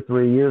 2 or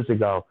 3 years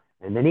ago,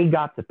 And then he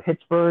got to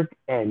Pittsburgh,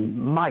 and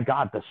my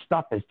God, the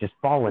stuff has just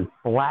fallen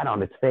flat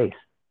on its face.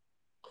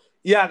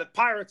 Yeah, the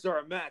Pirates are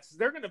a mess.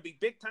 They're going to be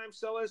big-time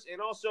sellers, and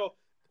also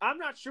I'm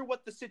not sure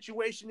what the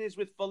situation is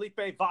with Felipe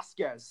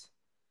Vasquez.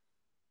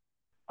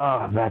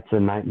 Oh, that's a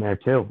nightmare,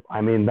 too.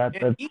 I mean,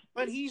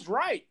 But he's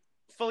right.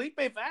 Felipe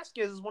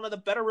Vasquez is one of the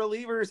better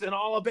relievers in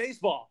all of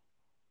baseball.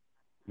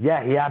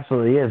 Yeah, he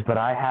absolutely is, but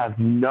I have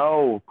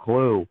no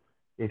clue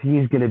if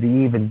he's going to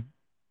be even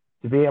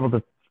to be able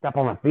to step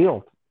on the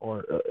field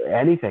or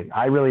anything.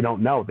 I really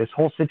don't know. This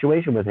whole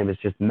situation with him is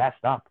just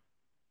messed up.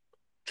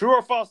 True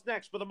or false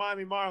next for the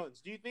Miami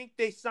Marlins? Do you think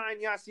they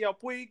sign Yasiel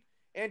Puig,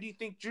 and do you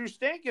think Drew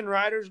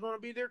Stankenrider is going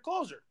to be their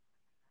closer?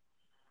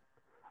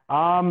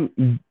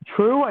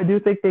 True. I do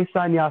think they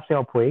signed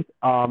Yasiel Puig.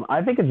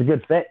 I think it's a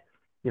good fit.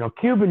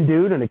 Cuban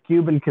dude in a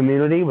Cuban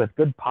community with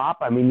good pop.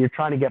 I mean, you're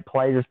trying to get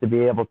players to be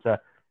able to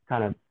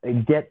kind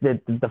of get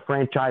the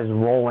franchise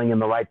rolling in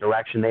the right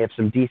direction. They have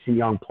some decent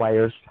young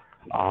players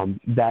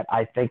that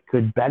I think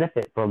could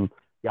benefit from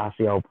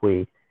Yasiel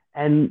Puig.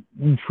 And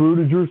true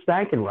to Drew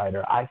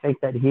Stankenrider, I think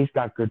that he's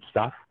got good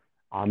stuff.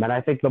 And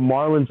I think the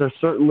Marlins are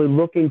certainly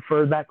looking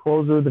for that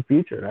closer of the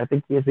future. I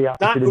think he has the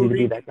opportunity to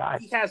be that guy.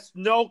 He has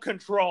no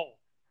control.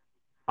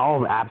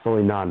 Oh,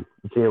 absolutely none.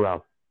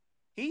 Zero.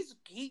 He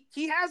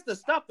has the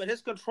stuff, but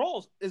his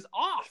control is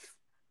off.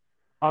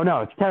 Oh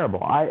no, it's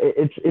terrible.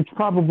 It's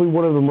probably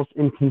one of the most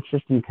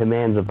inconsistent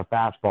commands of a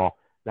fastball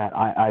that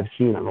I've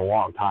seen in a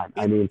long time.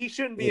 He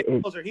shouldn't be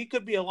a closer. He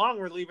could be a long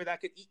reliever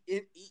that could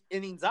eat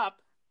innings up.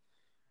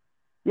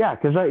 Yeah,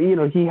 because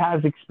he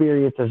has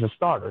experience as a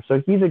starter,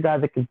 so he's a guy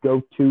that could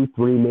go 2,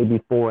 3,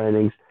 maybe 4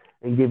 innings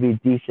and give you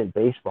decent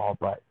baseball.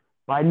 But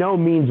by no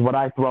means would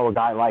I throw a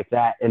guy like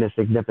that in a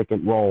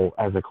significant role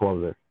as a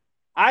closer.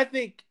 I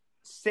think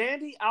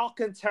Sandy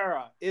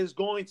Alcantara is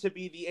going to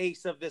be the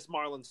ace of this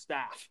Marlins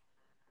staff.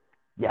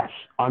 Yes,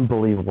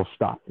 unbelievable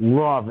stuff.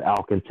 Love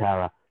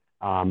Alcantara.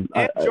 And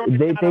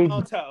Jordan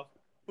Yamamoto,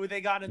 who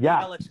they got in the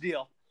Yelich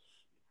deal.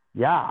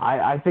 Yeah,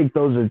 I think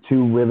those are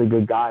two really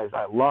good guys.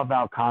 I love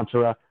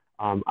Alcantara.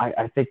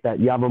 I think that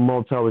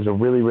Yamamoto is a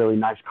really, really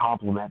nice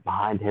compliment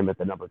behind him at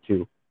the number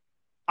 2.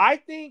 I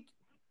think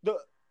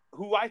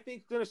who I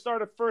think is going to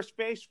start at first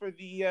base for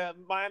the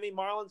Miami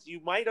Marlins, you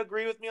might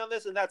agree with me on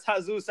this, and that's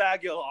Jesus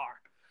Aguilar.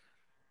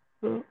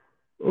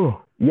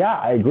 Yeah,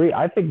 I agree.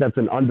 I think that's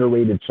an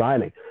underrated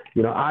signing.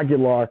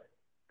 Aguilar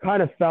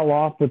kind of fell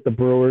off with the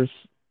Brewers,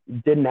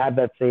 didn't have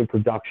that same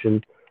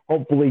production.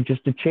 Hopefully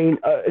just a change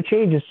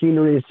of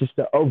scenery is just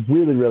a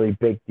really, really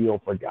big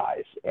deal for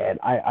guys. And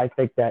I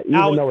think that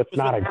even though it's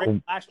not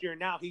last year,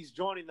 now he's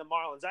joining the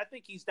Marlins. I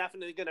think he's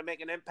definitely going to make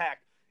an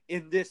impact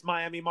in this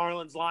Miami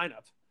Marlins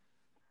lineup.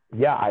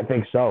 Yeah, I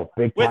think so.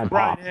 Big time with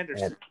Brian pop.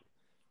 Anderson.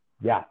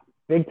 Yeah,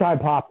 big time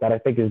pop that I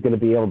think is going to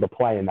be able to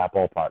play in that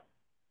ballpark.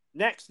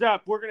 Next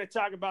up, we're going to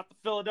talk about the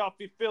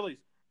Philadelphia Phillies.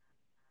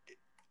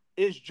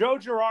 Is Joe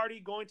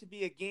Girardi going to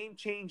be a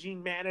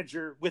game-changing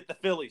manager with the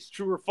Phillies?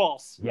 True or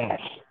false?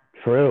 Yes,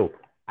 true.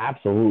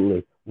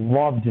 Absolutely.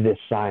 Loved this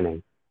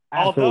signing.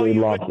 Absolutely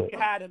loved it. You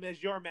had him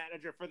as your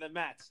manager for the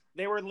Mets.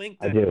 They were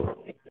linked. I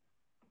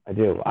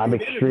do. I'm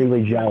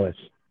extremely jealous.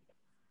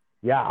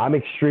 Yeah, I'm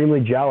extremely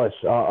jealous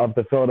of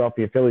the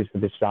Philadelphia Phillies for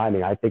this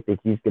signing. I think that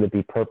he's going to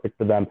be perfect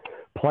for them.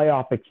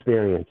 Playoff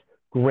experience,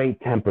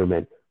 great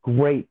temperament,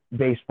 great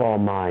baseball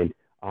mind.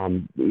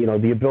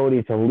 The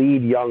ability to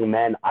lead young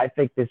men. I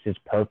think this is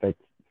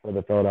perfect for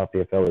the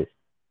Philadelphia Phillies.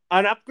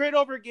 An upgrade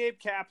over Gabe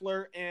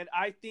Kapler, and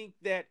I think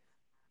that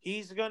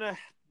he's gonna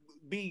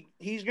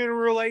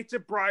relate to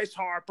Bryce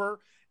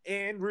Harper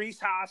and Rhys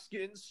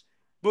Hoskins.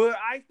 But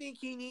I think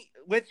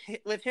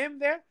with him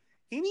there,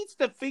 he needs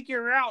to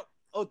figure out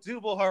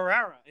Odubel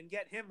Herrera and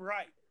get him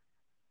right.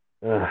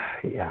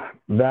 Yeah,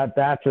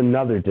 that's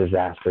another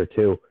disaster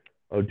too,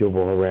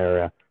 Odubel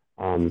Herrera.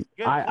 Good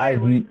player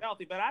when he's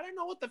healthy, but I don't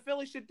know what the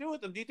Phillies should do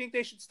with him. Do you think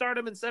they should start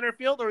him in center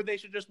field, or they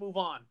should just move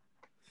on?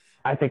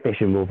 I think they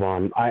should move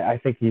on. I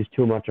think he's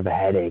too much of a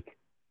headache.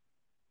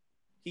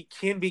 He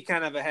can be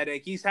kind of a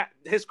headache.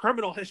 His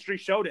criminal history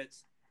showed it.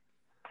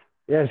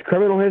 Yeah, his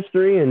criminal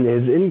history and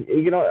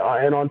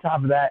and on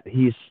top of that,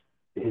 his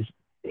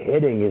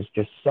hitting is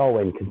just so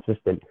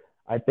inconsistent.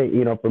 I think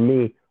for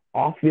me,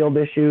 off-field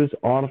issues,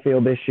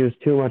 on-field issues,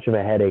 too much of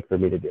a headache for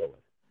me to deal with.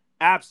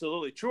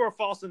 Absolutely, true or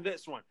false in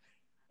this one?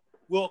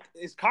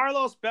 Is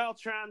Carlos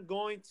Beltran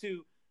going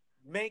to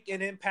make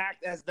an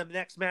impact as the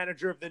next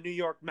manager of the New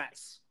York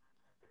Mets?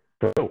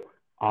 True.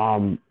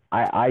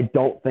 I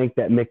don't think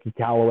that Mickey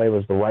Callaway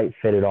was the right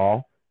fit at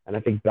all, and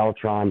I think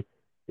Beltran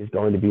is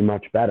going to be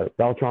much better.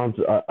 Beltran's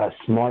a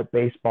smart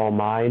baseball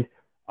mind,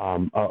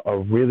 a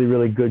really,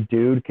 really good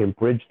dude, can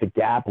bridge the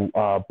gap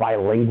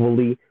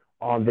bilingually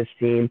on this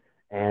team.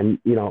 And,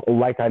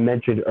 like I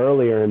mentioned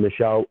earlier in the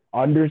show,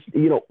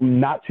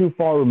 not too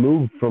far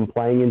removed from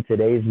playing in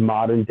today's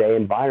modern day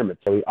environment.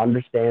 So he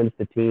understands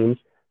the teams,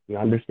 he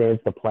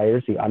understands the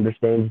players, he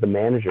understands the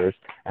managers,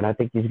 and I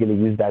think he's going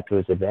to use that to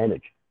his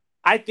advantage.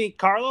 I think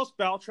Carlos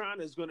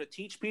Beltran is going to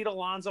teach Pete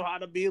Alonso how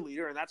to be a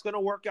leader, and that's going to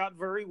work out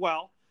very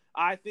well.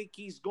 I think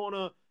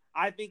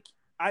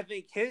I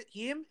think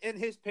him and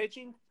his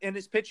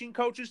pitching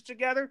coaches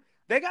together,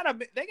 they gotta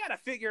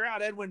figure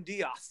out Edwin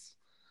Diaz.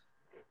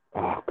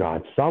 Oh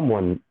God,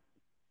 someone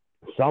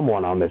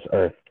on this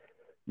earth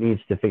needs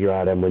to figure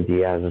out Edwin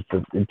Diaz.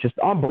 It's just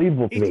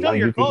unbelievable to He's me. still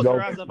your You can closer go,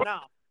 as of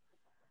now.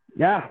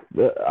 yeah,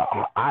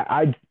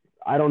 I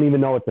don't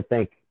even know what to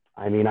think.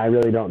 I mean, I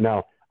really don't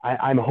know.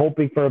 I'm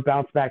hoping for a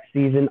bounce back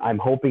season. I'm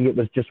hoping it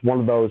was just one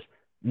of those,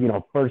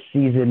 first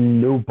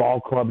season new ball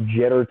club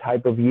jitter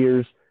type of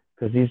years,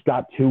 because he's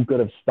got too good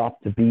of stuff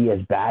to be as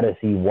bad as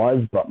he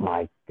was. But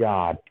my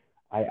God,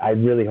 I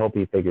really hope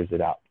he figures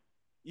it out.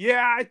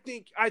 Yeah, I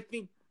think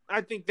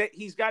that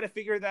he's got to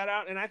figure that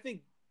out, and I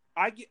think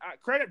I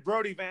credit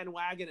Brody Van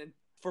Wagenen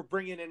for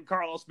bringing in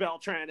Carlos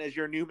Beltran as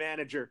your new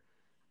manager.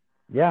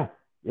 Yeah,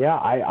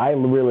 I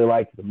really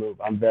like the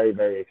move. I'm very,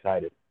 very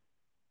excited.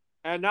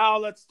 And now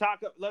let's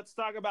talk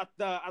about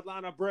the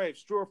Atlanta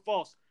Braves. True or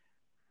false?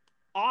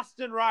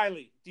 Austin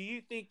Riley, do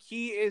you think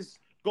he is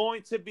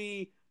going to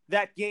be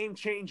that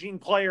game-changing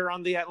player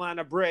on the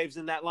Atlanta Braves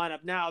in that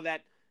lineup now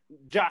that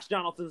Josh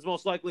Donaldson's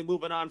most likely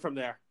moving on from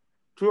there?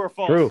 True or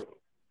false?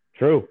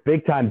 True.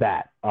 Big time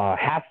bat.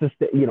 Has to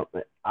stay.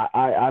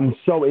 I'm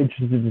so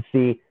interested to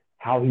see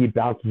how he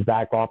bounces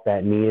back off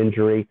that knee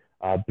injury.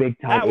 Big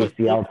time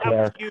ACL tear.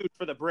 That was huge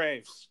for the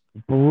Braves.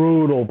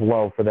 Brutal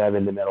blow for them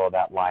in the middle of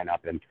that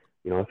lineup, and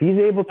if he's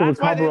able to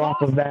recover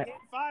off of that. Game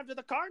 5 to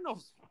the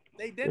Cardinals.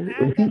 They didn't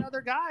have that other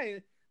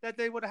guy that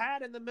they would have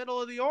had in the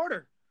middle of the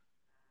order.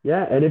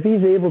 Yeah, and if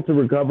he's able to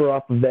recover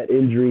off of that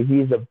injury,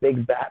 he's a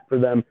big bat for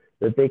them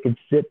that they could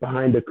sit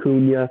behind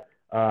Acuna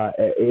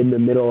in the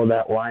middle of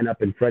that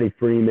lineup and Freddie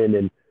Freeman.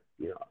 And,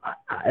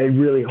 I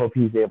really hope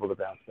he's able to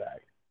bounce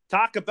back.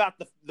 Talk about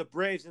the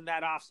Braves in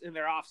their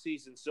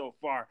offseason so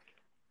far.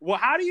 Well,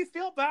 how do you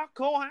feel about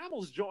Cole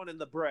Hamels joining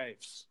the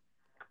Braves?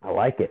 I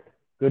like it.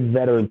 Good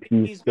veteran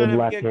piece. He's good going to be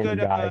a left-handed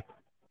good guy.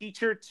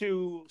 teacher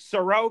to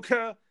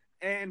Soroka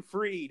and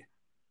Fried.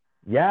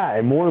 Yeah,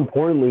 and more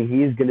importantly,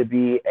 he's going to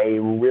be a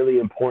really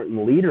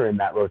important leader in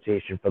that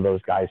rotation for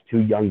those guys,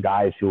 two young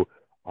guys who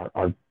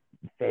are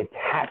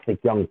fantastic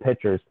young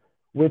pitchers,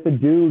 with a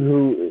dude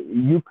who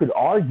you could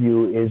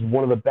argue is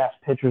one of the best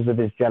pitchers of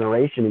his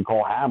generation in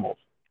Cole Hamels.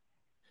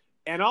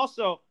 And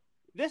also,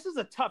 this is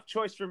a tough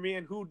choice for me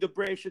and who the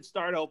Braves should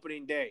start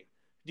opening day.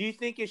 Do you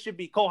think it should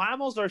be Cole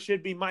Hamels or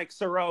should be Mike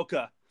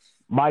Soroka?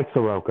 Mike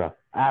Soroka.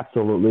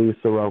 Absolutely.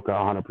 Soroka,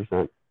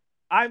 100%.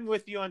 I'm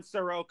with you on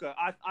Soroka.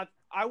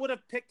 I would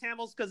have picked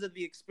Hamels because of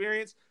the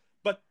experience,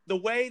 but the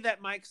way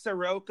that Mike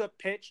Soroka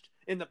pitched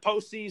in the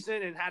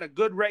postseason and had a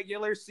good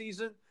regular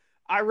season,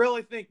 I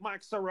really think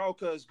Mike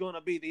Soroka is going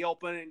to be the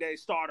opening day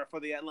starter for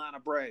the Atlanta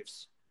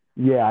Braves.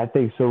 Yeah, I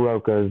think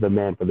Soroka is the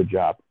man for the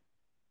job.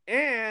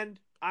 And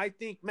I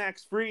think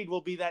Max Fried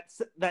will be that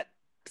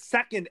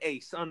second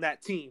ace on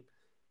that team.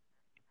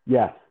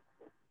 Yes.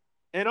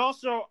 And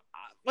also,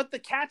 with the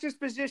catcher's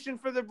position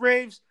for the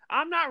Braves,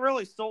 I'm not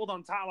really sold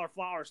on Tyler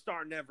Flowers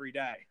starting every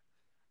day.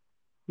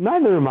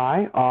 Neither am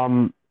I.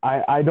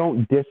 I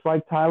don't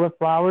dislike Tyler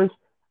Flowers.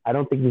 I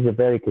don't think he's a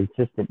very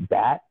consistent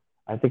bat.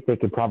 I think they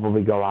could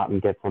probably go out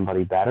and get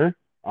somebody better.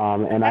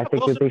 And I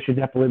think that they should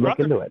definitely look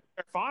into it.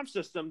 Their farm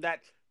system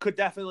that could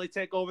definitely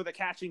take over the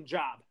catching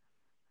job.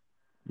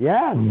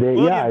 Yeah,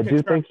 I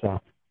do think so.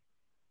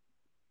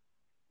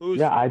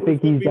 I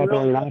think he's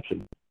definitely an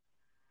option.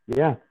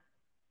 Yeah.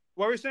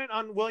 What were you saying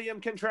on William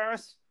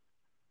Contreras?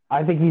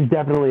 I think he's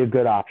definitely a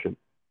good option.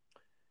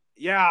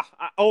 Yeah,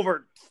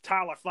 over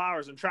Tyler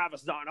Flowers and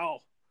Travis Darno.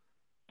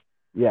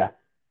 Yeah.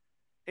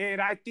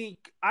 And I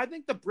think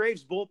the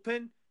Braves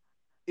bullpen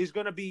is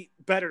going to be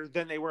better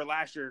than they were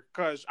last year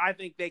because I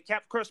think they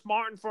kept Chris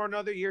Martin for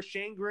another year.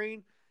 Shane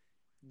Green,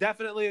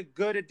 definitely a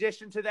good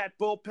addition to that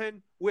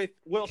bullpen with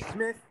Will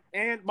Smith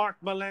and Mark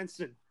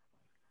Melanson.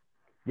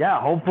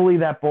 Yeah, hopefully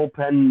that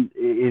bullpen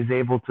is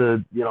able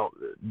to,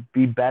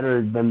 be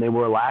better than they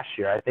were last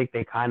year. I think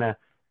they kind of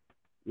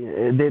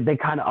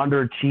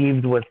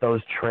underachieved with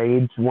those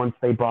trades once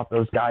they brought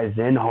those guys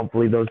in.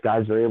 Hopefully those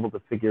guys are able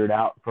to figure it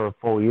out for a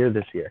full year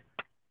this year.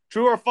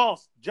 True or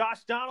false?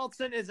 Josh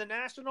Donaldson is a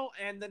National,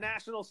 and the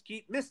Nationals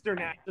keep Mr.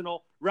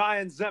 National,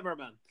 Ryan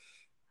Zimmerman.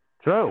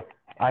 True.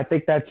 I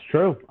think that's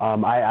true.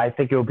 I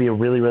think it would be a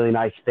really, really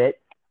nice fit.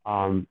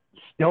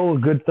 Still a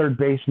good third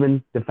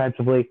baseman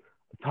defensively,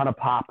 a ton of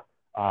pop.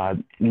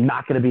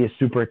 Not going to be a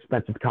super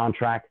expensive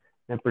contract.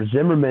 And for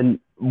Zimmerman,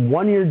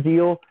 1-year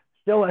deal,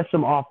 still has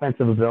some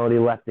offensive ability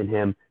left in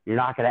him. You're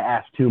not going to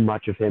ask too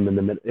much of him in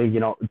the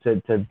middle,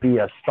 to be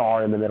a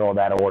star in the middle of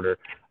that order.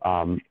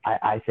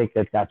 I think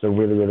that's a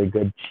really, really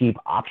good cheap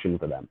option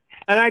for them.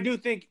 And I do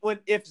think when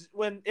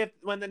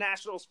the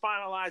Nationals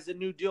finalize a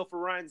new deal for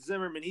Ryan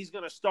Zimmerman, he's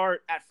going to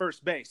start at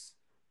first base.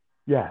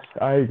 Yes,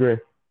 I agree.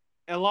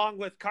 Along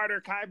with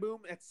Carter Kieboom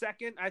at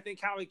second, I think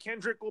Howie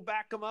Kendrick will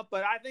back him up.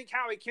 But I think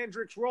Howie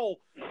Kendrick's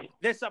role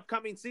this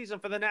upcoming season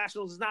for the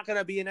Nationals is not going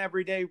to be an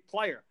everyday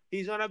player.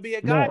 He's going to be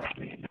a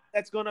guy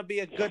that's going to be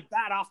a good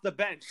bat off the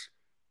bench.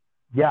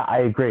 Yeah, I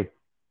agree.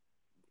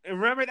 And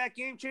remember that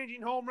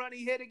game-changing home run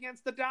he hit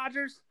against the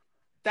Dodgers?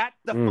 That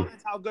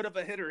defines how good of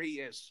a hitter he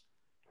is.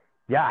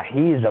 Yeah,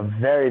 he is a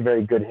very,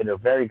 very good hitter,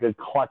 very good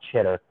clutch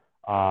hitter.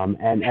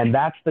 And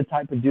that's the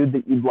type of dude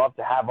that you'd love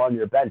to have on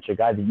your bench, a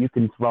guy that you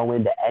can throw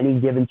into any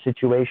given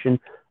situation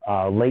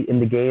late in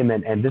the game.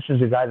 And this is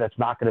a guy that's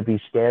not going to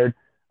be scared.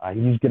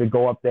 He's going to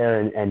go up there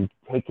and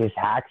take his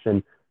hacks,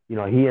 and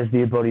he has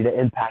the ability to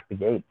impact the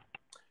game.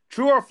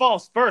 True or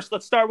false? First,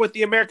 let's start with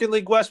the American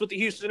League West with the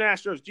Houston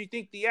Astros. Do you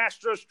think the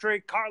Astros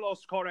trade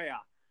Carlos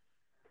Correa?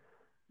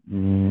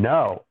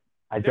 No,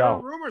 I don't. There are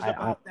rumors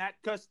about that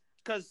because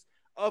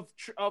of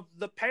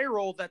the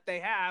payroll that they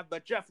have,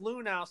 but Jeff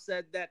Luhnow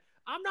said that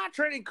I'm not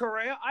trading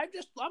Correa. I'm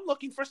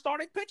looking for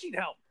starting pitching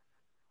help.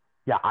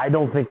 Yeah, I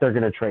don't think they're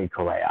going to trade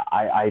Correa.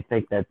 I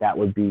think that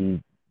would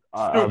be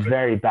a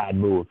very bad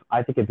move.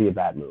 I think it'd be a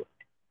bad move.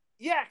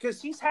 Yeah,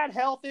 because he's had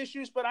health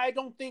issues, but I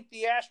don't think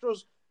the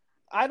Astros.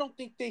 I don't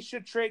think they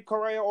should trade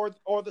Correa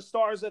or the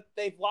stars that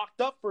they've locked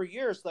up for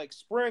years, like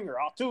Springer,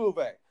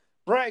 Altuve,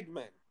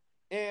 Bregman,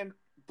 and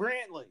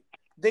Brantley.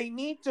 They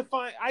need to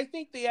find. I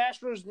think the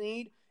Astros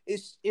need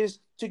is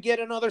to get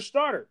another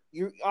starter.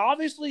 You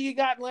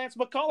got Lance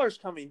McCullers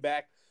coming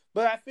back,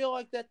 but I feel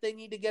like that they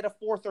need to get a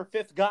fourth or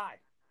fifth guy.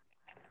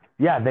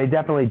 Yeah, they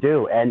definitely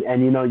do.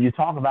 And you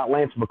talk about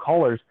Lance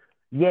McCullers.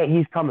 Yeah,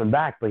 he's coming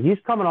back, but he's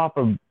coming off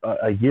of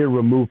a year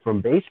removed from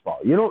baseball.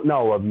 You don't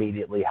know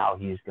immediately how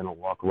he's going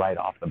to look right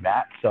off the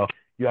bat, so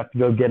you have to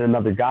go get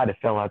another guy to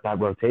fill out that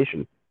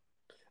rotation.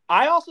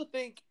 I also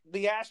think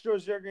the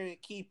Astros are going to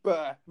keep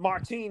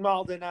Martin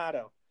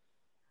Maldonado.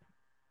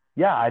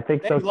 Yeah, I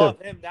think so too. They love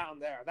him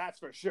down there, that's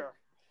for sure.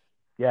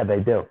 Yeah,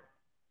 they do.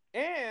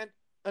 And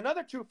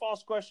another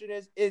true-false question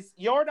is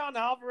Yordan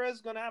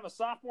Alvarez going to have a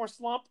sophomore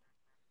slump?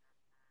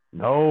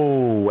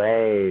 No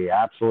way.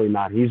 Absolutely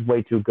not. He's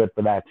way too good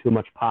for that. Too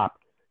much pop.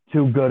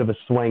 Too good of a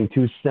swing.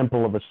 Too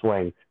simple of a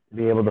swing to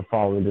be able to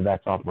fall into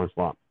that sophomore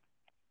slump.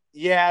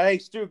 Yeah,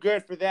 he's too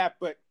good for that,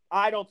 but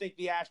I don't think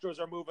the Astros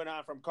are moving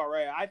on from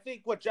Correa. I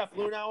think what Jeff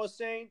Luhnow was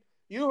saying,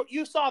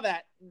 you saw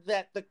that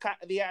the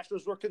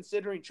Astros were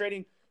considering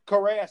trading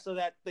Correa so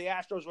that the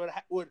Astros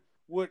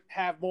would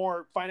have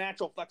more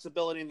financial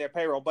flexibility in their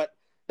payroll, but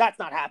that's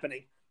not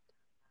happening.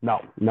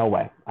 No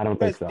way. I don't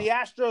think so. The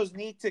Astros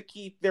need to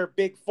keep their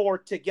big four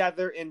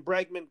together in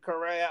Bregman,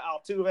 Correa,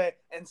 Altuve,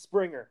 and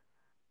Springer.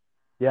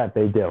 Yeah,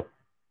 they do.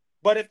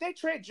 But if they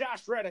trade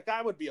Josh Reddick,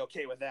 I would be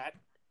okay with that.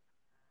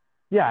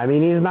 Yeah, I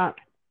mean he's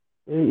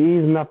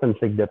nothing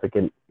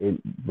significant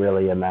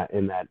really in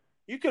that.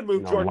 You could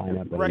move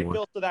Jordan right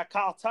field so that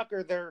Kyle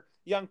Tucker, their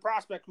young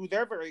prospect, who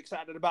they're very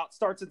excited about,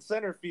 starts in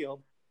center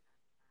field.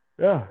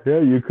 Yeah,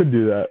 you could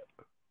do that.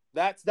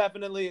 That's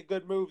definitely a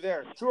good move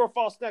there. True or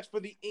false next for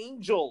the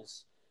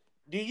Angels.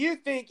 Do you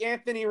think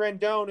Anthony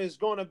Rendon is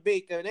going to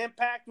make an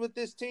impact with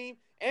this team?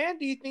 And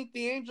do you think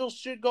the Angels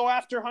should go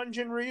after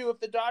Hyun-Jin Ryu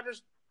if the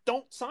Dodgers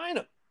don't sign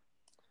him?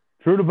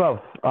 True to both.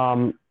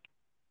 Like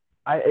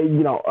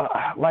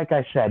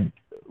I said,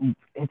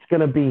 it's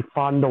going to be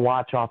fun to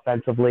watch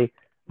offensively.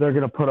 They're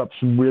going to put up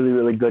some really,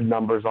 really good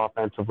numbers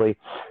offensively.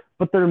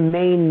 But their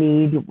main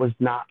need was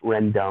not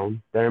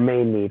Rendon. Their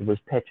main need was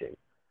pitching.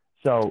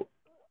 So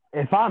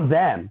if I'm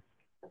them,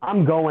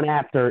 I'm going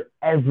after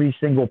every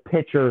single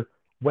pitcher,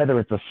 whether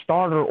it's a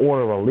starter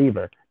or a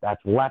reliever, that's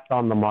left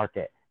on the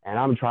market, and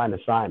I'm trying to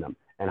sign them.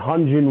 And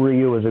Hyun-Jin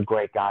Ryu is a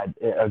great guy,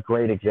 a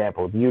great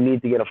example. You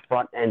need to get a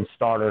front-end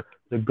starter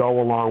to go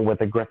along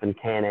with a Griffin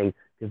Canning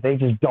because they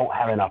just don't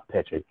have enough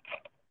pitching.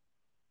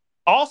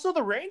 Also,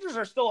 the Rangers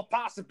are still a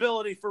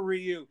possibility for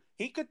Ryu.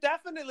 He could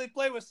definitely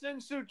play with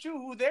Sin-Soo Choo,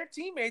 who they're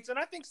teammates, and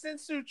I think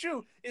Sin-Soo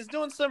Choo is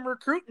doing some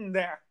recruiting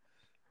there.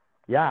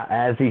 Yeah,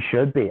 as he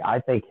should be.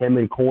 I think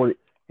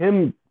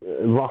Hyun-Jin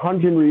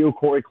Ryu,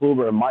 Corey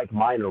Kluber, and Mike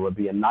Minor would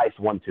be a nice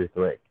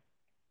 1-2-3.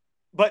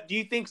 But do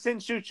you think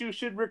Sin-Soo Choo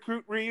should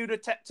recruit Ryu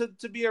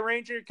to be a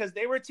Ranger? Because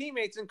they were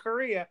teammates in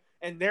Korea,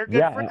 and they're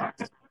good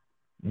friends.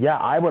 Yeah,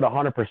 I would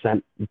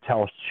 100%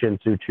 tell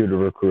Sin-Soo Choo to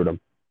recruit him.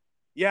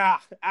 Yeah,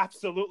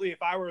 absolutely.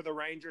 If I were the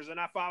Rangers, and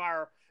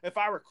if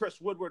I were Chris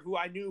Woodward, who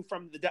I knew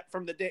from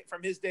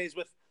his days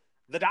with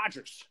the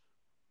Dodgers.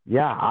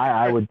 Yeah,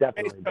 I would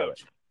definitely do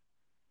it.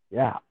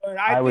 Yeah,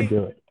 I would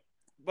do it.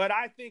 But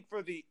I think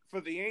for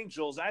the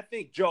Angels, I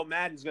think Joe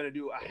Maddon's going to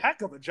do a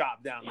heck of a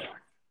job down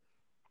there.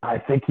 I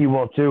think he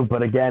will too.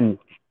 But again,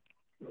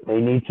 they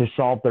need to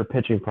solve their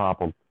pitching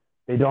problem.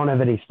 They don't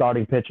have any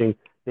starting pitching.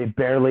 They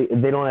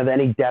don't have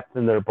any depth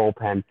in their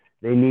bullpen.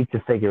 They need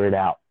to figure it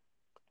out.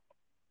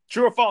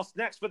 True or false?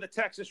 Next for the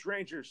Texas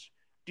Rangers.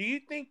 Do you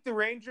think the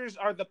Rangers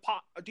are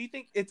do you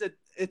think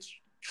it's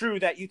true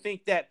that you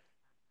think that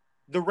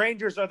the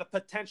Rangers are the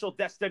potential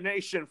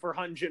destination for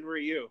Hyun-Jin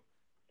Ryu?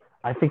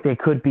 I think they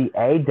could be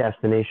a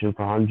destination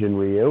for Hyun-Jin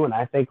Ryu, and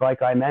I think,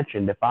 like I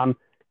mentioned, if I'm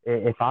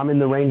in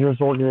the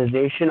Rangers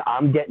organization,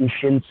 I'm getting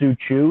Sin-Soo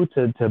Choo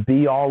to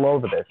be all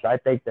over this. I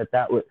think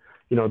that would,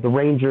 the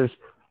Rangers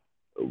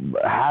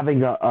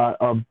having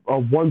a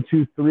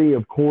 1-2-3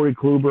 of Corey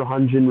Kluber,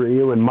 Hyun-Jin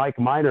Ryu, and Mike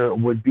Minor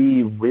would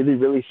be really,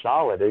 really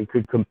solid and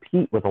could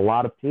compete with a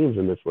lot of teams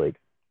in this league.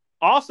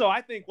 Also,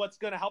 I think what's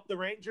going to help the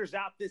Rangers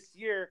out this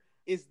year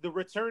is the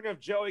return of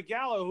Joey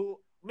Gallo, who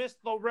miss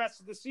the rest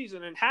of the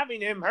season, and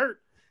having him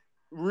hurt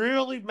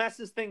really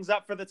messes things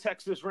up for the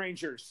Texas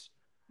Rangers.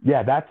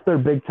 Yeah, that's their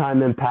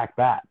big-time impact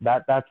bat.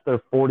 That's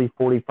their 40,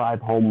 45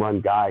 home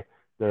run guy.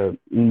 The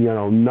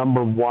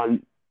number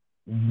one,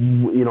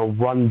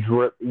 run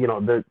drip.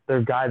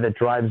 Their guy that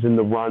drives in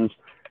the runs.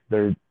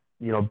 They're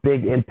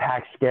big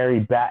impact, scary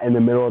bat in the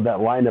middle of that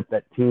lineup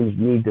that teams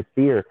need to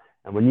fear.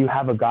 And when you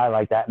have a guy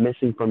like that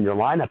missing from your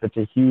lineup, it's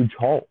a huge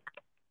hole.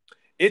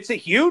 It's a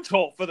huge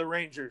hole for the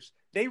Rangers.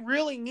 They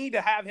really need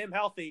to have him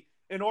healthy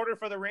in order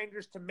for the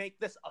Rangers to make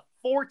this a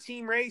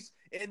 4-team race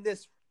in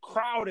this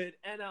crowded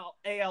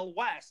AL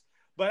West.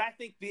 But I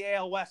think the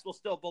AL West will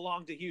still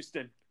belong to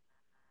Houston.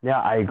 Yeah,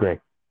 I agree.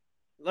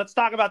 Let's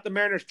talk about the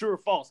Mariners, true or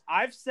false.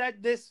 I've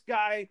said this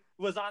guy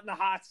was on the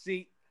hot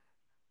seat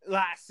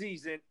last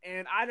season,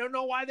 and I don't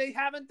know why they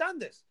haven't done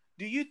this.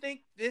 Do you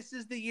think this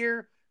is the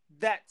year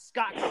that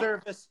Scott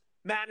Service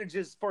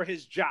manages for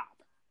his job?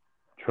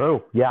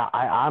 True. Yeah,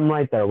 I'm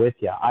right there with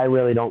you. I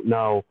really don't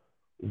know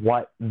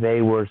what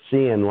they were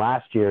seeing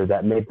last year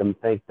that made them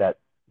think that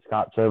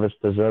Scott Service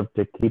deserved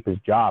to keep his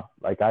job.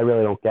 Like, I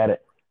really don't get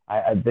it.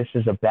 This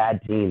is a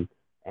bad team,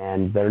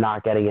 and they're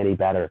not getting any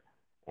better.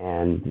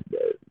 And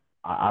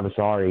I'm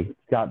sorry,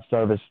 Scott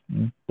Service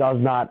does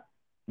not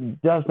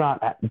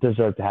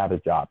deserve to have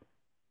his job.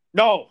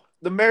 No,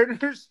 the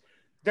Mariners,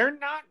 they're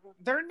not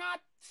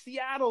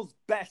Seattle's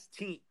best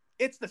team.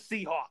 It's the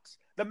Seahawks.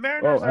 The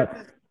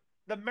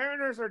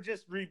Mariners are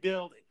just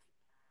rebuilding.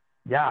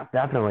 Yeah,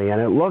 definitely. And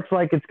it looks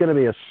like it's going to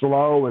be a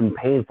slow and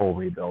painful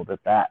rebuild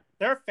at that.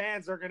 Their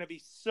fans are going to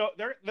be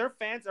their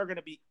fans are going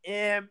to be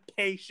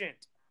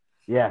impatient.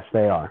 Yes,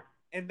 they are.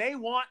 And they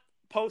want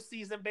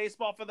postseason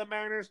baseball for the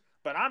Mariners,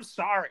 but I'm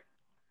sorry.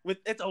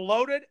 It's a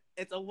loaded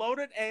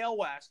AL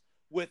West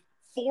with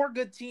 4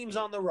 good teams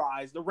on the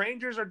rise. The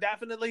Rangers are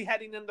definitely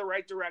heading in the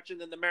right direction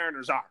than the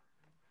Mariners are.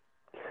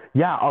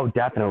 Yeah, oh,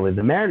 definitely.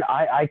 The Mariners,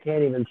 I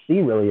can't even see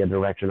really a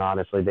direction,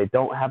 honestly. They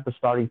don't have the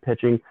starting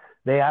pitching.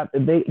 They have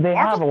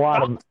a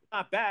lot of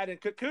not bad, and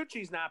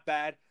Kikuchi's not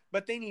bad,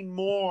 but they need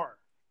more.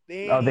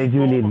 They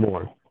do need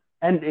more.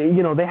 And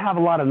they have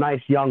a lot of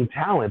nice young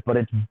talent, but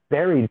it's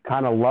buried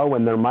kind of low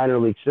in their minor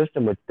league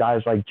system with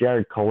guys like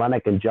Jared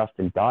Kelenic and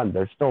Justin Dunn.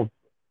 They're still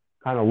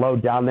kind of low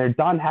down there.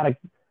 Dunn had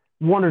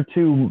 1 or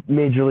 2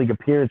 major league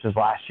appearances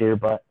last year,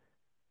 but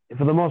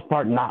for the most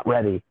part, not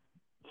ready.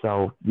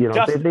 So,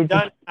 Justin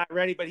Dunn not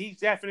ready, but he's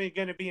definitely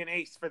going to be an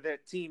ace for the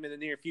team in the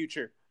near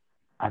future.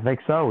 I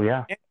think so,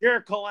 yeah. And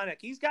Jared Kelenic,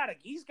 he's got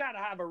to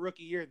have a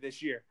rookie year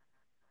this year.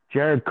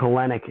 Jared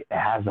Kelenic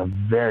has a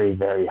very,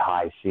 very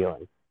high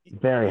ceiling.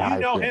 Very high.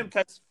 You know him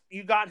because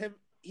you got him.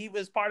 He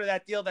was part of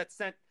that deal that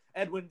sent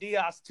Edwin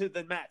Diaz to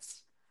the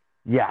Mets.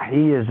 Yeah,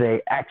 he is a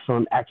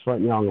excellent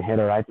young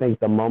hitter. I think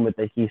the moment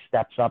that he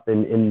steps up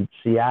in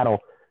Seattle,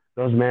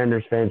 those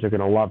Mariners fans are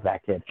going to love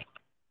that kid.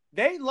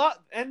 They love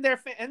and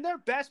their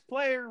best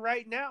player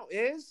right now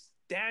is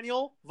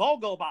Daniel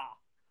Vogelbach.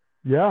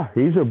 Yeah,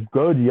 he's a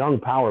good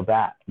young power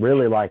bat.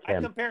 Really like him.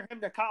 I compare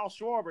him to Kyle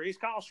Schwarber. He's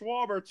Kyle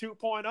Schwarber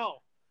 2.0.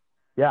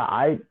 Yeah,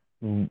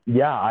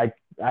 I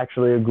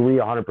actually agree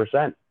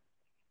 100%.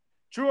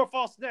 True or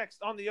false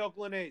next on the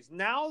Oakland A's.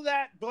 Now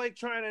that Blake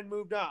Treinen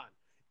moved on,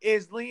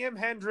 is Liam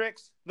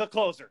Hendriks the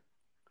closer?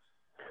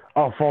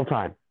 Oh,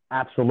 full-time.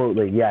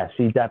 Absolutely, yes,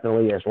 he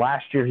definitely is.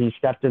 Last year, he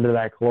stepped into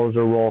that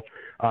closer role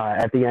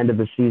at the end of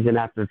the season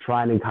after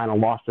Treinen kind of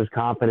lost his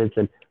confidence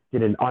and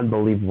did an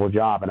unbelievable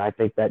job. And I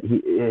think that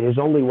his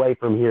only way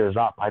from here is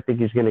up. I think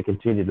he's going to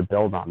continue to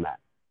build on that.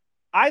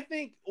 I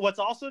think what's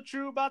also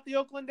true about the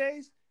Oakland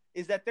A's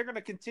is that they're going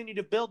to continue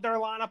to build their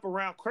lineup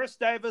around Chris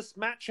Davis,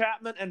 Matt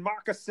Chapman, and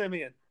Marcus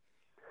Semien.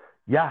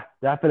 Yeah,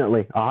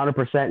 definitely,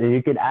 100%. And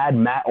you could add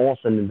Matt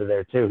Olson into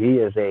there, too. He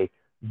is a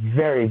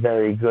very,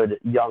 very good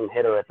young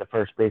hitter at the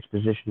first base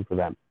position for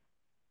them.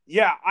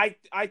 Yeah,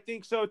 I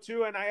think so,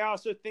 too. And I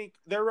also think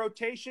their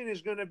rotation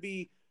is going to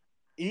be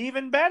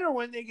even better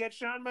when they get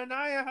Sean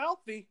Manaea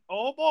healthy.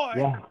 Oh,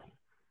 boy.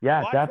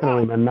 Yeah,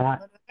 definitely.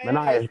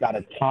 Manaea's got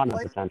a ton of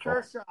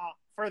potential.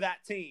 For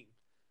that team.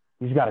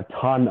 He's got a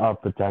ton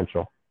of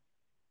potential.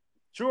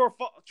 True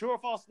or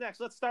false next.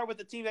 Let's start with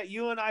the team that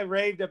you and I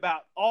raved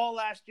about all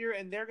last year,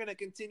 and they're going to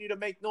continue to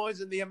make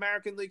noise in the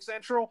American League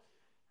Central,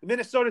 the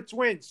Minnesota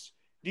Twins.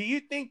 Do you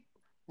think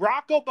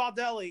Rocco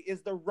Baldelli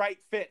is the right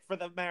fit for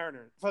the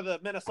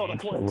Minnesota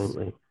Twins?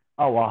 Absolutely.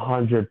 Oh,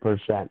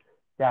 100%.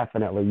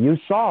 Definitely. You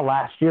saw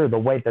last year the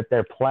way that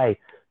their play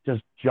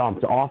just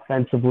jumped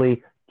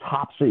offensively,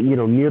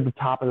 near the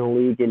top of the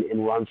league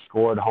in runs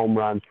scored, home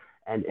runs.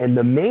 And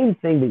the main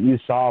thing that you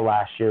saw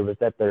last year was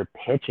that their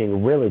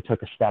pitching really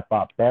took a step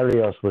up.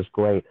 Barrios was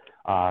great.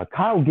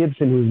 Kyle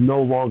Gibson, who's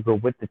no longer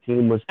with the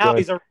team, was good. Now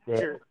he's a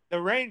Ranger.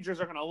 The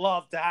Rangers are going to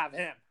love to have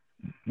him.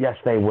 Yes,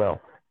 they will.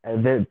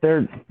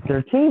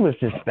 Their team was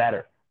just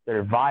better.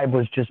 Their vibe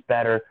was just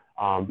better.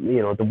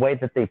 The way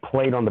that they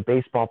played on the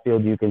baseball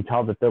field, you can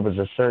tell that there was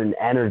a certain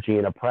energy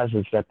and a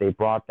presence that they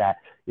brought that,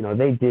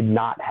 they did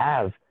not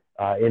have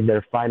in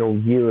their final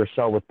year or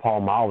so with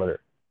Paul Molitor.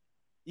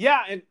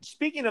 Yeah, and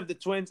speaking of the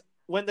Twins,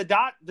 when the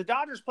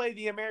Dodgers play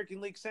the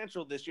American League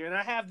Central this year, and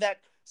I have that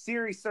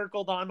series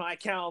circled on my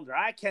calendar,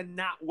 I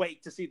cannot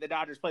wait to see the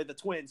Dodgers play the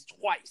Twins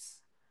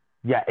twice.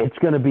 Yeah, it's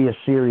going to be a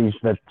series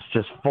that's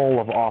just full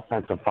of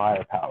offensive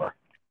firepower.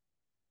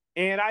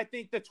 And I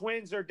think the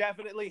Twins are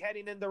definitely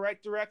heading in the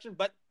right direction.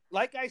 But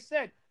like I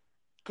said,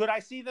 could I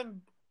see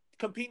them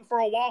competing for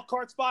a wild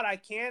card spot? I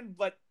can,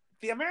 but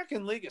the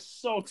American League is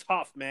so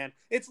tough, man.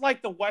 It's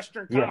like the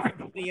Western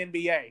Conference of the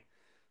NBA.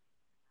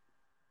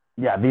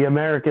 Yeah, the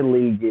American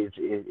League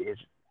is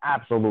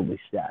absolutely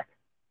stacked.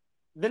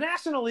 The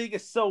National League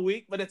is so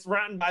weak, but it's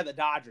run by the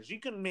Dodgers. You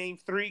can name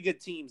 3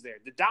 good teams there.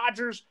 The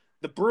Dodgers,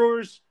 the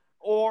Brewers,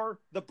 or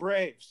the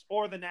Braves,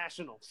 or the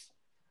Nationals.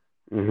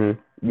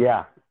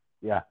 Yeah.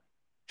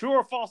 True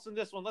or false in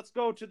this one? Let's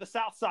go to the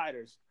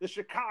Southsiders, the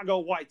Chicago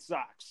White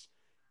Sox.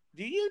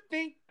 Do you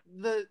think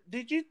Nomar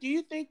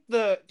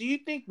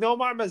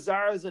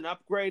Mazara is an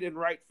upgrade in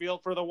right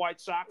field for the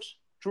White Sox?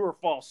 True or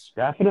false?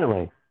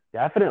 Definitely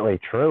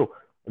true.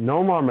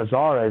 Nomar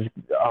Mazara is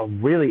a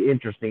really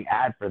interesting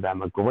ad for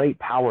them. A great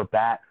power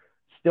bat,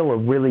 still a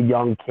really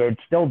young kid,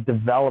 still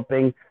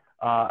developing.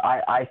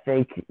 I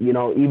think,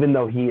 even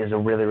though he is a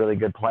really, really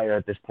good player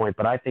at this point,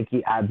 but I think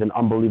he adds an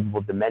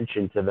unbelievable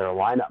dimension to their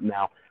lineup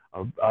now.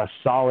 A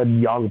solid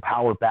young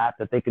power bat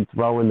that they can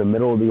throw in the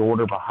middle of the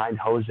order behind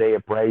Jose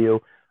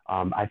Abreu.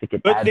 I think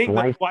it adds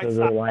length to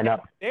their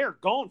lineup. They're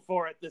going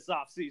for it this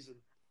offseason.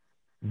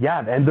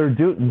 Yeah, and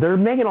they're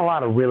making a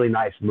lot of really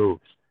nice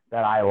moves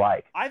that I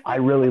like. I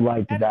really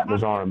like that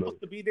Mazara move.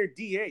 To be their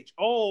DH.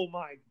 Oh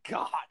my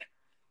God.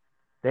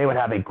 They would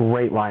have a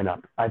great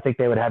lineup. I think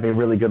they would have a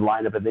really good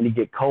lineup, and then you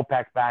get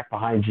Kopech back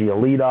behind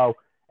Giolito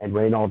and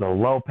Reynaldo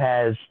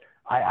Lopez.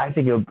 I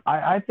think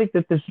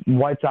that this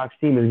White Sox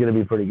team is going to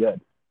be pretty good.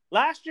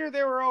 Last year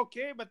they were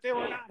okay, but they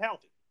were not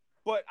healthy.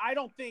 But I'm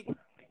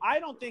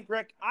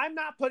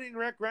not putting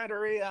Rick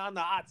Renteria on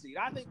the hot seat.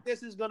 I think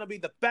this is going to be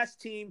the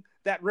best team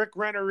that Rick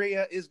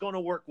Renteria is going to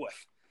work with.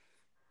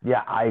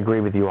 Yeah, I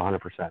agree with you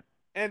 100%.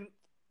 And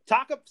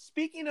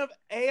speaking of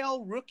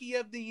AL Rookie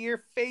of the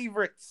Year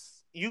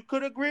favorites, you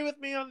could agree with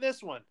me on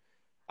this one.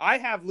 I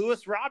have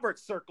Luis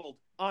Roberts circled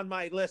on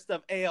my list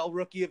of AL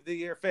Rookie of the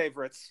Year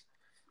favorites.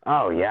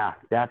 Oh, yeah,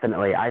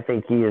 definitely. I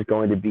think he is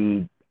going to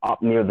be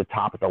up near the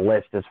top of the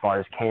list as far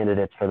as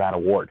candidates for that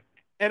award.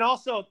 And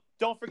also,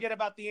 don't forget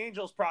about the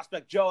Angels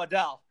prospect, Joe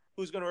Adell,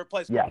 who's going to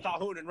replace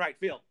Calhoun in right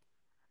field.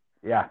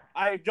 Yeah.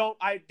 I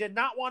did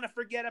not want to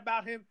forget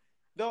about him.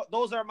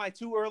 Those are my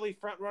 2 early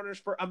front runners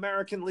for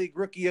American League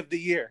Rookie of the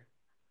Year.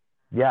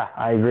 Yeah,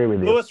 I agree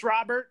with you. Luis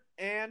Robert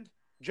and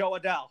Joe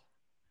Adell.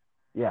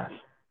 Yes.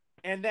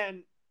 And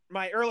then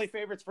my early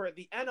favorites for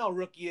the NL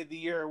Rookie of the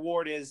Year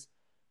award is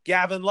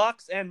Gavin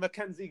Lux and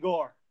Mackenzie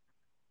Gore.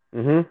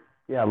 Yeah,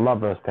 I love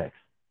those picks.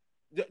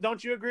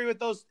 Don't you agree with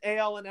those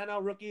AL and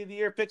NL Rookie of the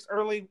Year picks,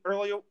 early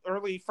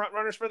front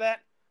runners for that?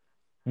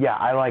 Yeah,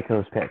 I like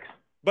those picks.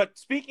 But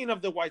speaking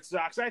of the White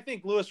Sox, I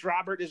think Luis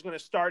Robert is going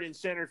to start in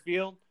center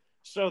field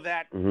so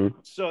that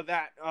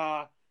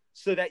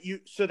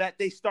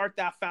they start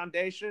that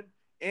foundation.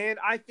 And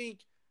I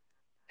think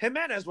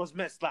Jimenez was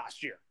missed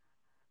last year.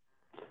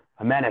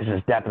 Jimenez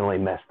is definitely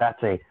missed. That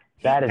is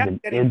an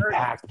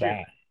impact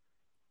bat.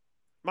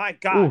 My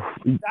God,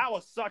 that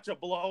was such a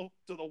blow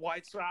to the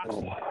White Sox.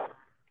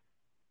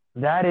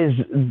 That is,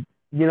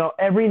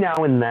 every now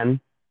and then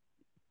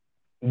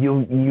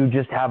you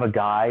just have a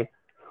guy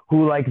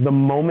who, like, the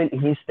moment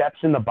he steps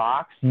in the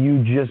box,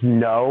 you just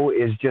know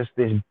is just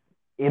this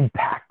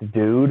impact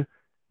dude.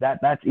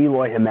 That's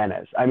Eloy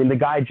Jimenez. I mean, the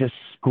guy just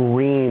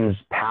screams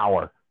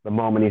power the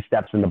moment he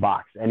steps in the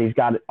box, and he's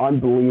got an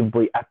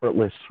unbelievably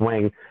effortless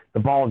swing. The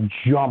ball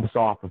jumps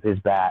off of his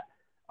bat.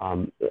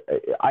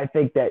 I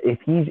think that if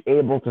he's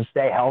able to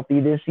stay healthy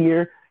this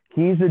year,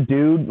 he's a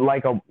dude he's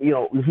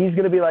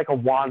going to be like a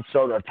Juan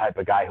Soto type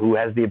of guy who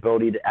has the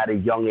ability to, at a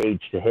young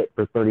age, to hit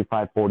for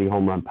 35, 40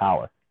 home run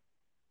power.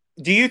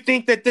 Do you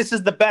think that this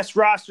is the best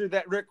roster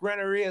that Rick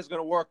Renteria is going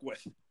to work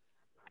with?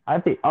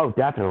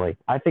 Definitely.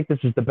 I think this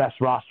is the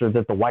best roster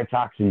that the White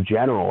Sox in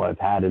general have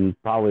had in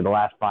probably the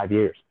last 5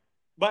 years.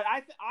 But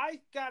I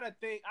gotta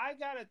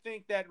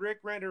think that Rick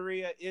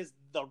Renteria is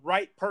the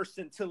right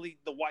person to lead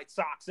the White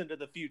Sox into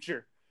the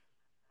future.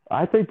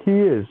 I think he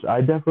is.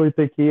 I definitely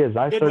think he is.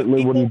 I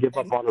certainly wouldn't give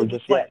up on him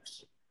just yet.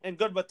 And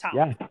good with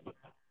talent.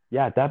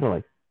 Yeah,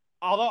 definitely.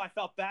 Although I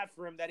felt bad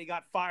for him that he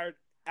got fired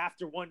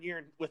after 1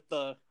 year with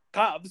the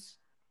Cubs.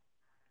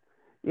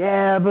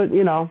 Yeah, but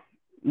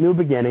new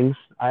beginnings.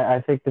 I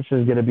think this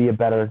is going to be a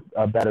better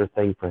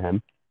thing for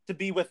him to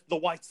be with the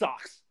White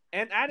Sox.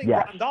 And adding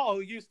Grandal,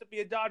 who used to be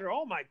a Dodger.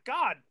 Oh, my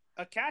God.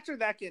 A catcher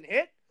that can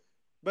hit,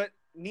 but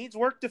needs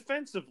work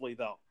defensively,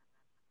 though.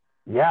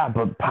 Yeah,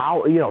 but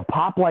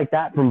pop like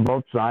that from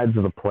both sides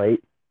of the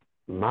plate.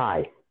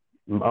 My.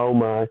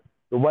 The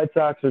White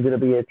Sox are going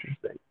to be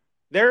interesting.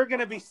 They're going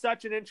to be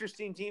such an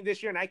interesting team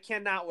this year, and I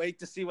cannot wait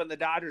to see when the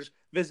Dodgers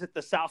visit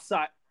the south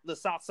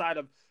side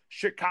of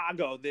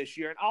Chicago this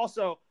year. And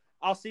also,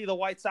 I'll see the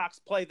White Sox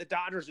play the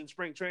Dodgers in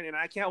spring training. And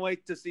I can't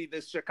wait to see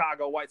this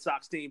Chicago White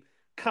Sox team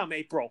come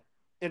April.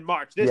 in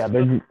March. This Yeah, is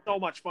gonna be so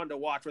much fun to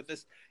watch with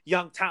this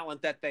young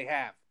talent that they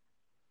have.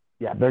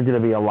 yeah, they're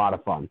going to be a lot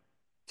of fun.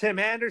 Tim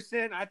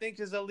Anderson, I think,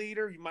 is a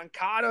leader.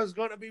 Mancado is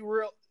going to be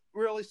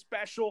really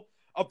special.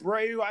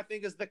 Abreu, I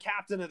think, is the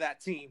captain of that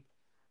team.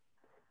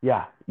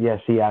 Yeah, yes,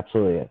 he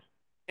absolutely is.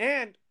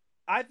 And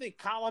I think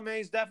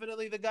Colomé is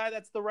definitely the guy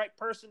that's the right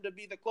person to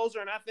be the closer.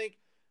 And I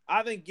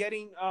think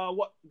getting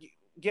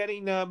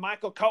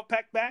Michael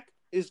Kopech back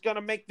is going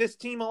to make this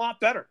team a lot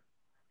better.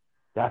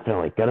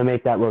 Definitely. Going to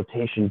make that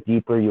rotation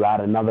deeper. You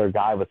add another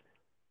guy with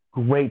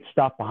great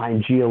stuff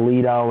behind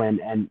Giolito,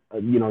 and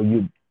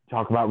you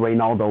talk about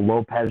Reynaldo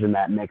Lopez in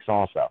that mix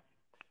also.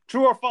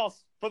 True or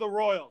false for the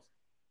Royals?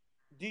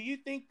 Do you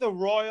think the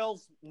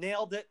Royals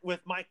nailed it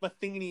with Mike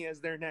Matheny as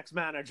their next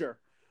manager?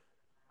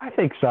 I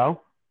think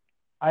so.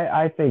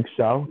 I think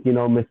so.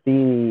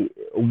 Matheny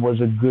was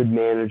a good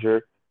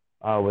manager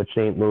with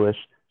St. Louis,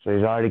 so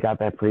he's already got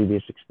that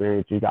previous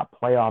experience. He's got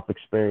playoff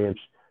experience.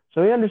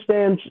 So he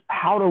understands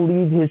how to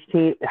lead his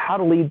team, how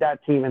to lead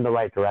that team in the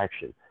right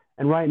direction.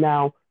 And right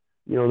now,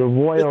 the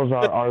Royals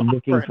are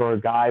looking for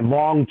a guy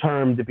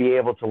long-term to be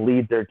able to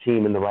lead their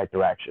team in the right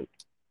direction.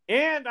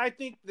 And I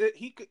think that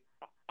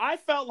I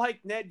felt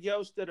like Ned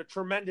Yost did a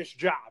tremendous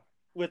job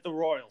with the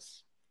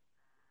Royals.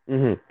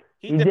 Mm-hmm.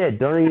 He did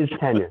during his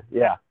tenure,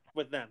 yeah.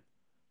 With them.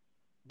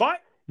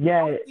 But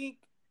yeah,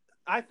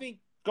 I think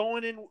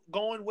going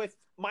with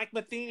Mike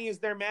Matheny as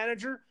their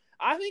manager,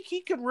 I think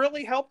he could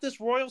really help this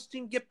Royals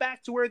team get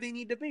back to where they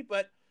need to be.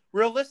 But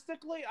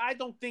realistically, I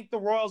don't think the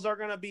Royals are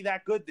going to be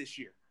that good this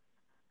year.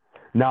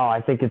 No,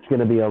 I think it's going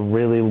to be a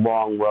really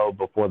long road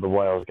before the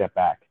Royals get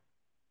back.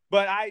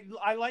 But I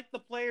like the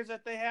players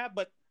that they have,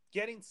 but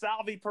getting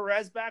Salvi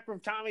Perez back from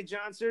Tommy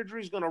John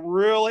surgery is going to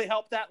really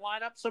help that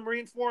lineup. Some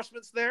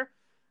reinforcements there.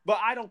 But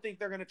I don't think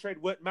they're going to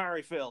trade Whit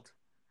Merrifield.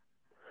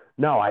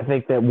 No, I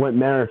think that Whit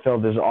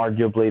Merrifield is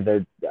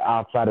arguably,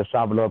 outside of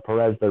Salvador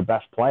Perez, their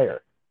best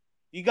player.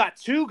 You got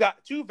two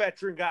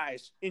veteran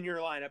guys in your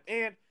lineup,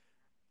 and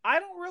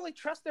I don't really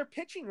trust their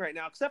pitching right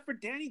now, except for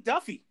Danny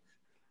Duffy.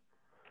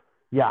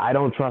 Yeah, I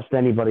don't trust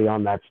anybody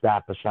on that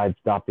staff besides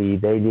Duffy.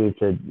 They need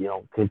to,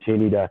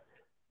 continue to,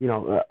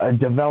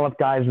 develop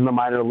guys in the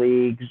minor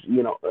leagues.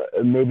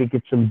 Maybe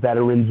get some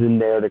veterans in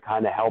there to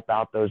kind of help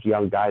out those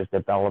young guys,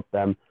 develop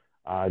them.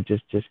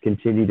 Just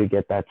continue to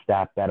get that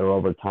staff better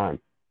over time.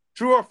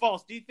 True or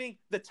false? Do you think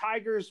the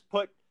Tigers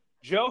put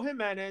Joe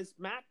Jimenez,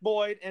 Matt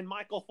Boyd, and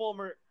Michael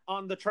Fulmer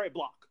on the trade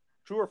block?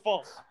 True or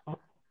false?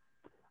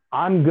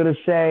 I'm going to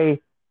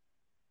say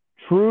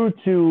true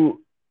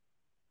to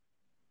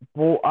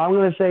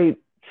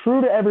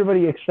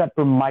everybody except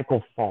for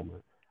Michael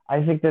Fulmer.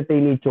 I think that they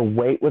need to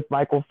wait with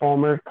Michael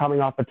Fulmer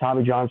coming off of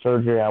Tommy John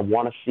surgery. I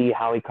want to see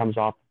how he comes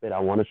off of it. I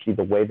want to see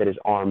the way that his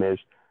arm is,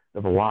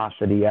 the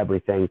velocity,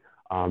 everything.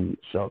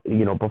 Until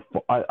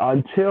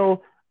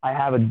I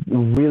have a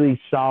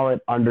really solid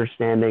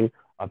understanding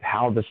of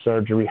how the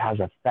surgery has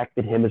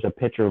affected him as a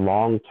pitcher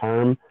long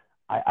term,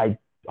 I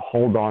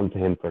hold on to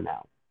him for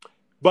now.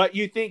 But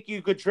you think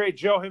you could trade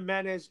Joe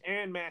Jimenez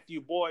and Matthew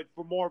Boyd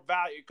for more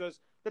value? Because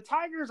the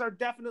Tigers are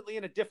definitely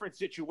in a different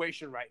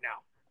situation right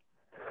now.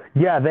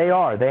 Yeah, they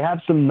are. They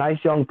have some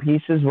nice young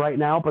pieces right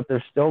now, but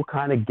they're still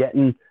kind of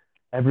getting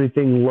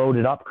everything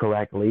loaded up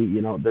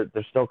correctly.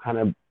 They're still kind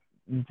of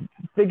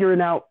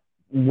figuring out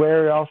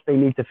where else they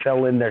need to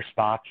fill in their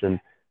spots. And,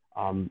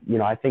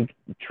 I think,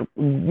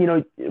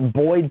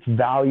 Boyd's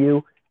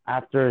value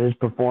after his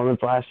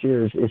performance last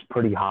year is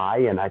pretty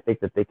high, and I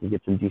think that they can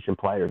get some decent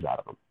players out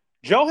of him.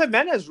 Joe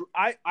Jimenez,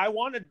 I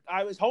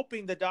was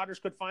hoping the Dodgers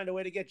could find a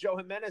way to get Joe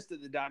Jimenez to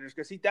the Dodgers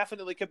because he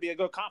definitely could be a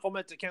good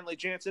compliment to Kenley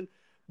Jansen.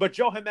 But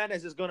Joe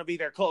Jimenez is going to be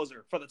their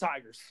closer for the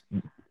Tigers.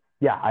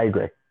 Yeah, I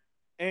agree.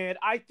 And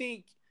I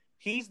think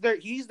he's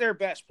their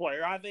best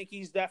player. I think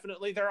he's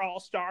definitely their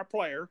all-star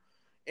player.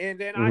 And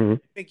then I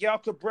think Miguel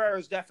Cabrera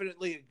is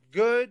definitely a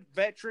good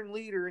veteran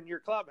leader in your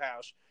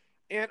clubhouse.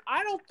 And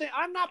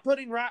I'm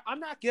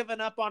not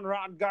giving up on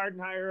Ron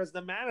Gardenhire as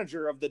the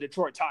manager of the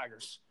Detroit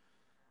Tigers.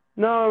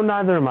 No,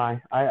 neither am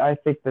I. I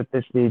think that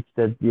this needs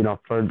to,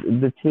 for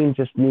the team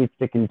just needs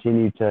to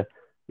continue to,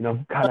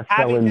 kind of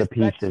fill in the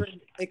pieces.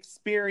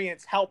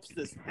 Experience helps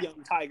this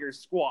young Tigers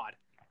squad.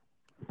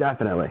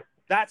 Definitely.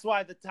 That's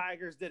why the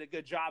Tigers did a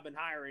good job in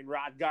hiring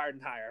Rod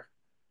Gardenhire.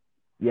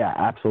 Yeah,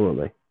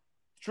 absolutely.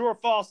 True or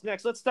false?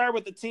 Next, let's start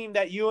with the team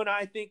that you and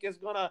I think is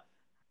going to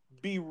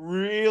be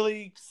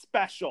really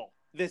special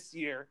this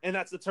year, and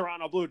that's the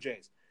Toronto Blue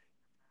Jays.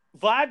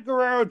 Vlad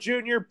Guerrero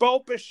Jr., Bo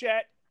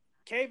Bichette,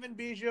 Kevin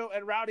Biggio,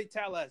 and Rowdy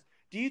Tellez.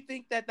 Do you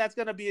think that that's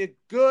going to be a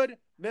good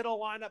middle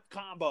lineup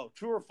combo?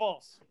 True or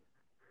false?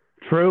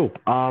 True.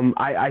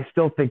 I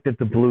still think that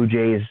the Blue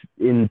Jays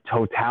in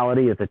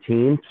totality as a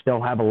team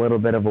still have a little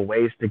bit of a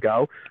ways to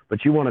go,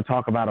 but you want to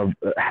talk about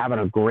having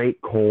a great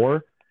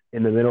core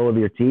in the middle of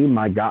your team.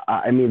 My God,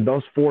 I mean,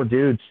 those four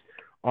dudes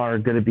are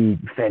going to be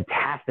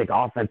fantastic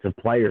offensive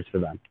players for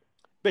them.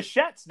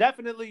 Bichette's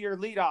definitely your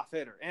leadoff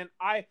hitter. And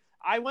I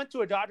went to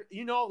a Dodgers,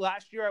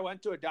 last year I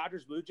went to a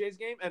Dodgers Blue Jays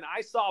game and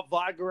I saw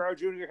Vlad Guerrero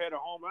Jr. hit a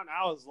home run.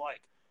 I was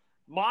like,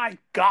 my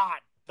God,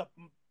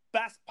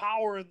 best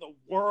power in the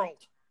world.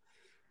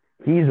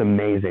 He's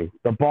amazing.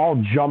 The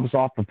ball jumps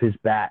off of his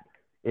bat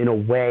in a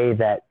way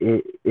that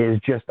it is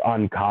just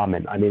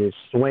uncommon. I mean, his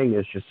swing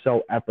is just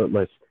so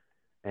effortless,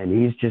 and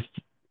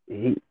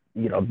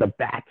the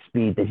bat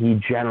speed that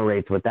he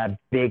generates with that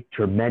big,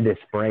 tremendous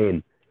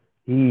frame.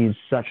 He's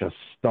such a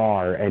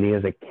star, and he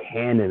has a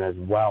cannon as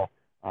well,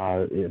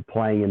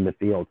 playing in the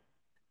field.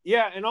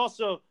 Yeah, and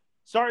also,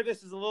 sorry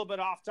this is a little bit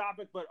off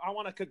topic, but I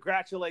want to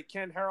congratulate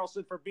Ken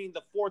Harrelson for being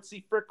the Ford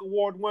C. Frick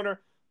Award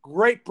winner.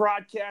 Great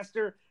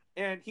broadcaster,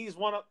 and he's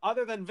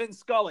other than Vin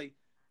Scully,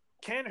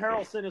 Ken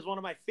Harrelson is one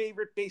of my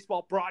favorite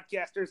baseball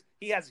broadcasters.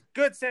 He has a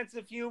good sense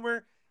of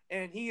humor,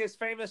 and he is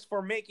famous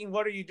for making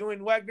What Are You Doing,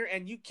 Wegner?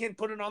 And you can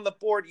put it on the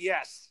board,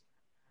 yes.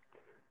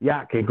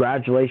 Yeah,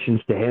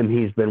 congratulations to him.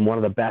 He's been one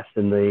of the best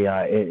in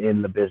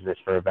the business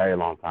for a very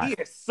long time. He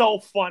is so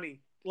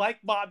funny, like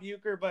Bob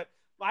Uecker. But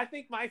I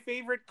think my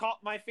favorite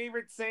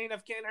saying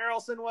of Ken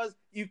Harrelson was,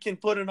 "You can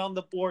put it on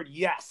the board,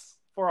 yes,"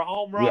 for a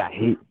home run.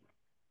 Yeah,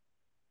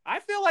 I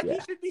feel like he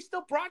should be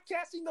still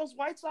broadcasting those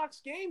White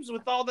Sox games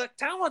with all the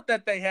talent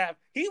that they have.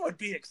 He would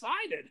be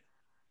excited.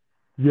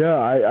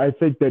 Yeah, I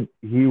think that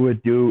he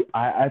would do.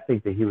 I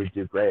think that he would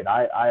do great.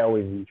 I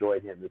always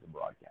enjoyed him as a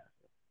broadcaster.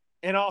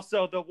 And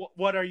also the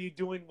 "What Are You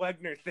Doing,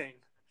 Wegner" thing.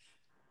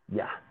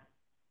 Yeah.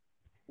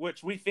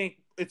 Which we think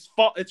it's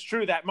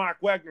true that Mark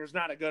Wegner is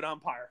not a good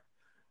umpire.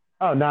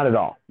 Oh, not at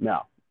all.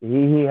 No,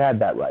 he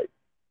had that right.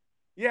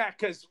 Yeah,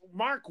 because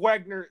Mark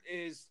Wegner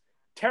is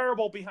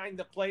terrible behind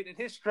the plate, and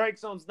his strike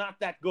zone's not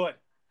that good.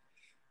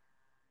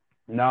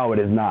 No, it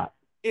is not.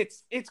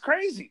 It's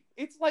crazy.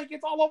 It's like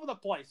it's all over the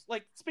place.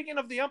 Like, speaking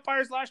of the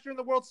umpires last year in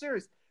the World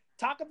Series,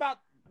 talk about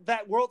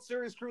that World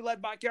Series crew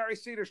led by Gary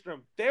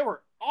Cederstrom. They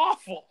were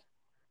awful.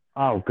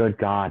 Oh, good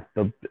God.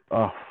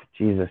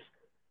 Jesus.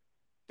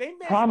 They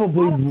missed a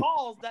lot of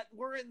calls that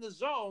were in the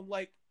zone.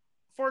 Like,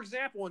 for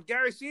example, when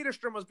Gary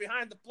Cederstrom was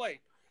behind the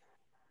plate,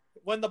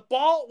 when the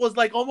ball was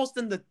like almost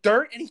in the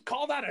dirt and he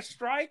called out a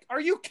strike.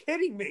 Are you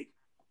kidding me?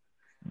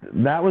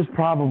 That was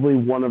probably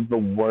one of the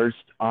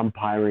worst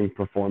umpiring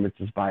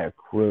performances by a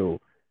crew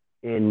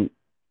in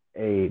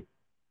a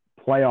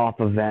playoff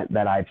event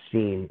that I've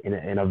seen in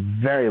a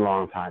very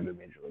long time in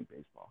Major League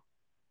Baseball.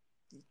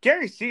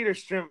 Gary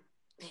Cederstrom,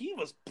 he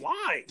was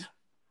blind.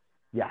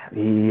 Yeah,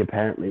 he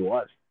apparently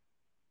was.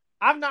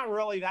 I'm not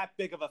really that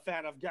big of a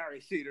fan of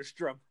Gary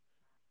Cederstrom.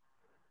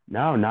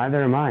 No,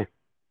 neither am I.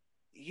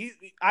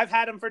 I've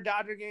had him for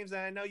Dodger games,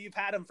 and I know you've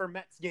had him for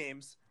Mets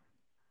games.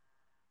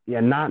 Yeah,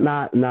 not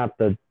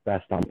the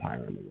best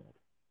umpire in the world.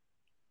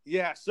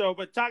 Yeah,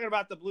 but talking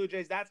about the Blue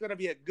Jays, that's going to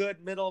be a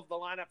good middle of the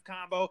lineup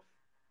combo.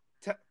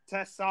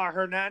 Cesar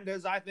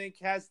Hernandez, I think,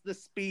 has the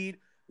speed.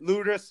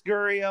 Lourdes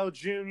Gurriel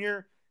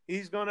Jr.,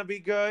 he's going to be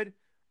good.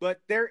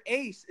 But their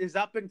ace is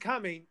up and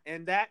coming,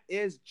 and that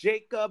is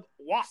Jacob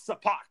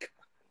Wasapak.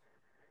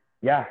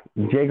 Yeah,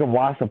 Jacob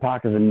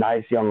Wasapak is a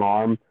nice young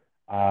arm.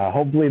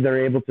 Hopefully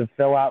they're able to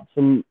fill out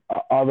some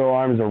other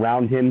arms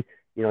around him.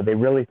 You know, they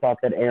really thought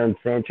that Aaron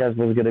Sanchez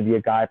was going to be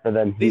a guy for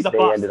them. They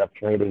ended up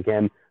trading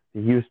him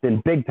to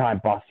Houston.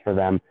 Big-time bust for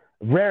them.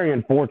 Very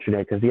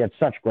unfortunate because he had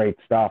such great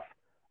stuff.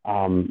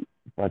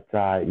 But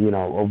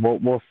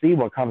we'll see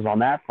what comes on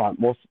that front.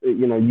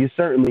 You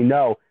certainly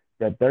know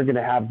that they're going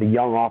to have the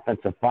young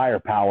offensive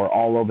firepower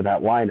all over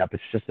that lineup.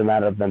 It's just a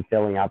matter of them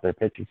filling out their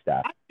pitching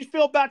staff. How do you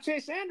feel about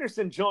Chase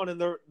Anderson joining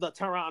the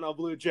Toronto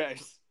Blue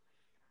Jays?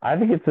 I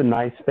think it's a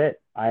nice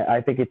fit. I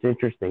think it's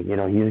interesting. You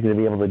know, he's going to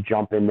be able to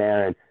jump in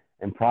there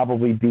and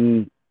probably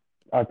be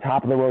a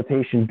top of the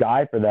rotation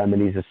guy for them.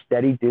 And he's a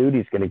steady dude.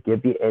 He's going to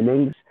give you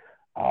innings.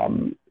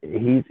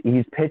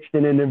 He's pitched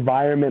in an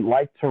environment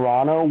like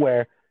Toronto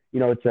where, you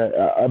know, it's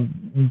a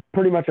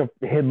pretty much a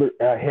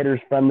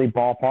hitters friendly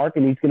ballpark,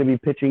 and he's going to be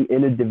pitching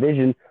in a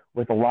division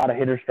with a lot of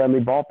hitters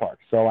friendly ballparks.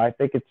 So I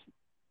think it's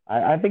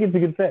a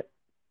good fit.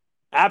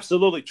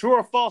 Absolutely. True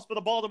or false for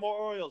the Baltimore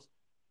Orioles?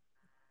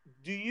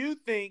 Do you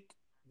think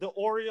the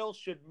Orioles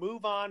should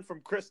move on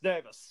from Chris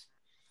Davis?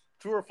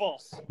 True or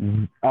false?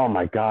 Oh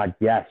my God.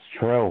 Yes.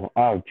 True.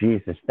 Oh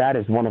Jesus. That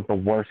is one of the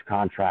worst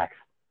contracts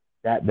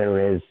that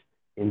there is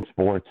in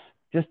sports,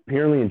 just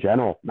purely in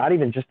general, not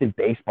even just in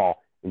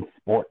baseball, in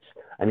sports.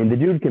 I mean, the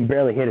dude can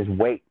barely hit his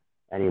weight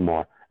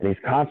anymore, and he's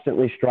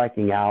constantly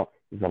striking out.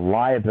 He's a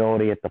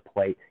liability at the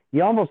plate. He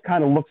almost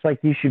kind of looks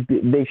like they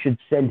should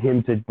send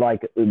him to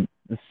like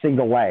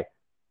single A.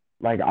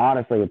 Like,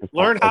 honestly, at the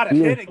learn how to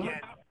hit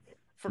again.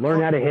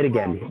 Learn how to hit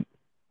again.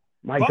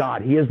 My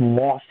God, he has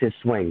lost his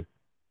swing.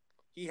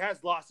 He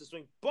has lost his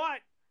swing.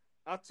 But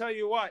I'll tell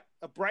you what,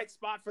 a bright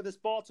spot for this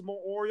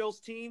Baltimore Orioles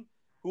team,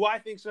 who I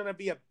think is going to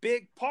be a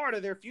big part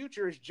of their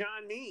future, is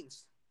John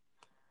Means.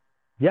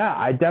 Yeah,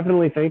 I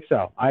definitely think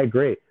so. I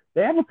agree.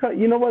 They have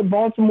you know what?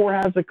 Baltimore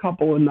has a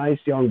couple of nice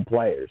young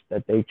players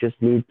that they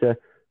just need to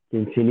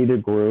continue to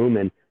groom.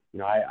 And, you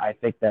know, I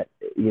think that,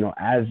 you know,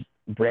 as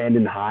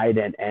Brandon Hyde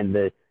and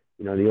the,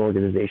 you know, the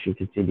organization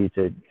continue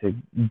to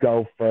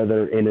go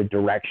further in a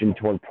direction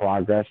toward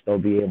progress, they'll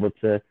be able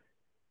to,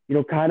 you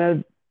know, kind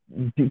of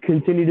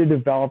continue to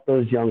develop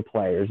those young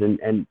players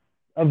and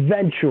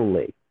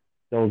eventually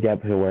they'll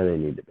get to where they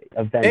need to be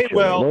They eventually.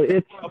 will,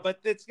 It's but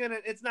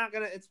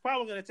it's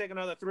probably gonna take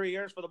another 3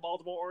 years for the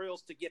Baltimore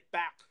Orioles to get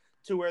back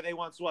to where they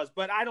once was.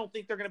 But I don't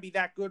think they're gonna be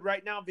that good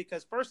right now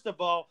because first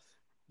of all,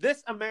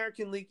 this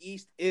American League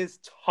East is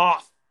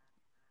tough.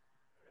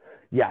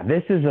 Yeah,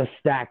 this is a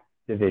stacked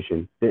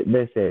division.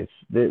 This is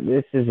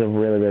a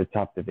really, really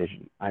tough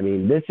division. I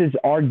mean, this is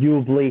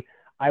arguably,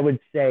 I would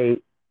say,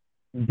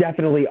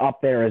 definitely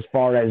up there as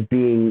far as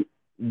being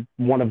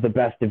one of the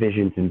best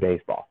divisions in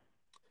baseball.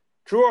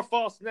 True or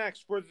false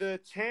next for the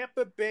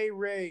Tampa Bay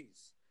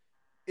Rays.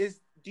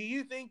 Do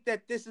you think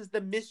that this is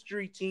the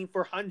mystery team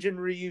for Hyun-Jin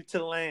Ryu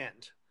to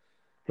land?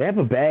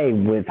 Tampa Bay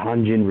with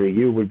Hyun-Jin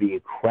Ryu would be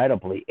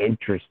incredibly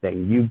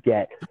interesting. You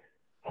get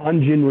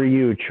Hyun-Jin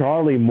Ryu,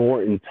 Charlie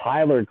Morton,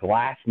 Tyler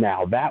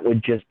Glasnow. That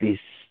would just be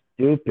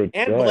stupid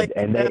And good. Blake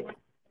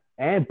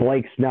And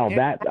Blake Snell.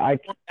 That I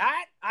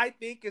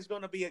think is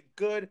going to be a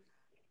good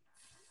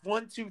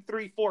 1, 2,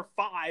 3, 4,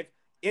 5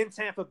 in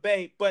Tampa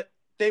Bay, but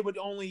they would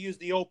only use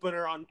the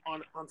opener on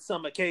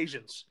some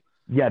occasions.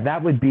 Yeah,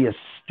 that would be a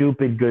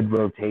stupid good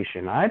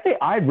rotation.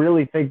 I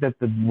really think that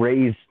the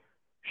Rays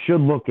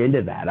should look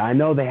into that. I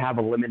know they have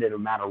a limited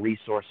amount of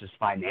resources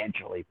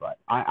financially, but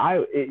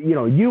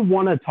you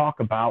want to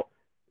talk about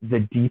the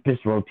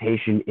deepest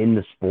rotation in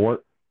the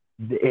sport.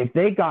 If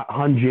they got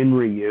Hyun-Jin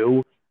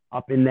Ryu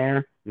up in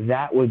there,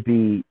 that would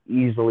be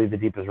easily the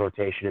deepest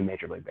rotation in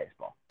Major League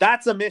Baseball.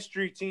 That's a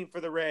mystery team for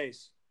the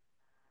Rays.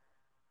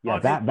 Yeah,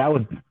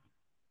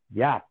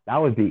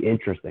 that would be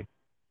interesting.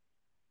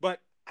 But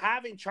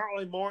having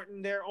Charlie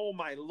Morton there, oh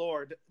my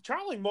Lord.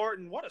 Charlie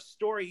Morton, what a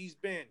story he's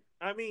been.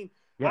 I mean,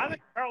 I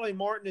think Charlie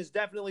Morton is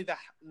definitely the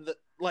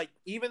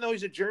even though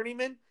he's a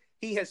journeyman,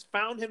 he has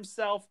found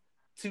himself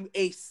to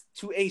ace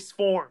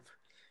form.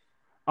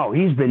 Oh,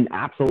 he's been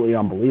absolutely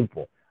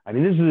unbelievable. I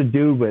mean, this is a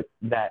dude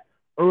that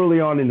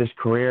early on in his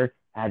career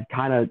had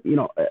kind of,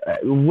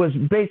 was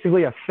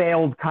basically a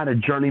failed kind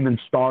of journeyman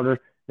starter.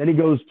 Then he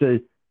goes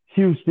to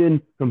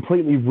Houston,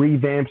 completely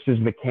revamps his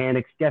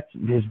mechanics, gets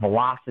his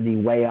velocity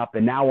way up,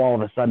 and now all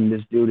of a sudden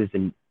this dude is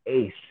an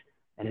ace,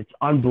 and it's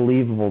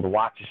unbelievable to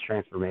watch his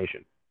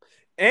transformation.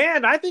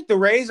 And I think the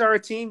Rays are a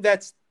team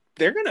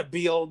they're going to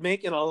be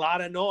making a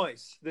lot of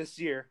noise this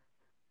year.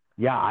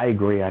 Yeah, I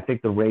agree. I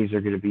think the Rays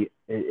are going to be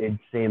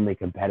insanely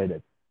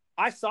competitive.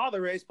 I saw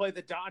the Rays play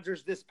the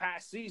Dodgers this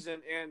past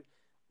season, and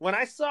when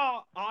I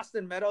saw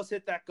Austin Meadows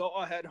hit that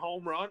go-ahead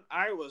home run,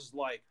 I was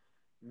like,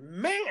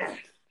 man,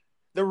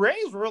 the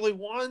Rays really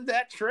won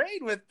that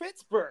trade with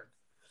Pittsburgh.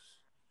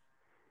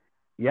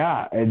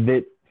 Yeah,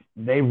 and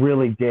they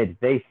really did.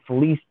 They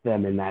fleeced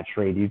them in that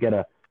trade. You get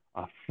a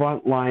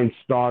frontline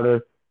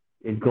starter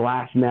in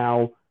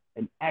Glasnow,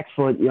 an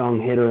excellent young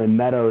hitter in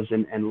Meadows,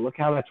 and look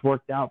how that's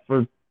worked out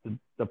for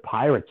the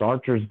Pirates.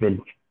 Archer's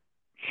been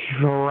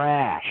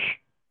trash.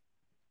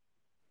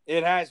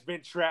 It has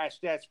been trash,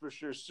 that's for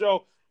sure.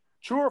 So,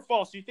 true or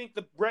false? You think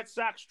the Red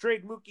Sox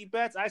trade Mookie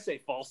Betts? I say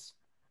false.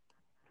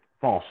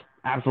 False.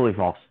 Absolutely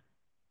false.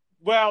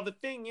 Well, the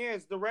thing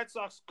is, the Red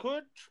Sox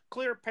could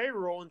clear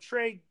payroll and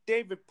trade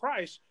David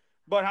Price,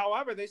 but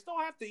however, they still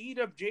have to eat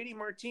up JD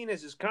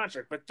Martinez's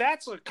contract. But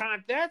that's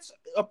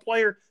a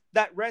player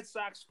that Red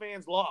Sox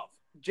fans love,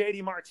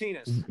 JD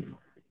Martinez.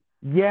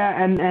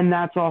 Yeah, and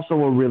that's also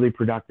a really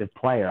productive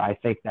player. I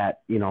think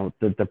that,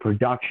 the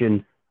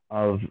production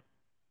of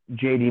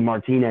JD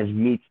Martinez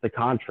meets the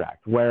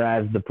contract,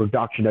 whereas the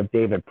production of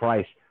David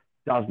Price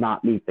does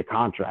not meet the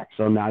contract.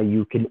 So now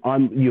you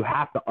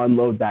have to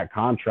unload that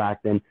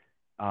contract, and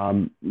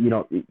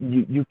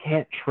you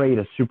can't trade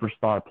a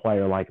superstar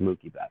player like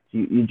Mookie Betts.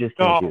 You just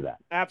can't do that.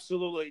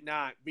 Absolutely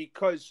not.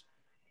 Because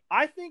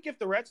I think if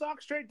the Red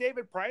Sox trade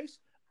David Price,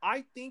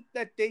 I think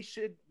that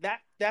that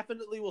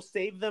definitely will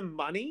save them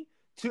money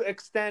to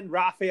extend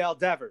Rafael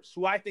Devers,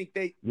 who I think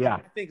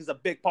is a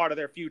big part of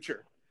their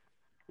future.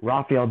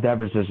 Rafael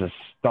Devers is a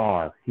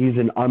star. He's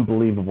an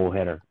unbelievable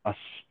hitter, a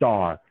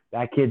star.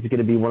 That kid's going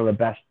to be one of the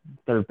best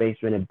third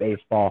basemen in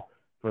baseball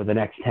for the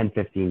next 10,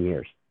 15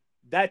 years.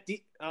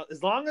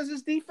 As long as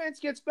his defense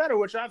gets better,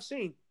 which I've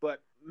seen,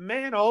 but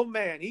man, oh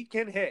man, he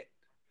can hit.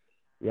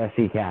 Yes,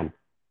 he can.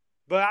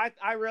 But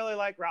I really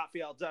like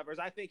Rafael Devers.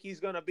 I think he's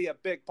going to be a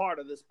big part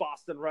of this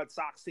Boston Red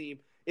Sox team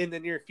in the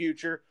near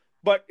future.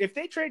 But if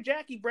they trade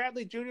Jackie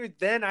Bradley Jr.,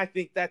 then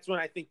that's when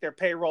I think their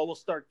payroll will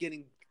start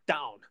getting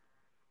down.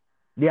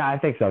 Yeah, I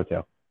think so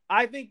too.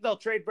 I think they'll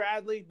trade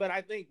Bradley, but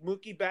I think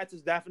Mookie Betts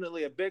is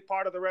definitely a big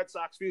part of the Red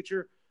Sox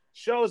future.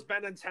 So is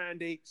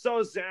Benintendi. So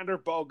is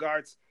Xander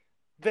Bogaerts.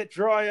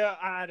 Pedroia,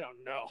 I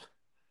don't know.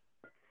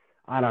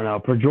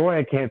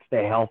 Pedroia can't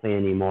stay healthy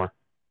anymore.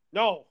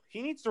 No,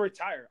 he needs to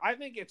retire. I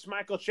think it's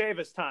Michael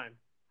Chavis time.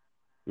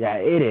 Yeah,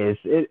 it is.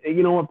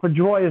 You know what?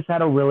 Pedroia's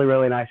had a really,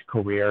 really nice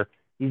career.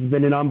 He's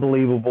been an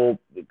unbelievable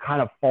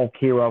kind of folk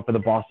hero for the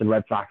Boston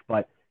Red Sox,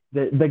 but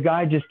the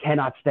guy just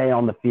cannot stay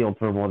on the field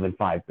for more than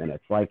 5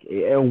 minutes. Like,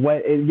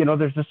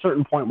 there's a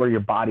certain point where your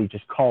body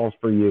just calls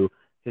for you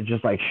to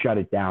just like shut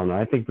it down. And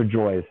I think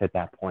Pedroia has hit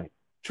that point.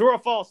 True or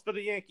false for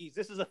the Yankees?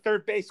 This is a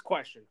third base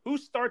question. Who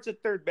starts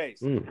at third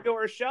base? Gio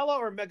Urshela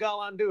or Miguel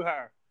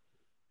Andujar?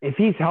 If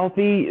he's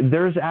healthy,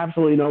 there's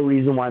absolutely no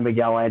reason why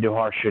Miguel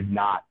Andujar should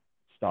not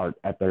start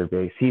at third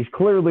base. He's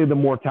clearly the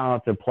more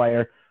talented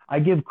player. I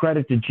give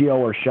credit to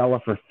Gio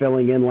Urshela for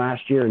filling in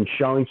last year and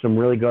showing some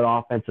really good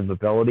offensive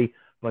ability.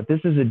 But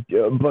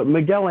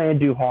Miguel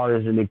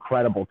Andujar is an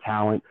incredible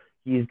talent.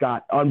 He's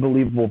got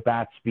unbelievable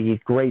bat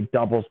speed, great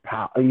doubles,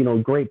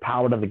 great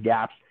power to the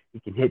gaps. He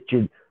can hit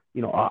you,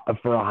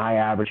 for a high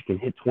average, can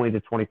hit 20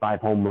 to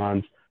 25 home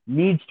runs.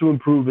 Needs to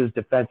improve his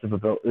defense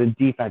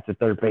at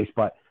third base,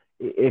 but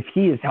if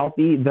he is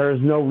healthy, there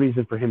is no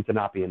reason for him to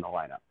not be in the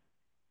lineup.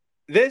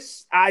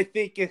 I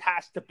think it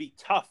has to be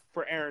tough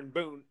for Aaron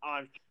Boone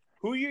on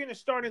who you're going to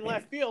start in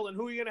left field and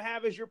who you're going to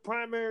have as your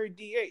primary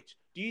DH.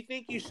 Do you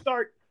think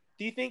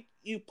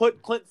you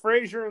put Clint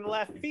Frazier in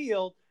left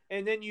field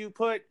and then you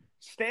put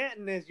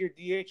Stanton as your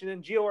DH and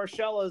then Gio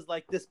Urshela is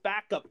like this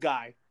backup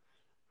guy?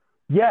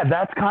 Yeah,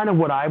 that's kind of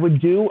what I would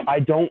do.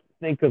 I don't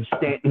think of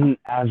Stanton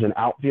as an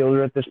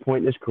outfielder at this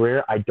point in his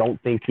career. I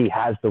don't think he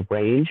has the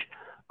range.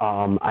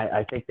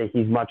 I think that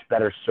he's much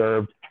better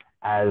served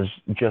as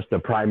just a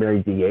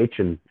primary DH.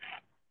 And,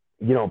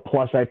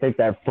 plus I think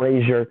that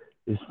Frazier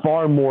is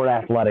far more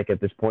athletic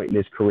at this point in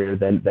his career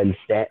than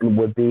Stanton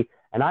would be.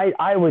 And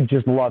I would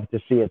just love to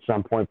see at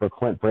some point for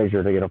Clint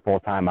Frazier to get a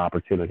full-time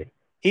opportunity.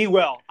 He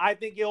will. I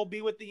think he'll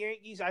be with the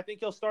Yankees. I think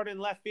he'll start in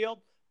left field,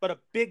 but a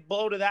big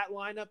blow to that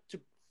lineup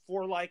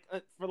for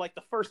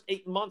the first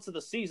 8 months of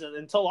the season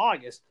until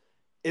August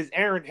is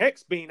Aaron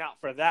Hicks being out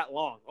for that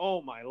long.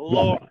 Oh, my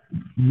Lord.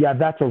 Yeah,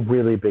 that's a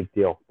really big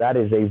deal. That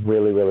is a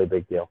really, really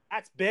big deal.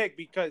 That's big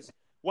because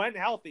when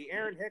healthy,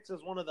 Aaron Hicks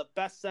is one of the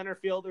best center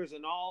fielders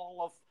in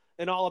all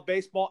of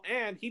baseball,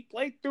 and he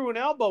played through an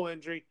elbow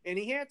injury, and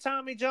he had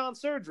Tommy John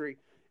surgery,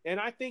 and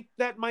I think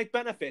that might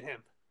benefit him.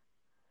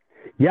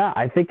 Yeah,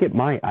 I think it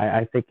might.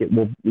 I think it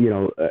will,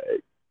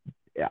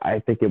 I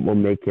think it will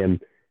make him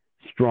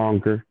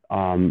stronger.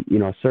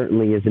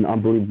 Certainly is an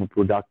unbelievable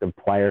productive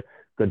player,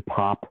 good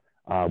pop,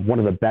 one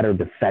of the better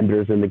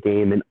defenders in the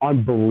game, an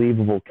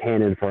unbelievable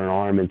cannon for an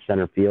arm in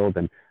center field,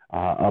 and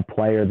a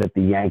player that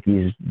the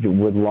Yankees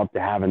would love to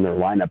have in their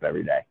lineup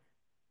every day.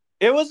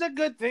 It was a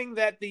good thing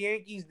that the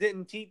Yankees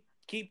didn't keep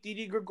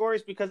Didi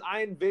Gregorius because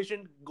I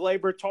envisioned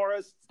Gleyber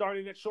Torres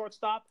starting at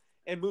shortstop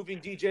and moving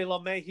DJ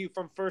LeMahieu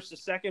from first to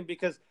second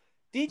because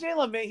DJ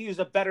LeMahieu is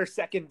a better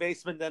second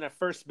baseman than a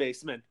first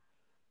baseman.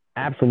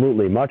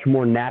 Absolutely. Much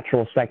more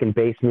natural second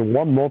baseman,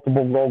 won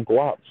multiple gold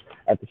gloves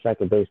at the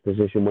second base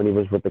position when he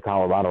was with the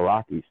Colorado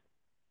Rockies.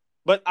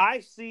 But I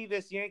see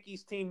this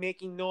Yankees team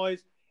making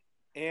noise,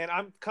 and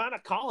I'm kind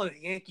of calling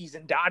it Yankees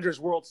and Dodgers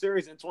World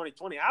Series in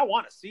 2020. I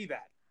want to see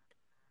that.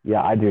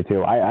 Yeah, I do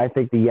too. I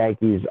think the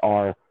Yankees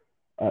are,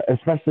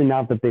 especially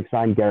now that they've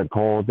signed Garrett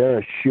Cole, they're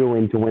a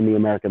shoo-in to win the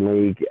American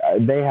League.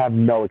 They have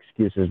no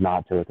excuses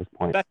not to at this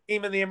point. Best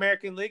team in the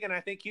American League, and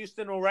I think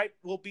Houston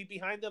will be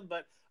behind them.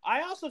 But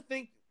I also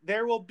think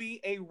there will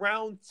be a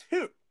round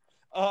 2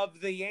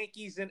 of the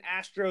Yankees and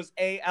Astros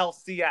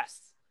ALCS.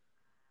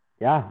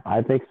 Yeah,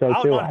 I think so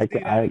too.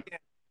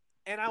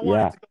 And I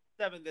want it to go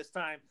 7 this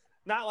time.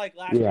 Not like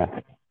last year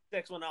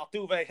 6 when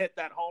Altuve hit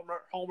that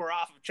homer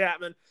off of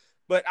Chapman.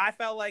 But I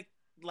felt like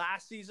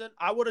last season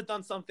I would have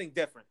done something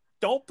different.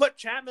 Don't put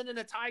Chapman in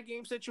a tie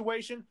game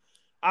situation.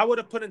 I would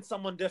have put in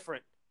someone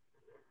different.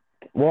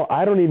 Well,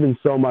 I don't even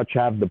so much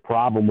have the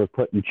problem with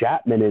putting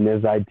Chapman in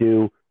as I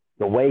do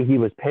the way he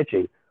was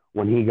pitching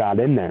when he got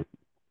in there.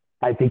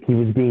 I think he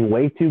was being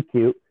way too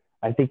cute.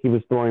 I think he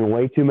was throwing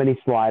way too many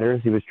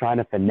sliders. He was trying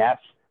to finesse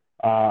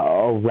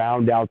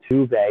around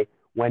Altuve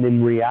when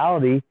in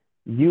reality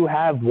you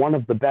have one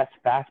of the best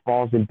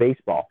fastballs in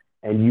baseball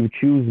and you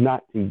choose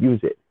not to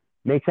use it.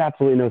 Makes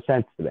absolutely no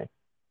sense to me.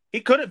 He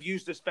could have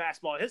used his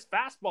fastball. His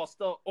fastball's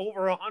still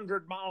over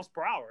 100 miles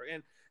per hour.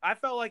 And I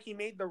felt like he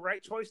made the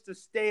right choice to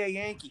stay a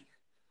Yankee.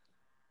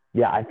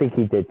 Yeah, I think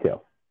he did too.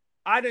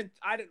 I didn't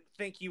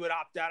think he would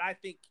opt out. I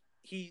think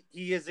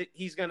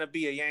he's going to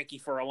be a Yankee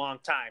for a long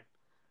time.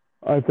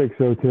 I think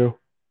so too.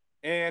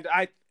 And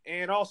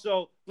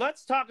also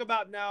let's talk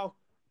about now.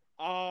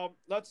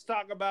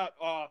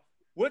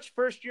 Which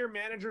first-year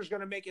manager is going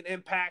to make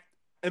an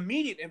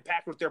immediate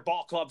impact with their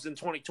ball clubs in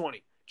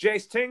 2020.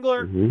 Jace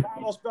Tingler,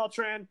 Carlos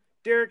Beltran,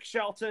 Derek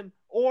Shelton,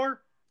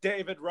 or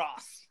David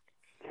Ross?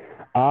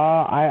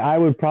 I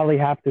would probably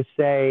have to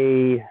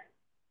say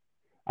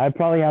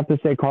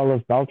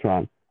Carlos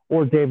Beltran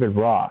or David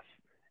Ross.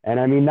 And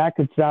I mean, that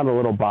could sound a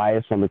little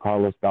biased on the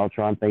Carlos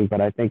Beltran thing, but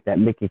I think that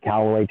Mickey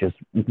Callaway just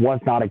was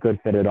not a good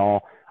fit at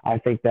all. I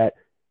think that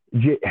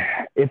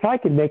if I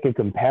could make a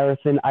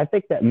comparison, I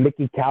think that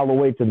Mickey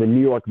Callaway to the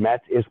New York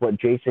Mets is what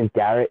Jason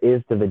Garrett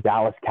is to the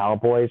Dallas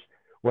Cowboys,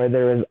 where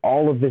there is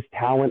all of this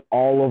talent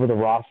all over the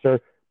roster,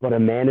 but a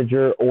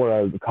manager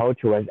or a coach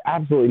who has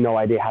absolutely no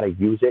idea how to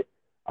use it.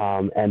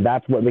 And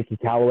that's what Mickey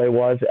Callaway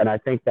was. And I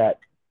think that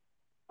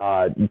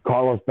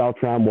Carlos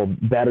Beltran will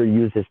better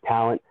use his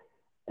talent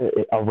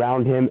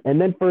around him. And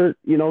then for,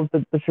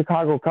 the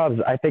Chicago Cubs,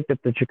 I think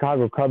that the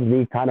Chicago Cubs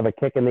need kind of a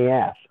kick in the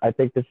ass. I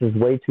think this is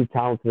way too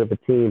talented of a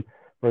team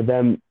for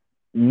them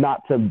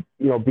not to,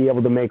 be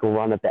able to make a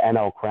run at the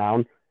NL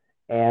crown.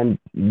 And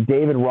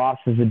David Ross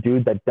is a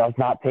dude that does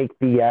not take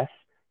BS.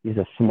 He's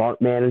a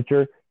smart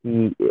manager.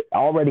 He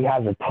already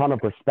has a ton of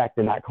respect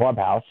in that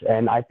clubhouse,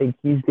 and I think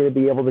he's going to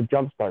be able to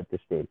jumpstart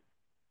this team.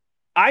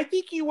 I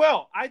think he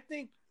will. I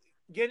think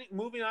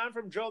moving on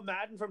from Joe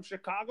Madden from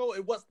Chicago,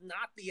 it was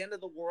not the end of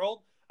the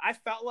world. I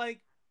felt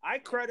like I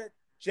credit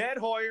Jed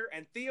Hoyer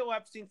and Theo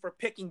Epstein for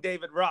picking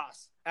David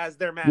Ross as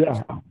their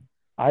manager. Yeah,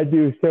 I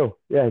do too.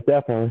 Yeah,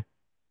 definitely.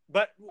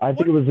 But I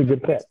think it was a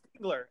good pick.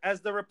 As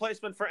the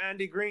replacement for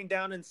Andy Green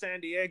down in San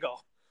Diego.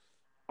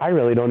 I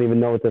really don't even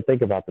know what to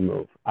think about the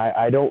move.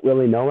 I don't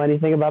really know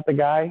anything about the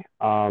guy.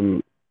 I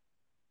mean,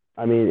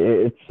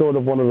 it's sort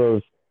of one of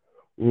those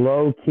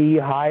low-key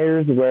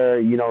hires where,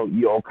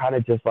 you'll kind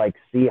of just like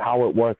see how it works